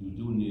you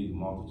do need a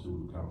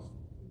multitude of counsel.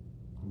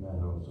 You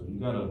know, so you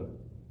gotta,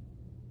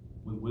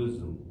 with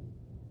wisdom,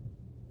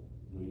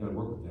 you gotta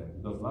work with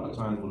that. Because a lot of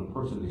times when a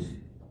person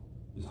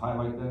is high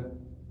like that,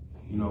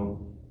 you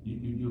know,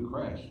 you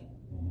crash.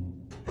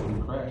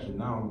 You crash, and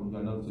now you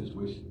got another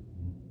situation.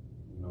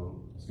 You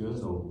know, it's good.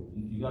 So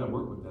you got to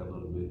work with that a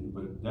little bit,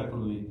 but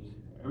definitely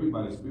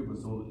everybody's spiritual.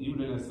 So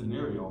even in that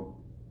scenario,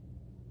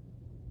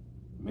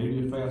 maybe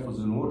your fast was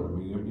in order. I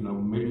mean, you know,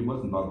 maybe it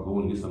wasn't about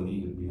going to get something to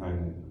eat behind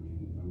that. I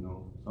mean, you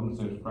know, some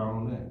saints frown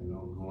on that. You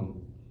know,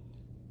 going,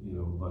 you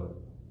know, but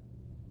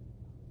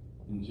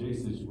in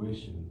Jay's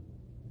situation,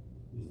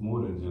 it's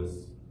more than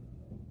just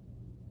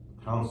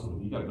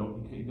counseling. You gotta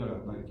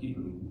like keep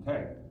it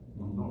intact.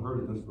 Don't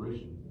hurt his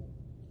inspiration.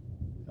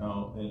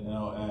 And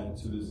I'll add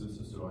to this,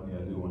 Sister Ronnie,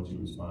 I do want you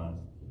to respond.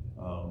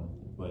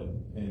 But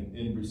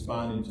in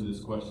responding to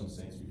this question,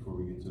 Saints, before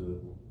we get to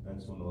the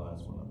next one, the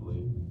last one, I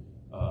believe,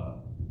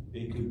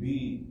 it could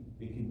be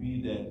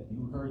that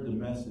you heard the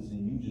message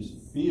and you just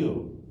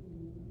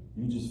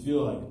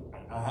feel like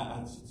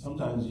I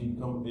sometimes it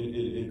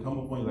come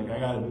a point like I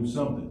gotta do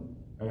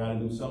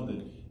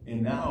something.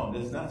 And now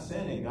that's not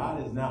saying that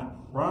God is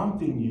not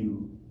prompting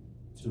you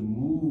to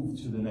move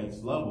to the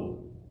next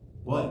level,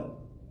 but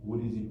what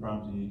is he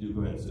prompting you to do?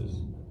 Go ahead, sis.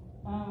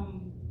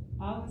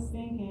 I was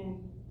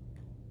thinking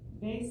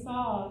they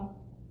saw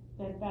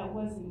that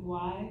wasn't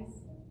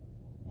wise,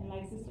 and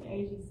like Sister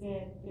Asia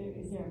said,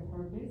 is there a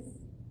purpose?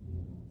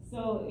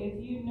 So if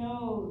you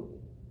know,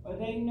 or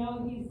they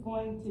know he's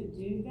going to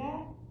do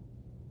that,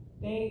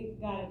 they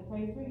gotta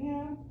pray for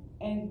him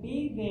and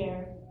be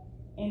there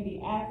in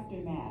the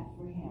aftermath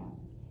for him,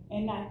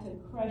 and not to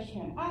crush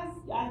him.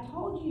 I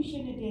told you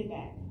shouldn't have did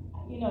that.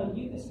 You know,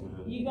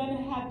 you're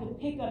gonna have to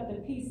pick up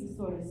the pieces,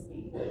 so to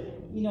speak.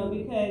 You know,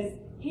 because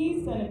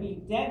he's gonna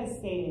be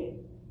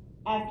devastated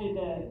after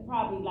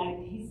probably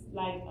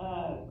like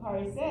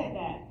Kari said,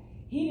 that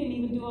he didn't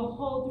even do a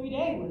whole 3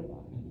 day with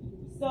them.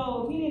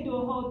 So if he didn't do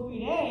a whole 3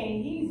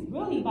 day, he's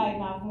really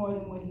biting off more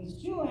than what he's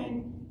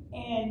chewing.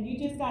 And you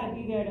just gotta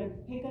be there to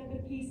pick up the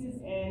pieces,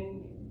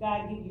 and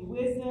God give you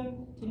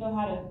wisdom to know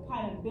how to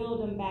kind of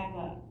build him back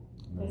up,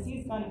 because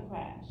he's gonna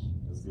crash.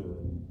 That's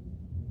good.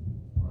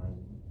 All right.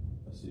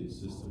 I see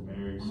Sister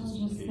Mary. I was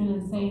just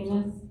gonna say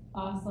that's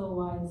also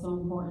why it's so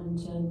important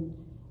to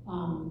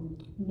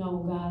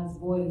know God's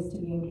voice, to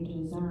be able to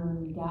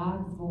discern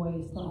God's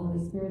voice, the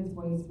Holy Spirit's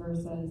voice,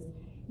 versus,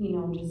 you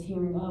know, just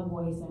hearing a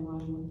voice and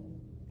running with it.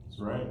 That's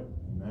right.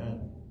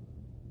 Amen.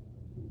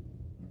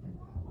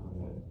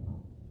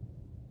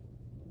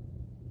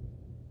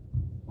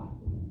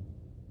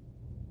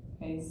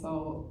 Okay,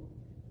 so,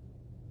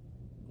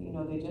 you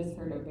know, they just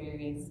heard a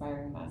very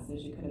inspiring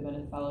message. It could have been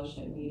a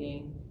fellowship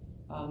meeting.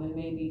 And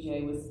maybe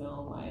Jay was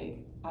feeling like,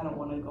 I don't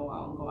want to go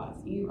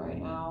out to eat right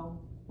now,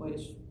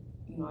 which,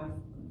 I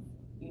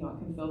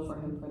can feel for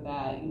him for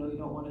that. You know, you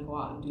don't want to go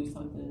out and do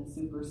something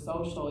super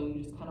social.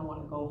 You just kind of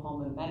want to go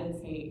home and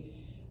meditate.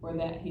 Or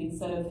that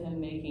instead of him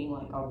making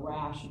like a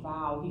rash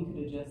vow, he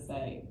could have just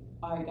said,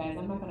 all right, guys,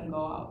 I'm not going to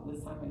go out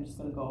this time. I'm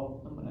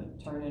going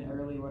to turn in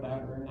early or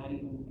whatever, and not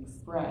even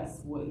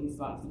express what he's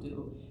about to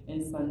do,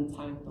 and spend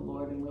time with the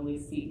Lord and really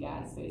seek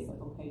God's face.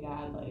 Like, okay,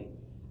 God, like,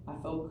 I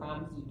feel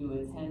prompted to do a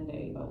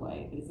 10-day, but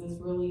like, is this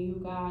really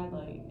you, God?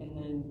 Like, and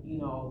then, you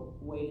know,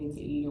 waiting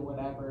to eat or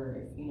whatever,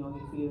 if, you know,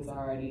 he was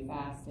already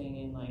fasting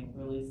and like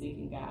really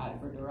seeking God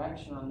for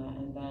direction on that.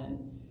 And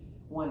then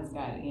once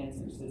God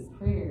answers his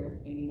prayer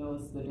and he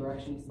knows the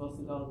direction he's supposed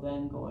to go,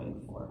 then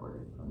going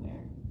forward from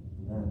there.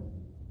 Amen.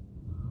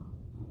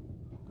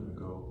 Gonna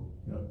go,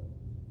 yep.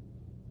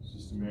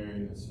 Sister Mary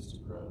and Sister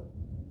Greta.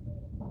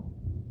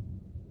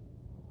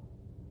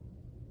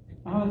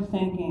 I was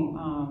thinking,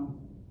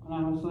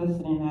 when I was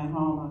listening at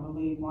home, I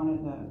believe one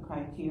of the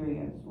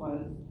criteria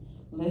was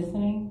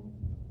listening.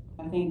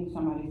 I think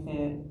somebody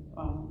said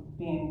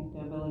being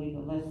the ability to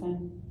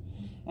listen.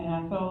 And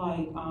I feel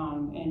like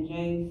in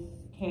Jay's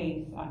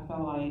case, I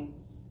feel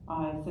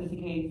like Sister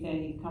Kate said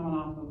he's coming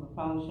off of a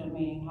fellowship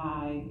meeting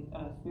high,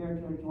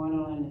 spiritual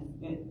adrenaline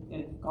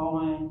is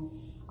going.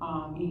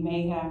 He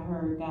may have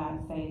heard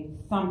God say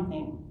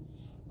something,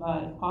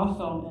 but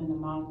also in the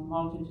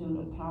multitude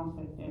of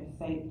counselors, there's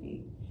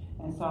safety.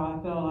 And so I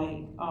feel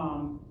like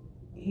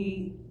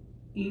he,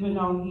 even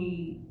though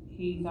he's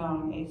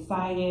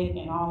excited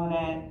and all of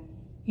that,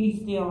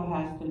 he still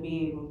has to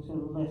be able to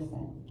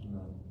listen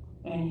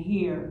and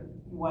hear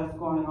what's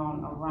going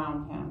on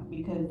around him,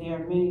 because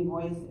there are many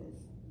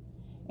voices.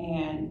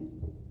 And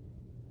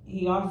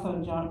he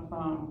also jumped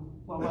from,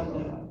 what was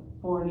it,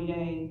 40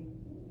 days,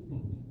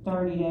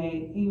 30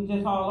 days. He was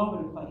just all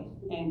over the place.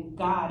 And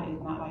God is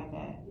not like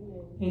that.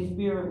 His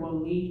spirit will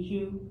lead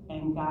you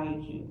and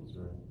guide you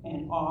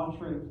in all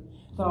truth.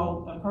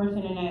 So a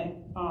person in that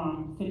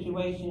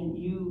situation,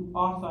 you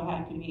also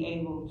have to be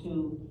able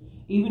to,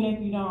 even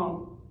if you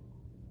don't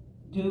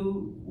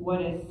do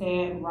what is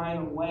said right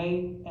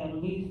away, at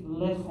least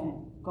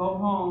listen. Go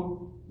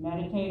home,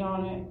 meditate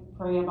on it,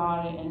 pray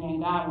about it, and then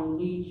God will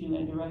lead you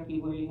and direct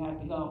you where you have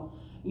to go.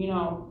 You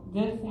know,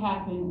 this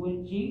happened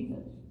with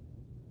Jesus.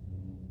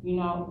 You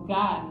know,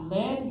 God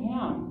led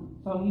him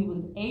so he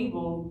was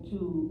able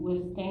to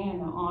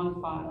withstand the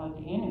onslaught of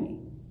the enemy.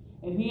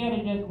 If he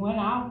had just went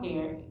out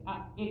there,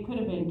 it could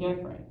have been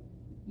different.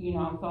 You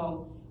know,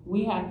 so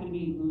we have to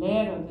be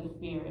led of the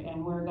Spirit,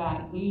 and where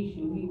God leads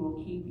you, he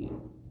will keep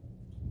you.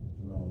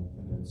 Amen.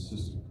 And then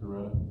Sister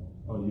Coretta.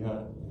 Oh, you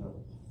have.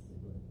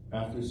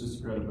 After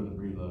Sister Coretta, Brother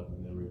Breedlove,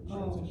 and then we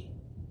transition.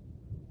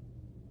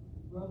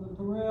 Brother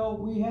Terrell,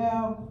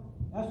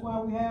 that's why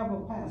we have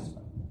a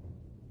pastor.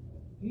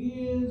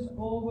 He is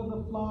over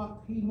the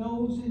flock. He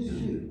knows his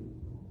sheep.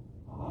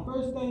 The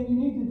first thing you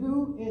need to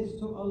do is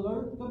to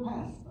alert the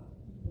pastor.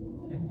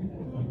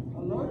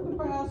 Alert the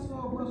pastor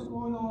of what's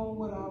going on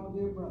with our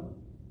dear brother.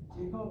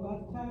 Because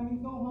by the time he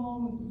go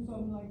home and do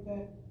something like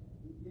that,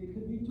 it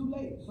could be too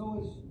late.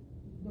 So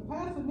the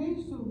pastor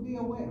needs to be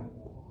aware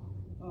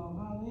of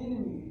how the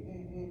enemy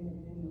and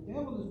the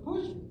devil is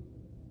pushing.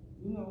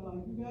 You know,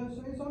 like you guys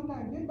say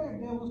sometimes, get back,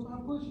 devil,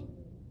 stop pushing.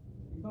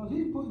 Because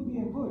he's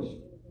being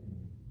pushed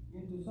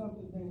into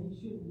something that he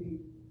shouldn't be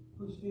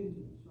pushed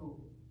into.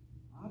 So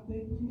I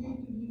think you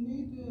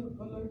need to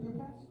alert your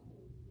pastor.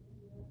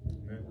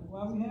 Amen. That's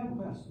why we have a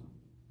pastor.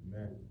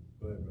 Amen.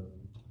 Go ahead, brother.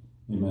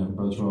 Amen.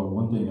 Brother Terrell,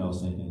 one thing I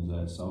was thinking is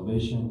that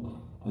salvation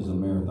is a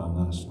marathon,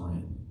 not a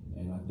sprint.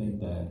 And I think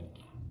that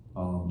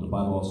the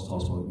Bible also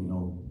talks about, you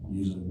know,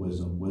 using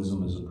wisdom.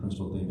 Wisdom is a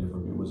principal thing.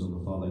 Therefore, get wisdom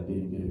with all that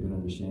getting, get a good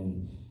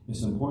understanding.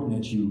 It's important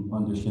that you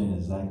understand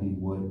exactly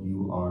what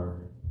you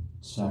are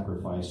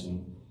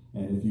sacrificing.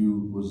 And if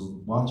you was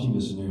watching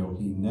this scenario,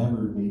 he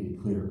never made it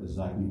clear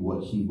exactly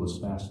what he was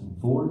fasting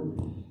for.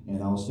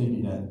 And I was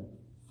thinking that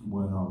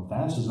when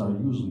fasts are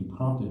usually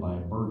prompted by a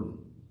burden.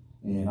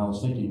 And I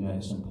was thinking that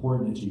it's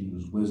important that you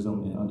use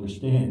wisdom and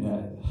understand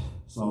that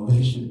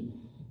salvation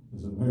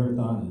is a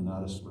marathon and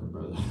not a sprint,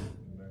 brother.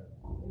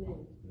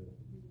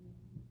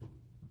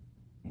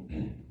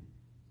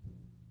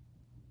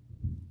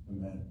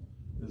 Amen.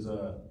 There's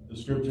a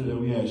scripture that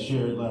we had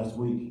shared last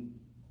week,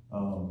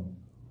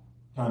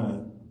 kind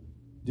of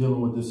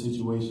dealing with this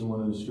situation.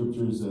 One of the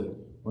scriptures that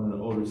one of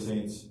the older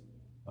saints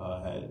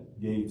had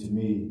gave to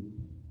me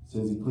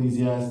says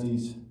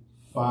Ecclesiastes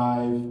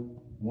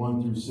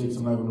 5:1-6.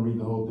 I'm not going to read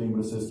the whole thing,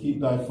 but it says,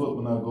 "Keep thy foot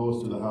when thou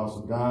goest to the house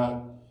of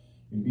God,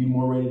 and be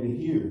more ready to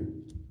hear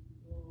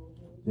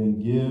than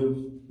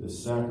give the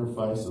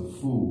sacrifice of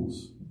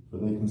fools. For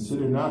they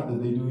consider not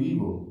that they do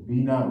evil.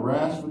 Be not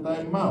rash with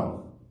thy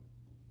mouth,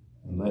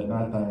 and let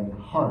not thine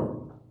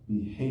heart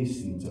be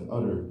hasty to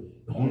utter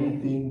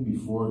anything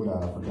before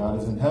God. For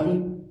God is in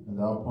heaven, and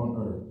thou upon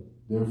earth.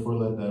 Therefore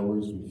let thy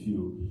words be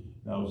few."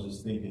 And I was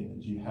just thinking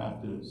that you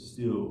have to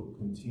still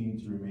continue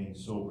to remain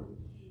sober.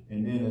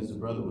 And then as the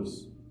brother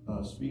was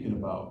speaking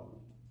about,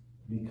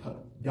 because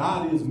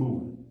God is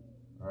moving,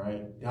 all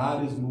right?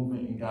 God is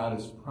moving, and God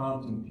is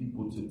prompting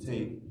people to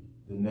take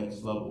the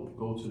next level,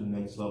 go to the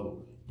next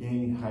level,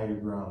 gain higher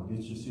ground,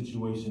 get your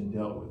situation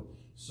dealt with.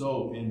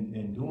 So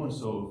in doing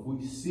so, if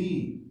we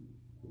see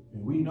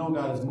and we know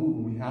God is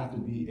moving, we have to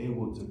be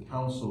able to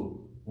counsel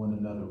one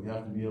another. We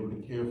have to be able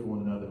to care for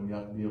one another. We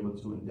have to be able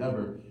to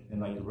endeavor. And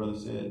like the brother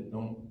said,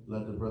 don't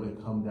let the brother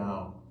come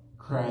down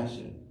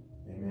crashing.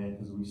 Amen.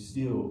 Because we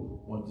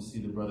still want to see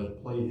the brother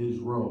play his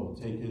role,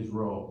 take his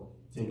role,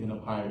 taking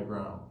up higher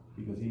ground,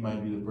 because he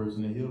might be the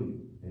person to heal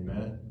you.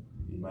 Amen.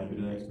 He might be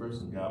the next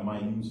person. God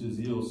might use his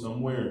zeal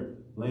somewhere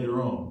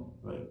later on.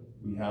 But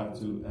we have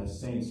to, as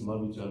saints,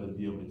 love each other,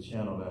 be able to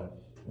channel that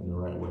in the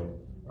right way.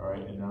 All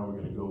right, and now we're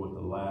going to go with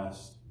the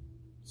last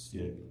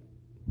skip.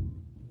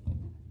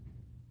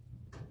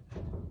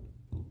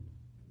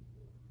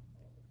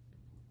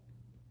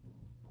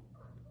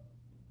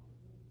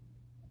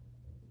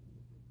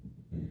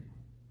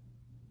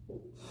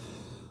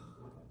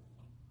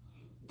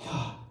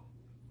 God.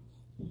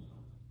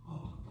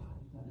 Oh, God,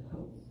 you gotta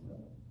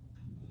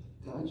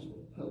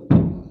help me.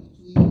 God,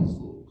 please,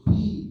 Lord,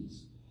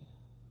 please.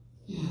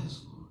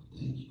 Yes, Lord,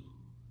 thank you.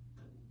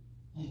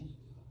 Thank you,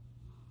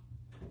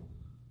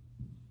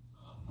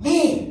 God.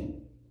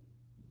 Man,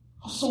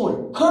 I'm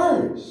so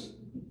encouraged.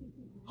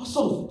 I'm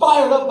so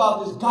fired up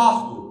about this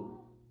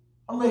gospel.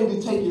 I'm ready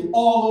to take it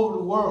all over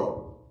the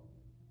world.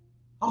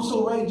 I'm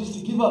so ready just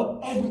to give up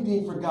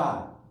everything for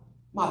God.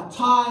 My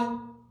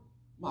time,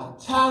 my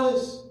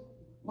talents,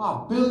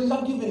 my abilities,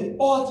 I'm giving it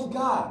all to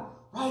God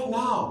right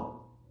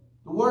now.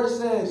 The word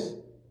says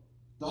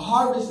the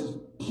harvest is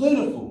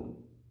plentiful,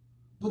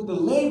 but the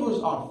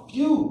laborers are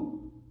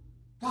few.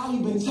 God,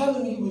 you've been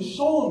telling me, you've been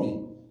showing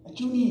me that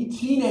you need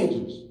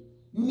teenagers.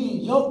 You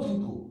need young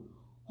people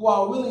who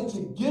are willing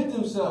to give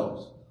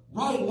themselves.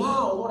 Right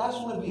now, Lord, I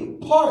just want to be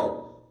a part.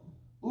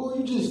 Lord,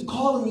 you're just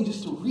calling me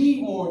just to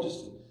read more,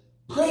 just to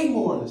pray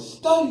more, and to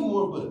study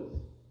more. But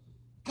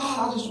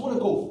God, I just want to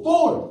go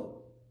forward.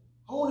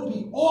 I want to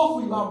be all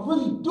for you. I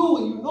really do,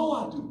 and you know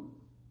I do.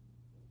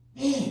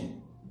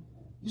 Man,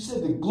 you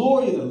said the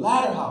glory of the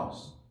latter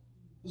house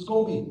is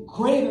going to be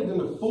greater than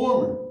the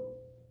former.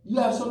 You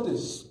have something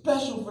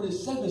special for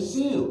this seventh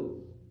seal.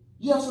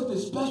 You have something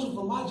special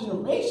for my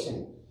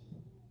generation.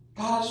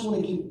 God, I just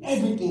want to give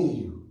everything to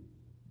you.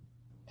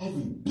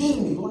 Every bit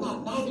of me, Lord,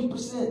 not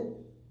 90%,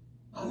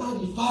 not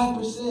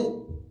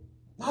 95%,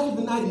 not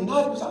even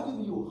 99%. I'll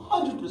give you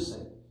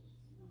 100%.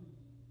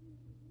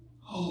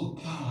 Oh,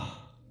 God.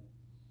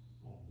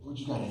 Lord,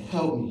 you got to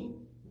help me.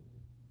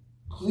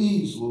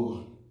 Please,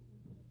 Lord.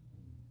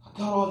 I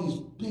got all these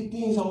big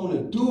things I want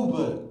to do,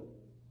 but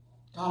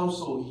God, I'm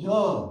so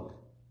young.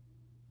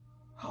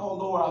 I don't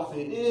know where I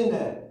fit in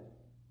at.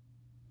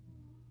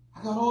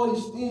 I got all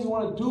these things I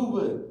want to do,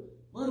 but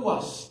where do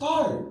I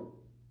start?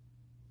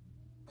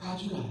 God,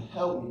 you got to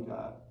help me,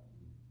 God.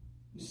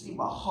 You see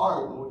my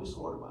heart, Lord. Just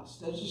order my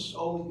steps. Just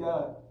show me,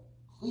 God.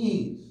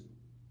 Please.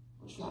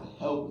 Lord, you got to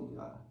help me,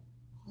 God.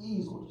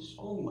 Please, Lord, just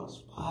show me my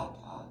spot,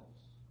 God.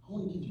 I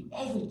want to give you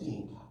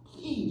everything, God.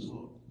 Please,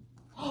 Lord.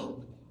 Help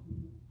me.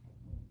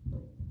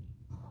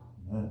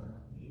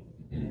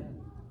 Amen.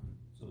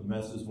 So the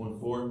message went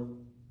forth.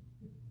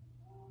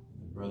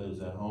 The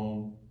brother's at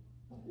home.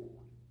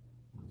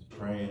 He's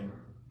praying.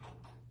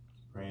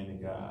 He's praying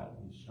to God.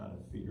 He's trying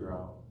to figure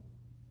out,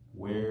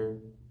 where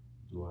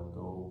do I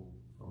go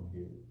from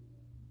here?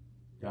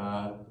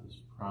 God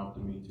is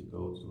prompting me to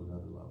go to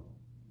another level.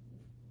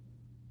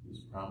 He's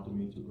prompting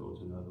me to go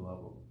to another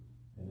level.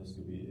 And this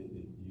could be,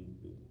 you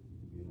could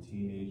be a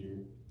teenager,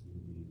 you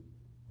could be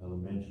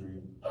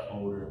elementary,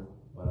 older,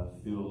 but I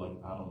feel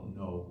like I don't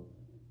know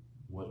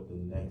what the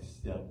next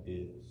step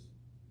is.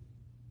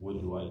 What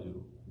do I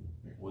do?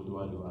 What do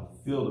I do?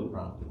 I feel the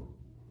prompting.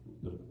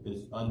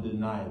 It's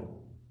undeniable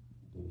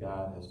that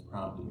God has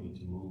prompted me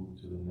to move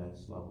to the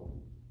next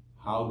level.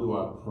 How do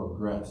I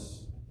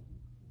progress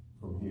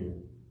from here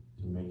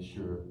to make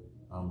sure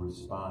I'm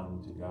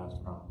responding to God's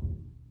prompting?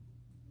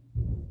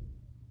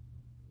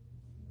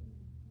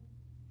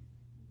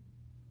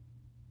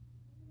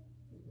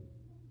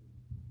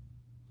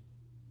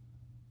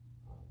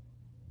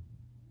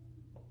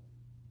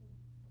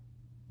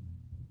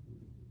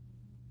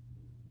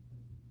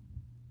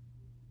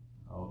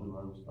 How do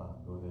I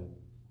respond? Go ahead.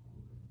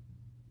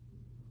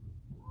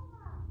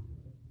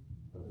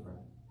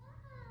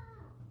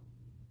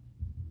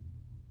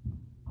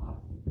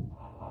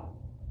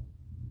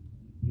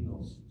 You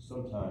know,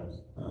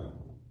 sometimes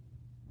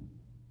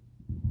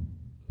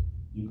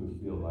you can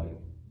feel like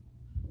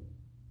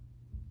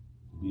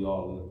to be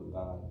all in for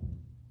God,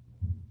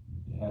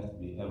 it has to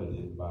be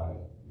evident by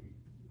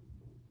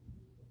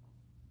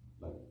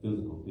like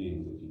physical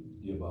things that you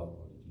give up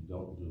or that you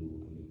don't do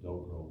or you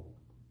don't go.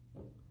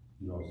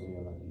 You know what I'm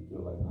saying? Like you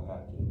feel like I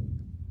have to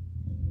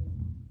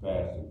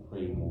fast and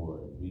pray more,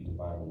 read the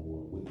Bible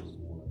more, witness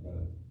more. I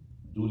gotta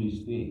do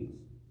these things.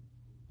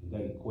 And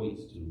that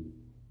equates to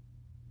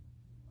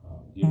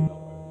giving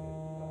up everything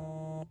for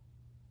God.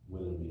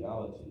 When in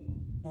reality,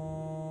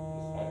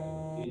 it's acting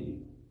within you.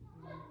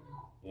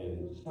 And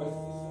it expresses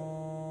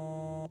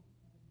itself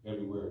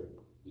everywhere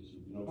that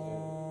you know what I'm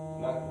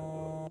saying? Not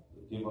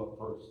to give up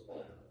first.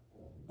 But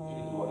you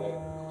can do all that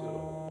and still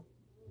don't.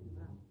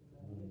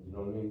 You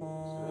know what I mean?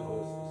 It's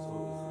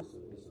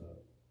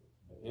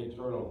an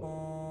internal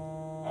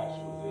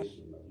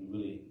actualization. Like you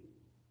really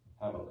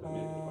have a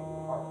commitment from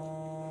your heart.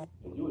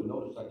 And you would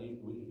notice, like, if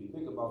you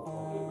think about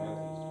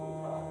Matthew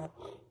 25,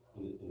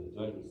 in the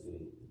judgment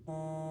scene,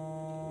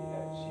 they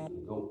had the sheep and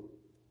the goat.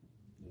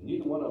 And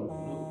neither one of them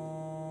knew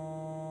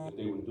that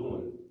they were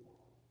doing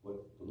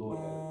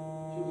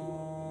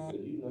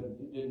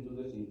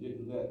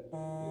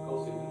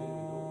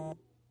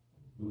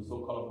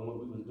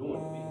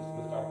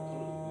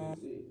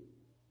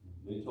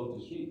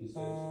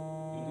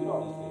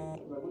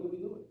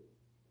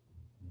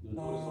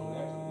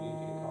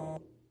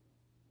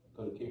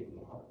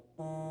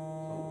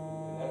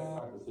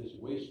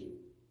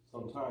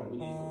sometimes we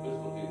need some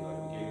physical things like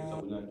we gave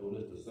something, we're not doing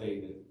this to say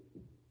that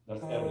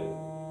that's evident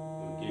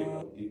that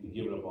we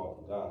give it up all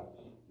for God.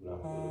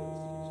 Without feeling it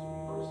needs to be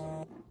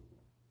personal.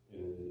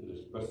 It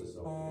expresses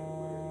itself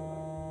everywhere in your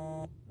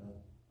life.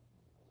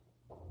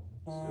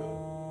 It's good.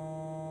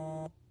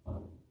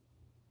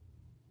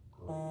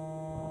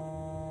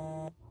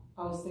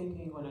 I was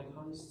thinking when it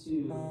comes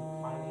to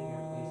finding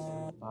your place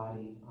in the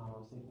body, I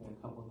was thinking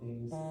a couple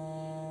things.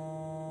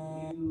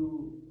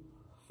 You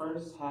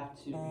first have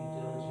to be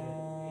diligent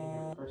in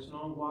your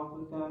personal walk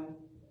with God,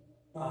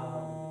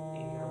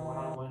 in your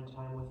one-on-one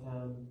time with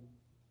Him.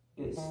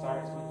 It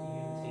starts with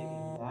you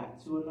taking that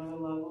to another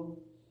level,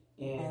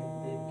 and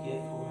the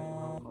gift will make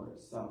room for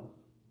itself.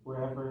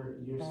 Wherever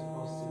you're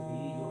supposed to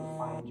be, you'll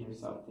find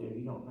yourself there.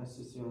 You don't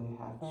necessarily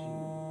have to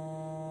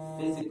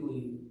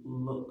physically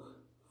look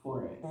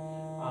for it.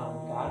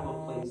 God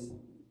will place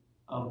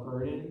a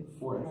burden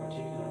for a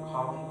particular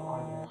calling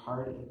on your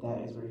heart if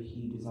that is where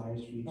He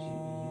desires for you to be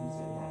used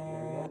in that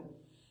area.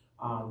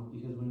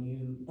 Because when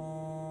you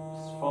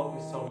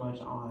focus so much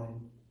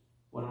on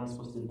what I'm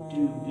supposed to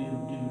do,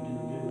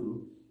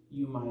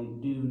 you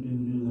might do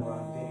the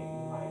wrong thing.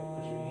 You might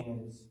put your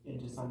hands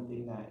into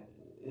something that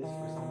is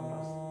for someone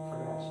else,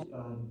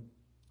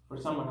 for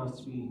someone else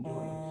to be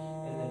doing.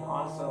 And then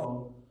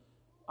also,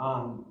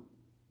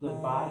 the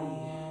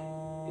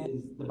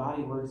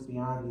body works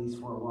beyond these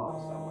four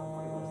walls that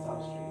 141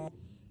 South Street.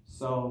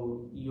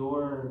 So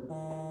your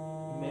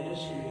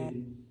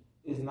ministry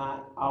is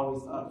not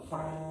always up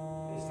front.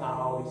 It's not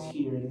always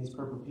here in these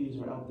purple pews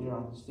or out there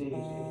on the stage.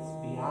 It's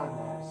beyond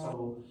that.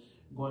 So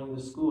going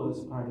to school is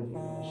a part of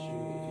your ministry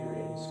if you're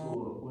in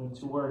school. Going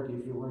to work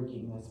if you're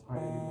working, that's a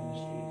part of your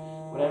ministry.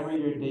 Whatever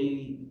your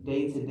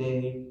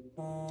day-to-day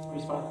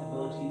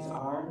responsibilities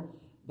are,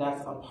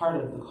 that's a part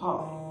of the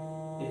calling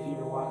if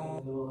you're walking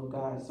in the will of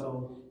God.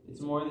 So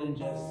it's more than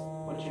just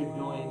what you're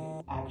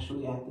doing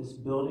actually at this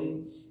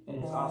building,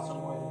 and it's also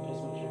more than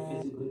just what you're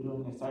physically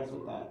doing. It starts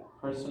with that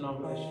personal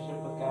relationship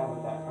with God,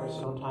 with that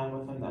personal time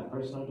with Him, that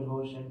personal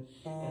devotion,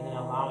 and then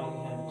allowing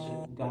Him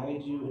to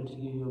guide you and to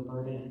give you a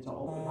burden and to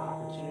open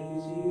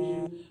opportunities to use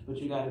you. But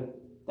you got to,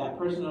 that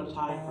personal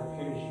time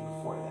prepares you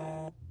for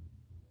that.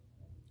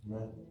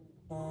 Amen.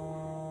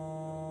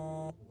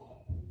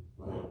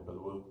 Go ahead,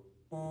 Brother Will.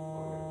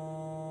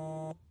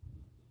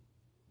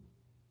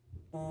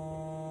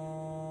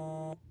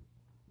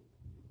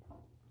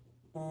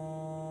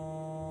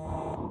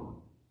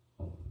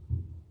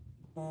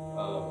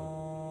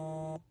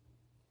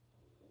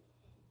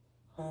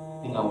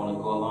 I think I want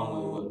to go along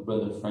with what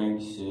Brother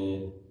Frank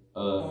said.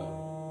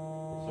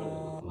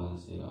 Certainly what Kamala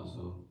said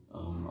also. I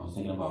was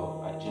thinking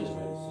about, I just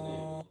read this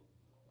today.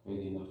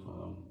 Crazy enough.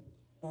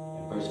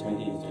 In 1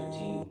 Corinthians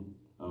 13,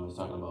 it's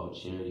talking about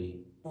charity.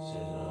 It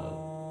says,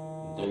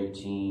 in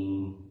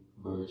 13,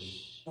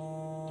 verse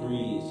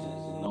 3, it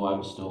says, "No, I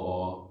bestow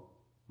all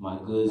my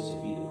goods to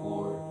feed the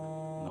poor.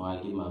 No,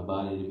 I give my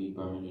body to be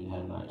burned and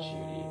have not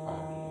charity or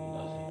profit me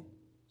nothing."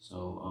 So,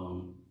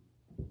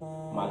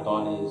 my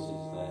thought is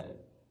that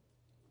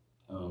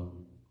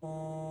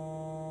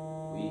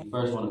we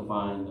first want to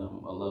find a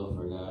love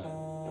for God,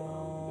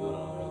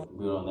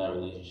 build on that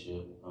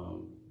relationship,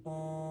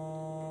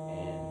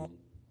 and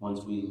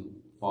once we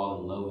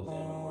fall in love with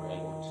Him and we're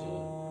able to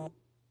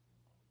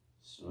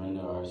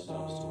surrender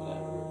ourselves to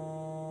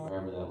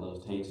wherever that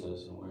love takes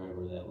us and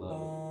whatever that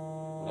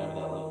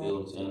love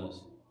builds in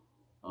us,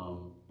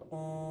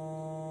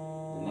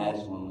 then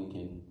that's when we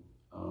can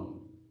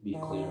be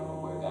clear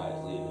on where God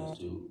is leading us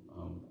to.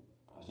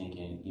 I think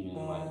even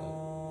in like a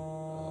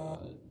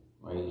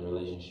regular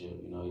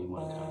relationship, you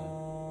want to kind of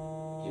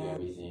give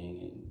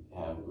everything and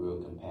have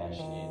real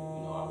compassionate,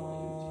 I want to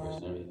give this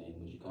person everything,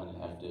 but you kind of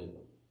have to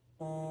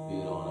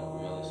build on a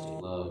realistic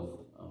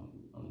love,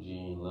 on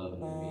genuine love,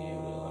 and then be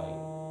able to like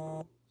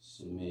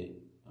submit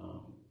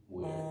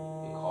where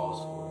it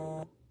calls for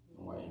it,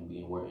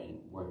 and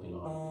working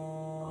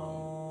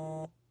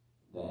on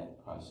that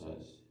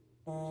process,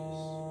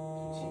 just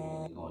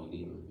continually going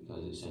deeper,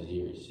 because it says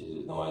here,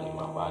 though I give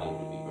my body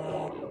to be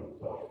burned and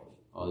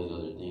all these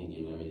other things,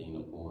 give everything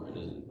to poor, it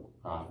doesn't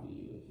profit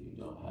you if you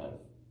don't have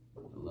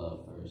the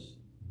love first.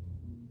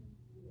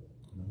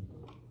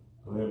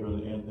 Go ahead,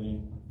 Brother Anthony.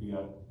 We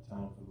got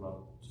time for about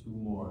two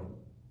more, and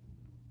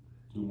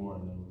then we're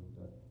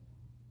done.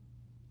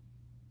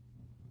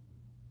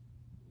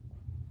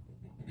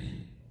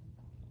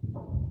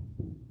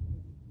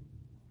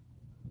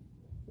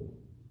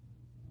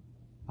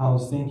 I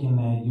was thinking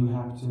that you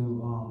have to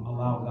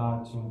allow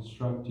God to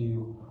instruct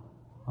you.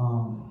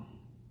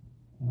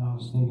 And I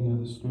was thinking of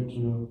the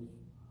scripture of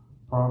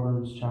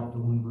Proverbs chapter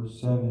 1, verse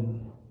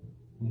 7.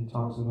 And it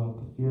talks about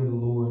the fear of the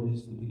Lord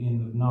is the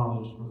beginning of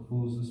knowledge, but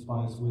fools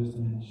despise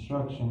wisdom and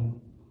instruction.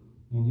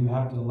 And you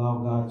have to allow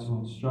God to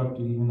instruct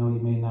you, even though you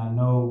may not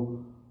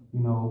know,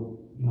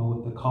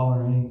 with the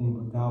color or anything,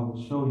 but God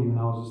will show you. And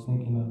I was just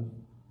thinking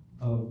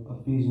of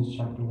Ephesians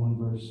chapter 1,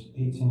 verse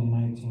 18 and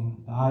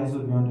 19. The eyes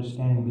of your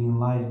understanding be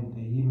enlightened,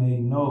 that ye may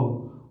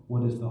know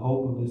what is the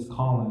hope of His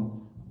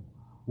calling,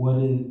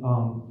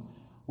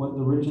 what what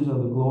the riches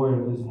of the glory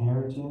of his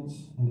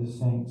inheritance in the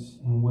saints,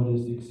 and what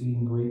is the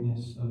exceeding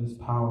greatness of his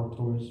power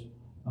towards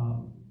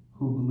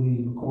who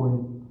believe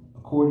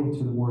according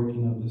to the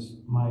working of this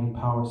mighty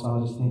power. So I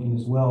was just thinking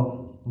as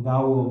well,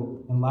 God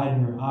will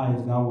enlighten your eyes.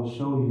 God will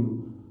show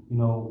you,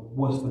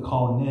 what's the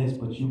calling is,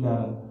 but you got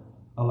to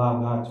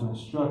allow God to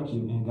instruct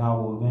you, and God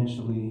will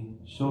eventually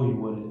show you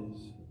what it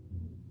is.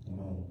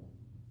 Amen.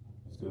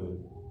 That's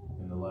good.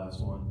 And the last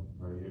one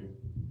right here,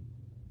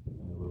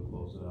 and we'll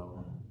close it out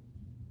with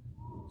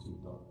 2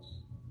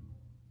 thoughts.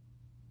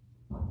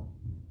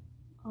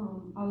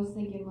 I was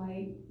thinking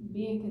like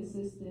being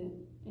consistent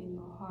in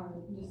your heart,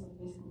 just like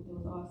basically what they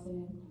was all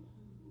saying.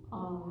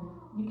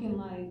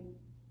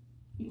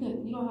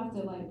 You don't have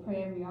to like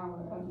pray every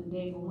hour of the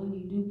day, but when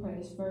you do pray,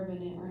 it's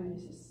fervent and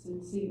earnest, it's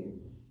sincere,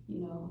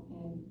 and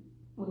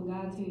when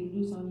God tells you to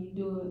do something, you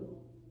do it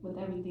with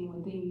everything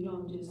within you. You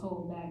don't just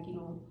hold back.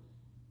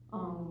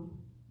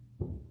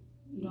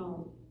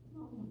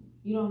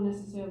 You don't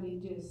necessarily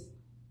just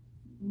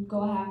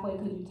go halfway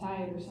because you're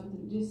tired or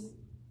something. Just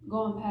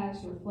going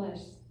past your flesh,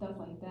 stuff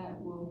like that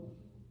will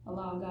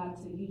allow God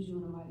to use you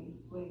in a mighty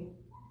way.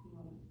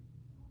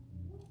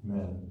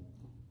 Man,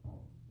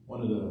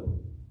 one of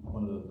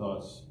the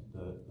thoughts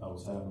that I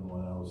was having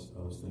when I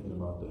was thinking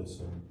about this,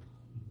 and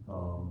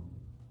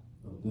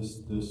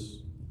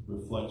this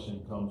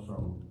reflection comes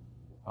from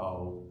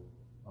how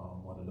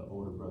one of the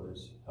older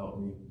brothers helped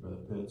me,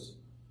 Brother Pitts,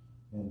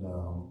 and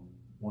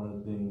one of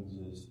the things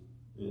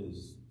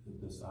is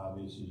this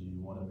obvious is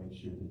you want to make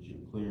sure that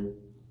you're clear.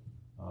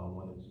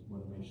 Want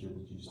to make sure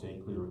that you stay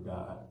clear with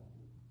God.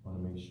 Want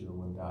to make sure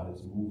when God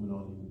is moving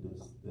on you,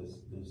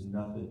 there's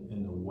nothing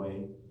in the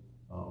way.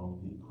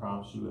 He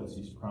prompts you as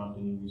he's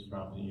prompting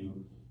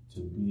you to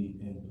be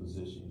in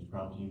position. He's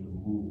prompting you to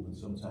move, and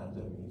sometimes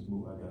that means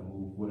move. I gotta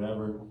move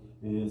whatever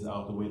it is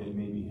out the way that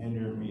may be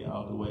hindering me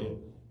out the way.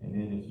 And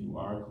then if you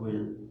are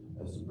clear,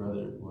 as the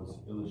brother was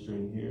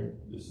illustrating here,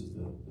 this is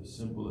the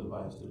simple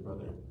advice that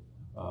Brother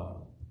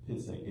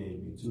Pitts that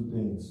gave me. 2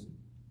 things.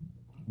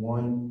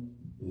 One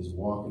is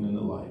walking in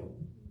the light.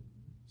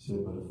 He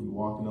said, but if we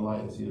walk in the light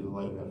and see the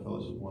light, we have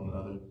fellowship with one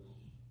another.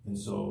 And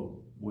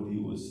so what he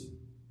was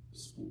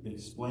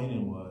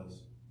explaining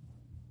was,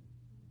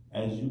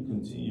 as you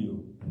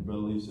continue, and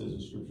Brother Lee says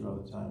in scripture all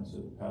the time,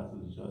 said the path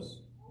of the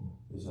just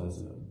is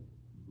as a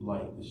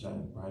light that's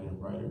shining brighter and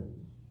brighter.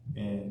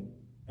 And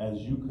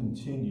as you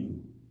continue,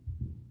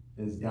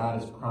 as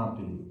God is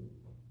prompting you,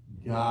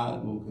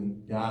 God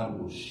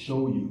will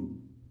show you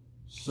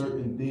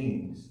certain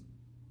things.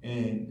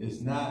 And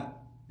it's not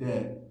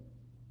that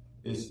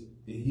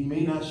he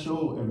may not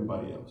show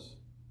everybody else.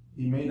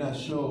 He may not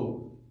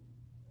show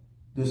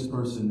this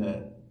person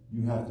that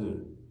you have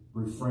to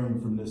refrain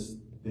from this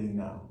thing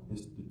now.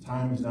 The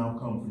time has now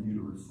come for you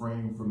to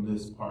refrain from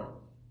this part.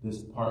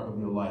 This part of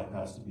your life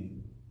has to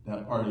be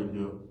that part of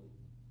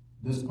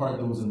this part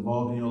that was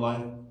involved in your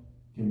life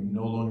can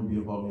no longer be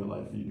involved in your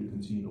life for you to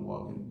continue to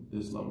walk in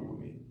this level with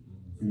me.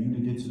 For you to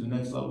get to the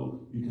next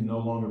level, you can no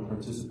longer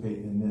participate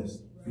in this.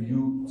 For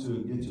you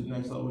to get to the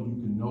next level, you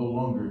can no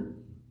longer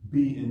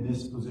be in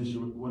this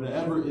position,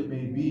 whatever it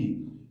may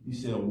be. He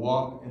said,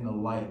 walk in the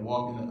light,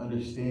 walk in the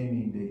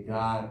understanding that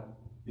God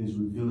is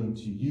revealing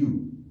to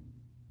you.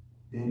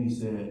 Then he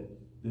said,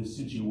 there's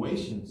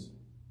situations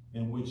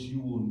in which you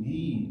will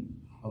need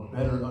a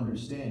better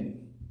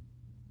understanding.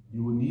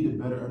 You will need a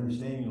better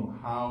understanding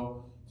of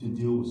how to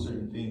deal with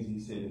certain things. He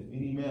said, if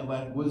any man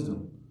lack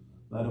wisdom,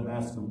 let him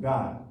ask of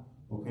God.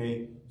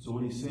 Okay? So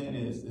what he's saying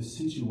is the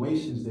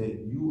situations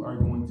that you are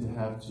going to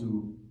have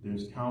to,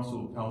 there's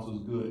counsel. Counsel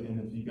is good. And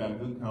if you got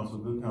good counsel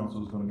is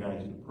going to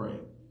guide you to pray.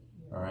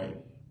 All right?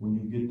 When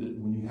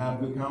you have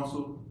good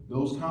counsel,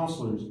 those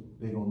counselors,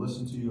 they're going to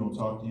listen to you, going to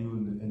talk to you,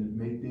 and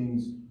make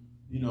things,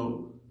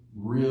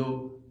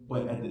 real.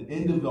 But at the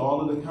end of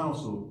all of the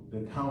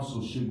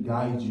counsel should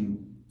guide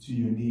you to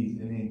your needs.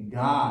 And then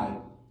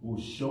God will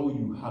show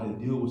you how to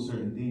deal with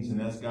certain things. And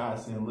that's God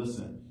saying,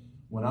 listen,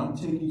 when I'm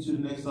taking you to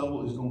the next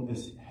level,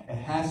 it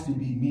has to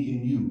be me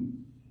and you.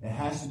 It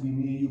has to be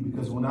me and you,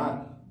 because when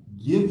I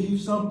give you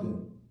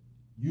something,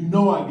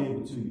 I gave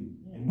it to you.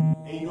 And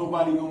ain't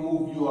nobody gonna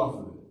move you off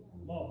of it.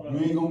 You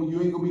ain't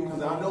gonna be,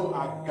 because I know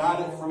I got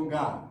it from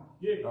God.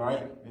 All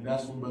right? And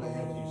that's when Brother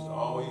Hampton used to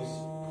always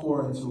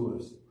pour into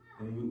us.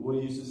 And what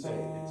he used to say,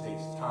 it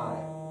takes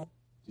time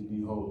to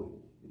be holy.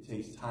 It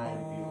takes time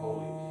to be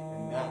holy.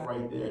 And that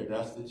right there,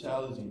 that's the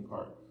challenging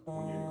part.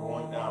 When you're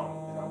going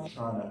down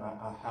and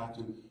I have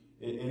to,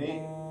 it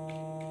ain't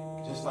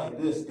just like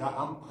this. God,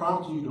 I'm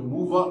prompting you to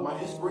move up. My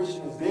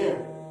inspiration is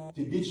there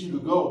to get you to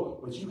go,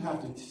 but you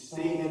have to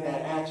stay in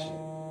that action.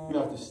 You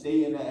have to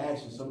stay in that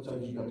action.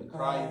 Sometimes you have to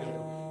cry.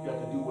 You have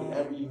to do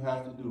whatever you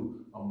have to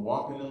do. I'm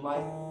walking in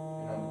light,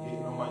 and I'm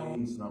getting on my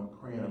knees, and I'm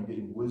praying. I'm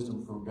getting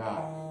wisdom from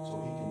God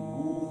so he can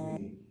move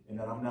me, and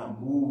that I'm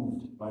not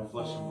moved by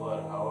flesh and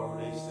blood, however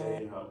they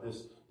say, how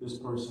this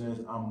person is.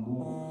 I'm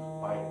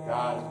moved by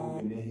God's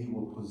movement, and then he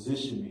will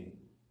position me.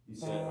 He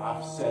said,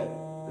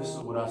 this is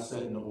what I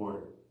set in the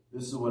order.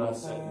 This is what I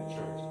set in the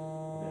church.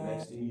 And the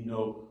next thing you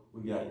know,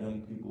 we got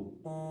young people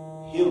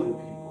healing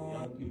people,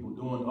 young people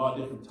doing all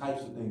different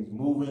types of things,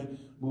 moving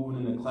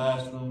in the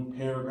classroom,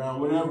 paraground,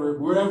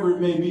 wherever it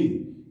may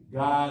be.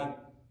 God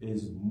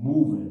is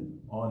moving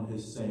on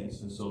his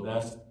saints. And so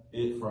that's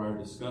it for our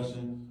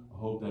discussion. I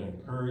hope that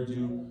encouraged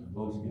you. I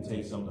hope you can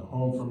take something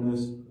home from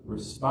this.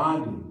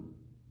 Responding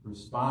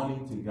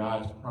to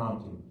God's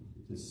prompting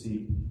to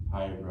seek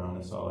higher ground.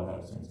 That's all I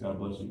have, saints. God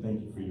bless you.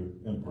 Thank you for your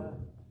input.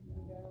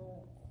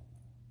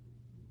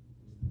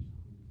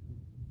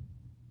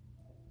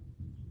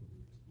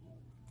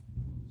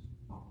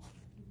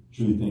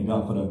 Truly thank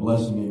God for that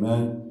blessing,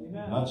 amen.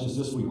 Not just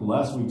this week, but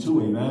last week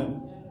too,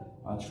 amen.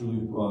 I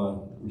truly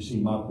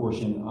received my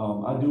portion.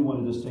 I do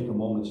want to just take a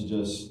moment to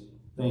just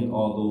thank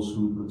all those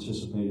who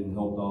participated and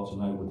helped out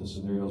tonight with the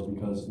scenarios,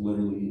 because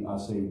literally I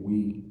say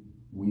we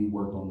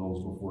worked on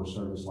those before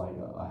service, like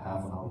a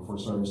half an hour before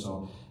service.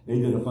 So they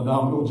did a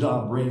phenomenal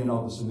job bringing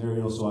out the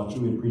scenarios. So I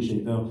truly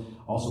appreciate them.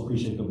 Also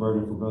appreciate the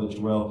burden for Brother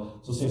Terrell.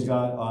 So saints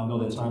God, I know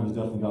that time has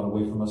definitely got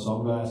away from us. So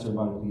I'm going to ask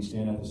everybody to please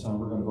stand at this time.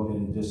 We're going to go ahead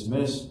and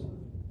dismiss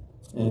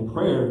in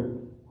prayer.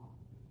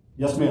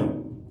 Yes, ma'am.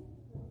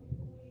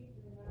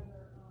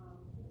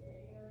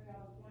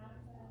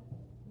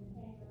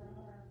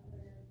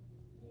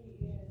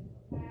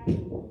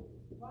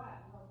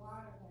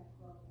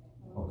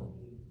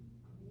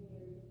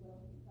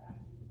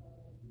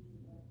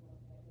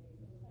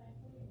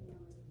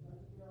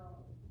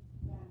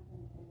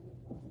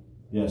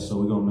 Yes, so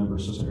we're going to remember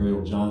Sister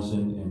Ariel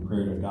Johnson in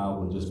prayer that God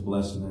would just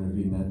bless and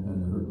intervene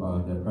in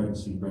that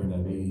pregnancy, bring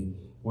that baby.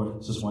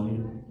 Or Sister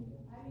Juanita?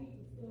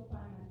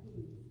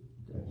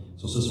 Okay.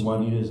 So Sister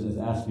Juanita is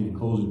asking me to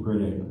close in prayer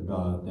that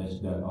God,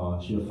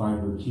 that she'll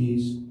find her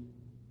keys.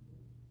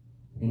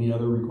 Any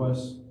other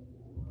requests?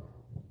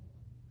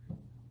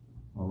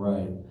 All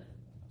right.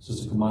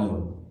 Sister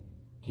Kamila,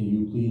 can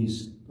you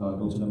please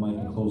go to the mic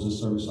and close this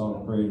service out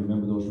and pray and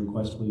remember those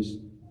requests, please?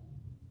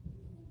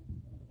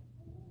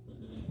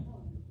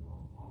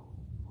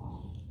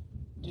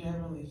 Dear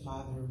Heavenly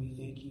Father, we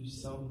thank you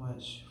so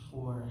much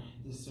for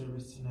this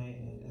service tonight,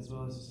 and as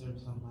well as the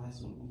service on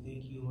last week. We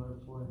thank you,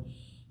 Lord, for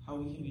how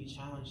we can be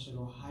challenged to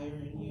go higher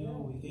in you.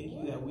 We thank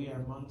you that we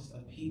are amongst a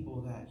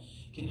people that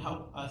can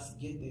help us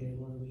get there,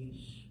 Lord.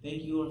 We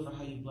thank you, Lord, for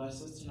how you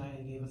blessed us tonight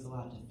and gave us a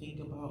lot to think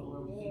about,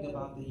 Lord. We think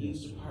about the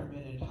youth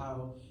department and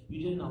how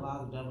you didn't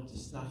allow the devil to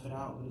snuff it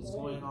out, but it's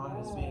going on and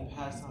it's being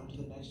passed on to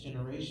the next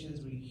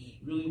generations. We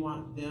really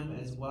want them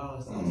as well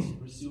as us to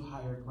pursue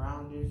higher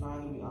ground, dear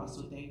Father. We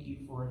also thank you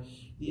for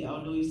the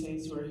elderly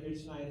saints who are here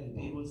tonight and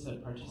able to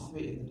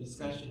participate in the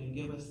discussion and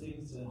give us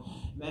things to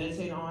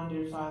meditate on,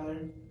 dear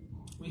Father.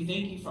 We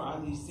thank you for all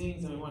these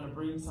things, and we want to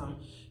bring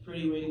some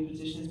pretty weighty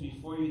petitions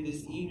before you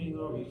this evening,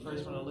 Lord. We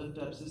first want to lift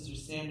up Sister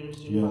Sanders,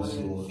 dear Father,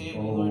 and the family,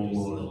 Lord. You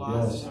see the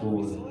losses that have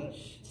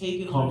recently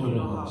taken, Lord. You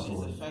know how it's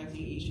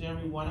affecting each and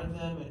every one of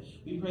them, and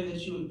we pray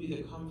that you would be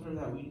the comforter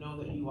that we know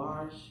that you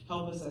are.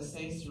 Help us as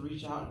saints to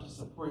reach out and to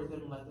support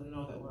them, let them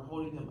know that we're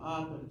holding them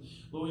up. And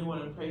Lord, we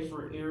want to pray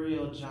for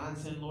Ariel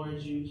Johnson,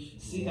 Lord. You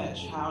see that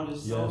child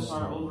is so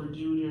far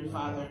overdue, dear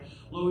Father.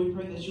 Lord, we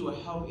pray that you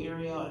will help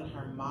Ariel in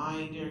her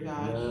mind, dear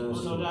God.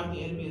 Lord, no doubt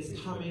the enemy is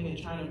coming and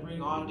trying to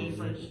bring all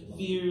different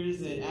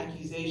fears and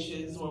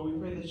accusations. Lord, we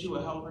pray that you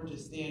will help her to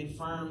stand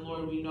firm.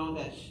 Lord, we know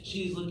that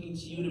she's looking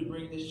to you to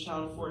bring this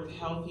child forth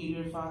healthy,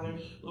 dear Father.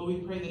 Lord,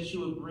 we pray that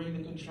you would bring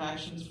the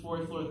contractions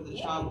forth, Lord, that the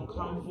child will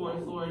come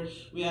forth, Lord.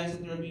 We ask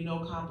that there will be no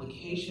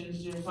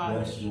complications, dear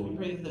Father. We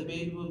pray that the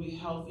baby will be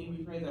healthy.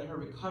 We pray that her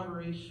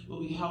recovery will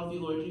be healthy,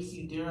 Lord. You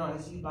see Daryl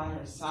as he's by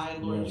her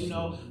side, Lord. You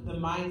know the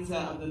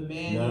mindset of the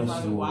man, dear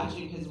Father,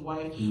 watching his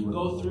wife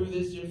go through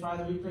this, dear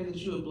Father. We pray that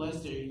you would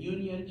bless their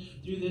union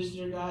through this,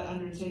 dear God,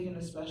 undertaken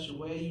a special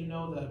way. You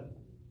know the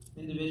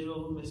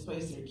individual who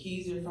misplaced their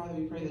keys, dear Father.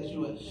 We pray that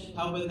you would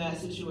help in that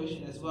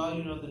situation as well.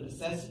 You know the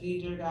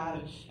necessity, dear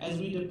God. And as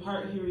we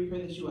depart here, we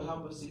pray that you will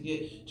help us to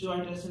get to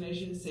our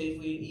destination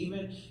safely, and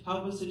even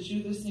help us to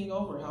chew this thing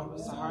over. Help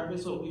us to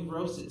harvest what we've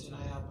roasted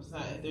tonight. Help us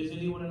not, if there's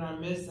anyone in our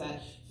midst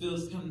that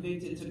feels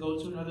convicted to go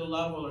to another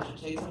level or to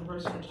take some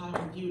personal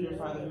time with you, dear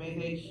Father, may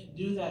they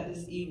do that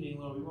this evening,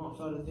 Lord. We won't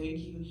fail to thank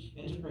you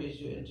and to praise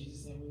you. In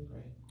Jesus' name we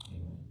pray.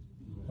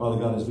 Father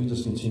God, as we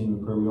just continue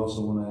in prayer, we also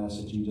want to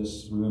ask that you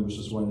just remember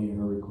Sister Juanita and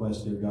her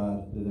request, dear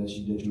God, that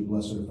you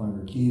bless her to find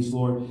her keys,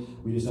 Lord.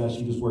 We just ask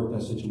you to just work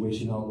that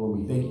situation out, Lord.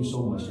 We thank you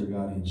so much, dear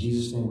God. In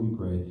Jesus' name we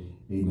pray.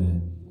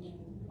 Amen.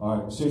 All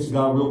right, saints of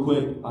God, real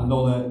quick. I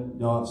know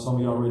that some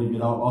of y'all ready to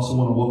get out. Also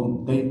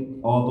want to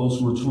thank all those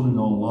who are tuning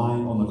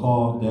online on the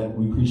call, that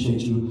we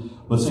appreciate you.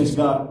 But saints of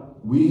God,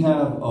 we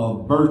have a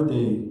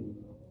birthday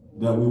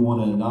that we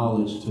want to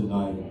acknowledge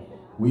tonight.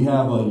 We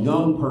have a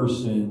young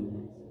person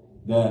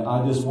that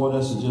I just want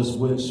us to just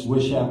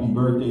wish happy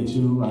birthday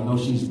to. I know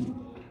she's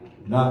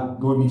not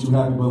going to be too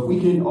happy, but if we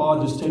can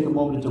all just take a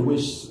moment to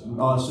wish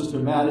Sister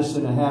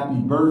Madison a happy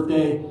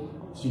birthday.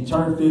 She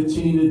turned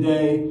 15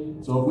 today.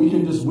 So if we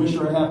can just wish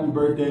her a happy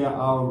birthday,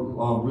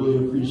 I'll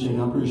really appreciate it.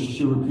 I'm pretty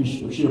sure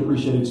she'll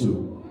appreciate it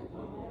too.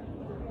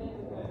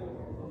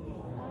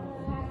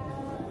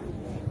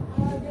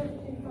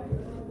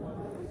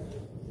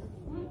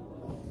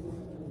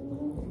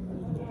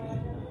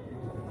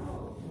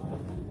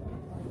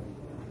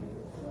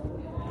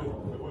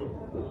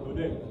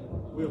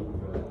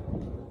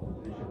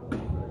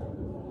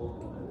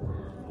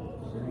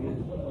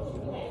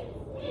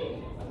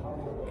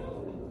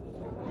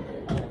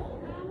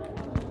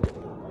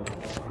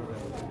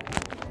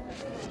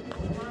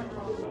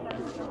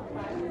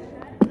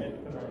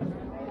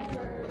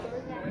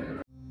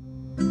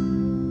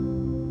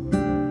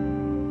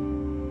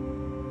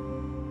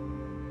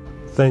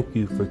 Thank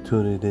you for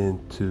tuning in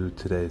to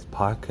today's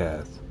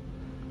podcast.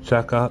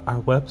 Check out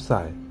our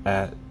website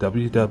at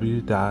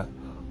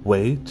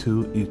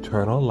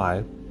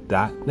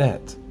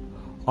www.waytoeternallife.net.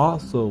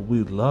 Also,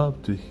 we'd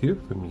love to hear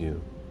from you.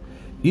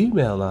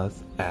 Email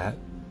us at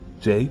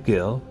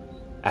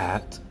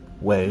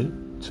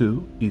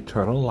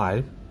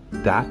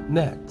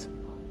jgill@waytoeternallife.net.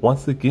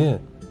 Once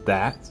again,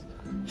 that's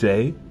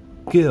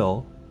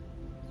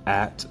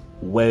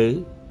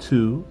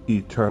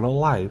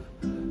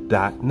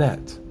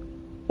jgill@waytoeternallife.net.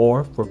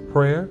 Or for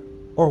prayer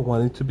or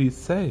wanting to be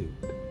saved.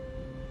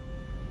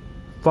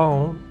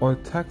 Phone or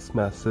text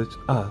message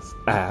us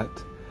at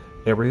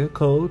area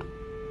code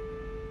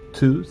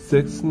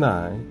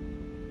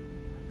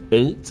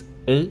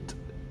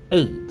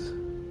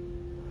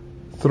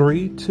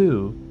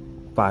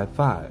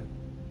 269-888-3255.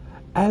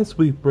 As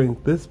we bring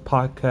this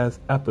podcast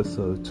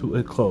episode to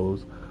a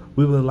close,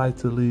 we would like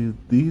to leave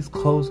these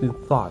closing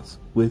thoughts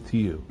with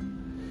you.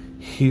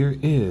 Here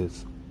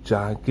is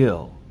John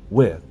Gill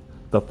with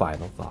the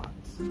final thoughts.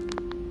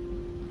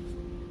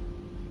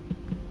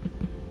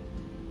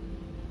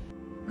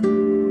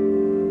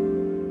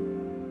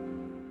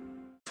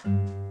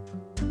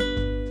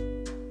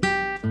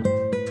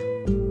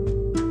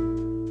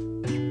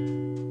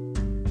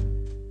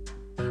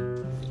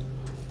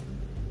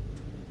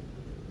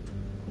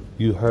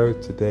 You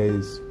heard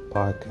today's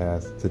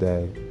podcast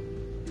today.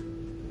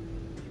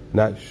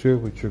 Not sure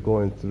what you're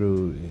going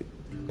through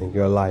in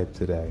your life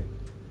today.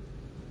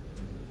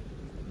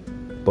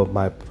 But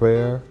my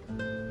prayer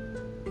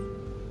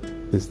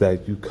is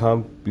that you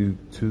come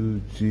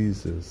to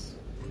Jesus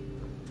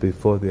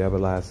before the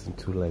everlasting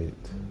too late.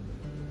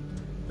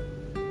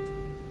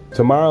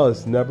 Tomorrow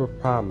is never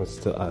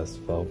promised to us,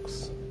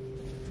 folks.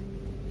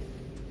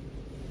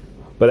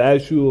 But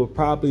as you are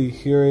probably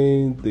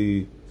hearing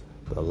the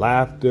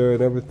laughter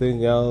and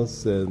everything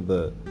else, and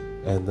the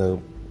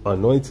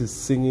anointed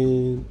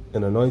singing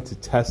and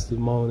anointed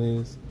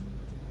testimonies,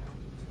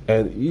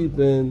 and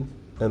even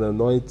an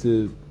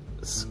anointed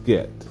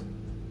skit,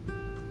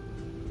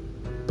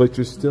 but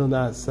you're still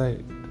not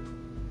saved.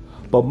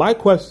 But my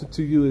question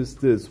to you is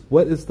this: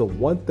 what is the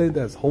one thing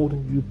that's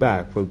holding you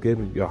back from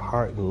giving your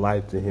heart and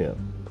life to Him?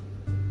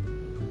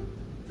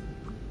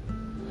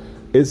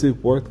 Is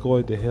it worth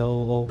going to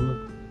hell over?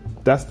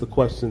 That's the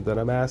question that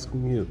I'm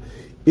asking you.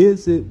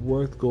 Is it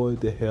worth going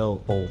to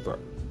hell over?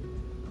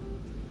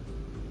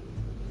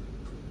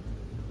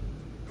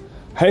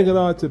 Hanging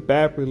on to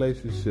bad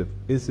relationship,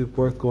 is it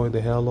worth going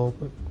to hell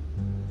over?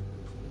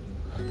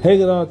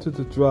 Hanging on to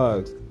the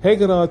drugs,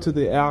 hanging on to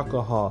the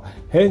alcohol,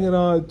 hanging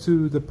on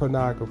to the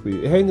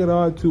pornography, hanging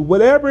on to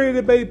whatever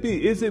it may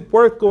be, is it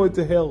worth going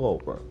to hell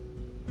over?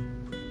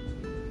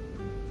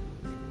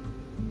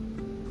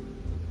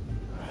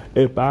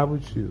 If I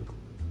was you,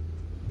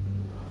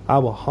 I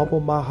will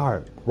humble my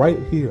heart right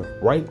here,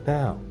 right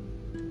now,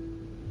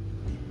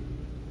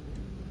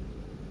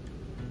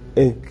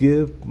 and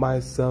give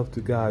myself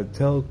to God.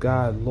 Tell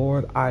God,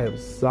 Lord, I am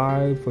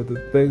sorry for the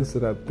things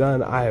that I've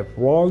done. I have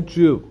wronged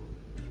you.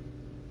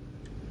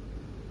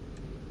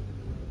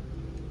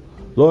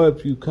 Lord,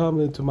 if you come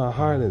into my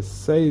heart and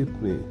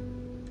save me.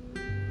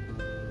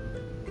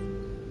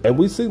 And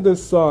we sing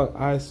this song,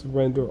 I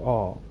surrender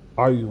all.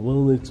 Are you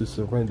willing to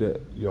surrender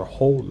your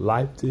whole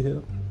life to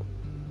Him?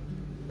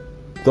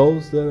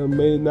 Those that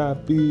may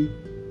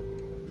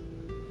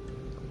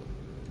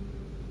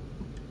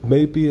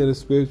be in a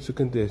spiritual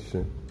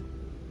condition,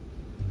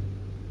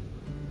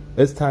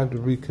 it's time to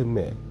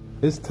recommit.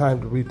 It's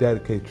time to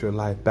rededicate your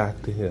life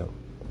back to Him.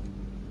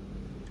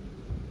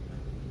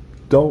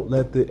 Don't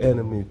let the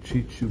enemy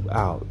cheat you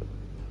out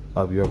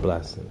of your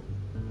blessing.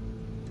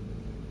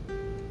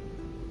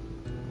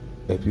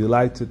 If you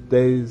like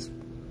today's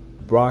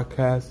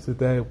broadcast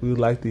today, we would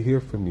like to hear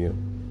from you.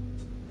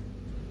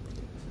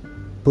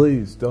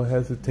 Please don't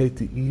hesitate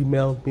to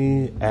email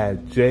me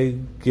at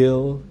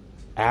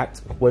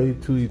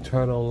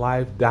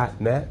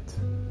jgill@waytoeternallife.net,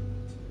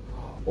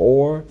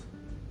 or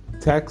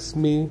text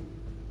me,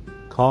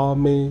 call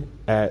me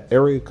at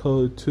area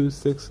code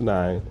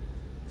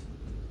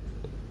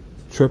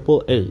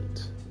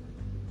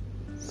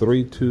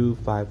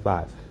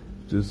 269-888-3255.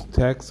 Just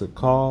text or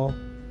call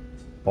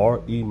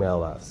or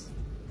email us.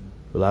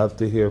 We'd love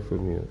to hear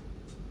from you.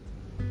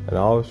 And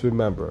always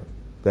remember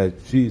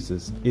that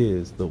Jesus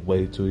is the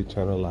way to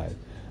eternal life.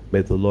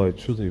 May the Lord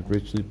truly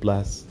richly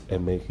bless,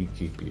 and may He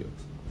keep you.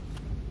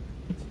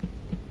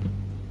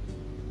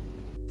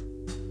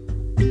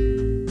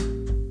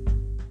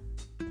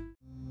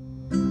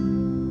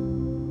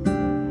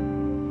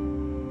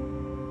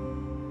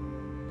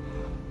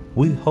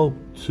 We hope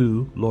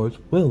to, Lord's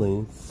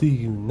willing, see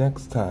you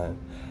next time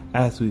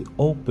as we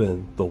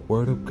open the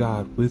Word of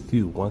God with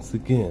you once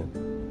again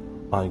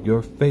on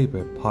your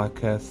favorite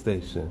podcast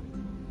station.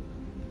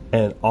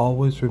 And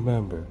always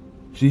remember,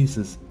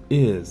 Jesus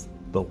is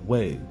the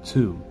way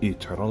to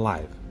eternal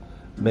life.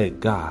 May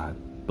God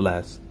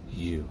bless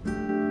you.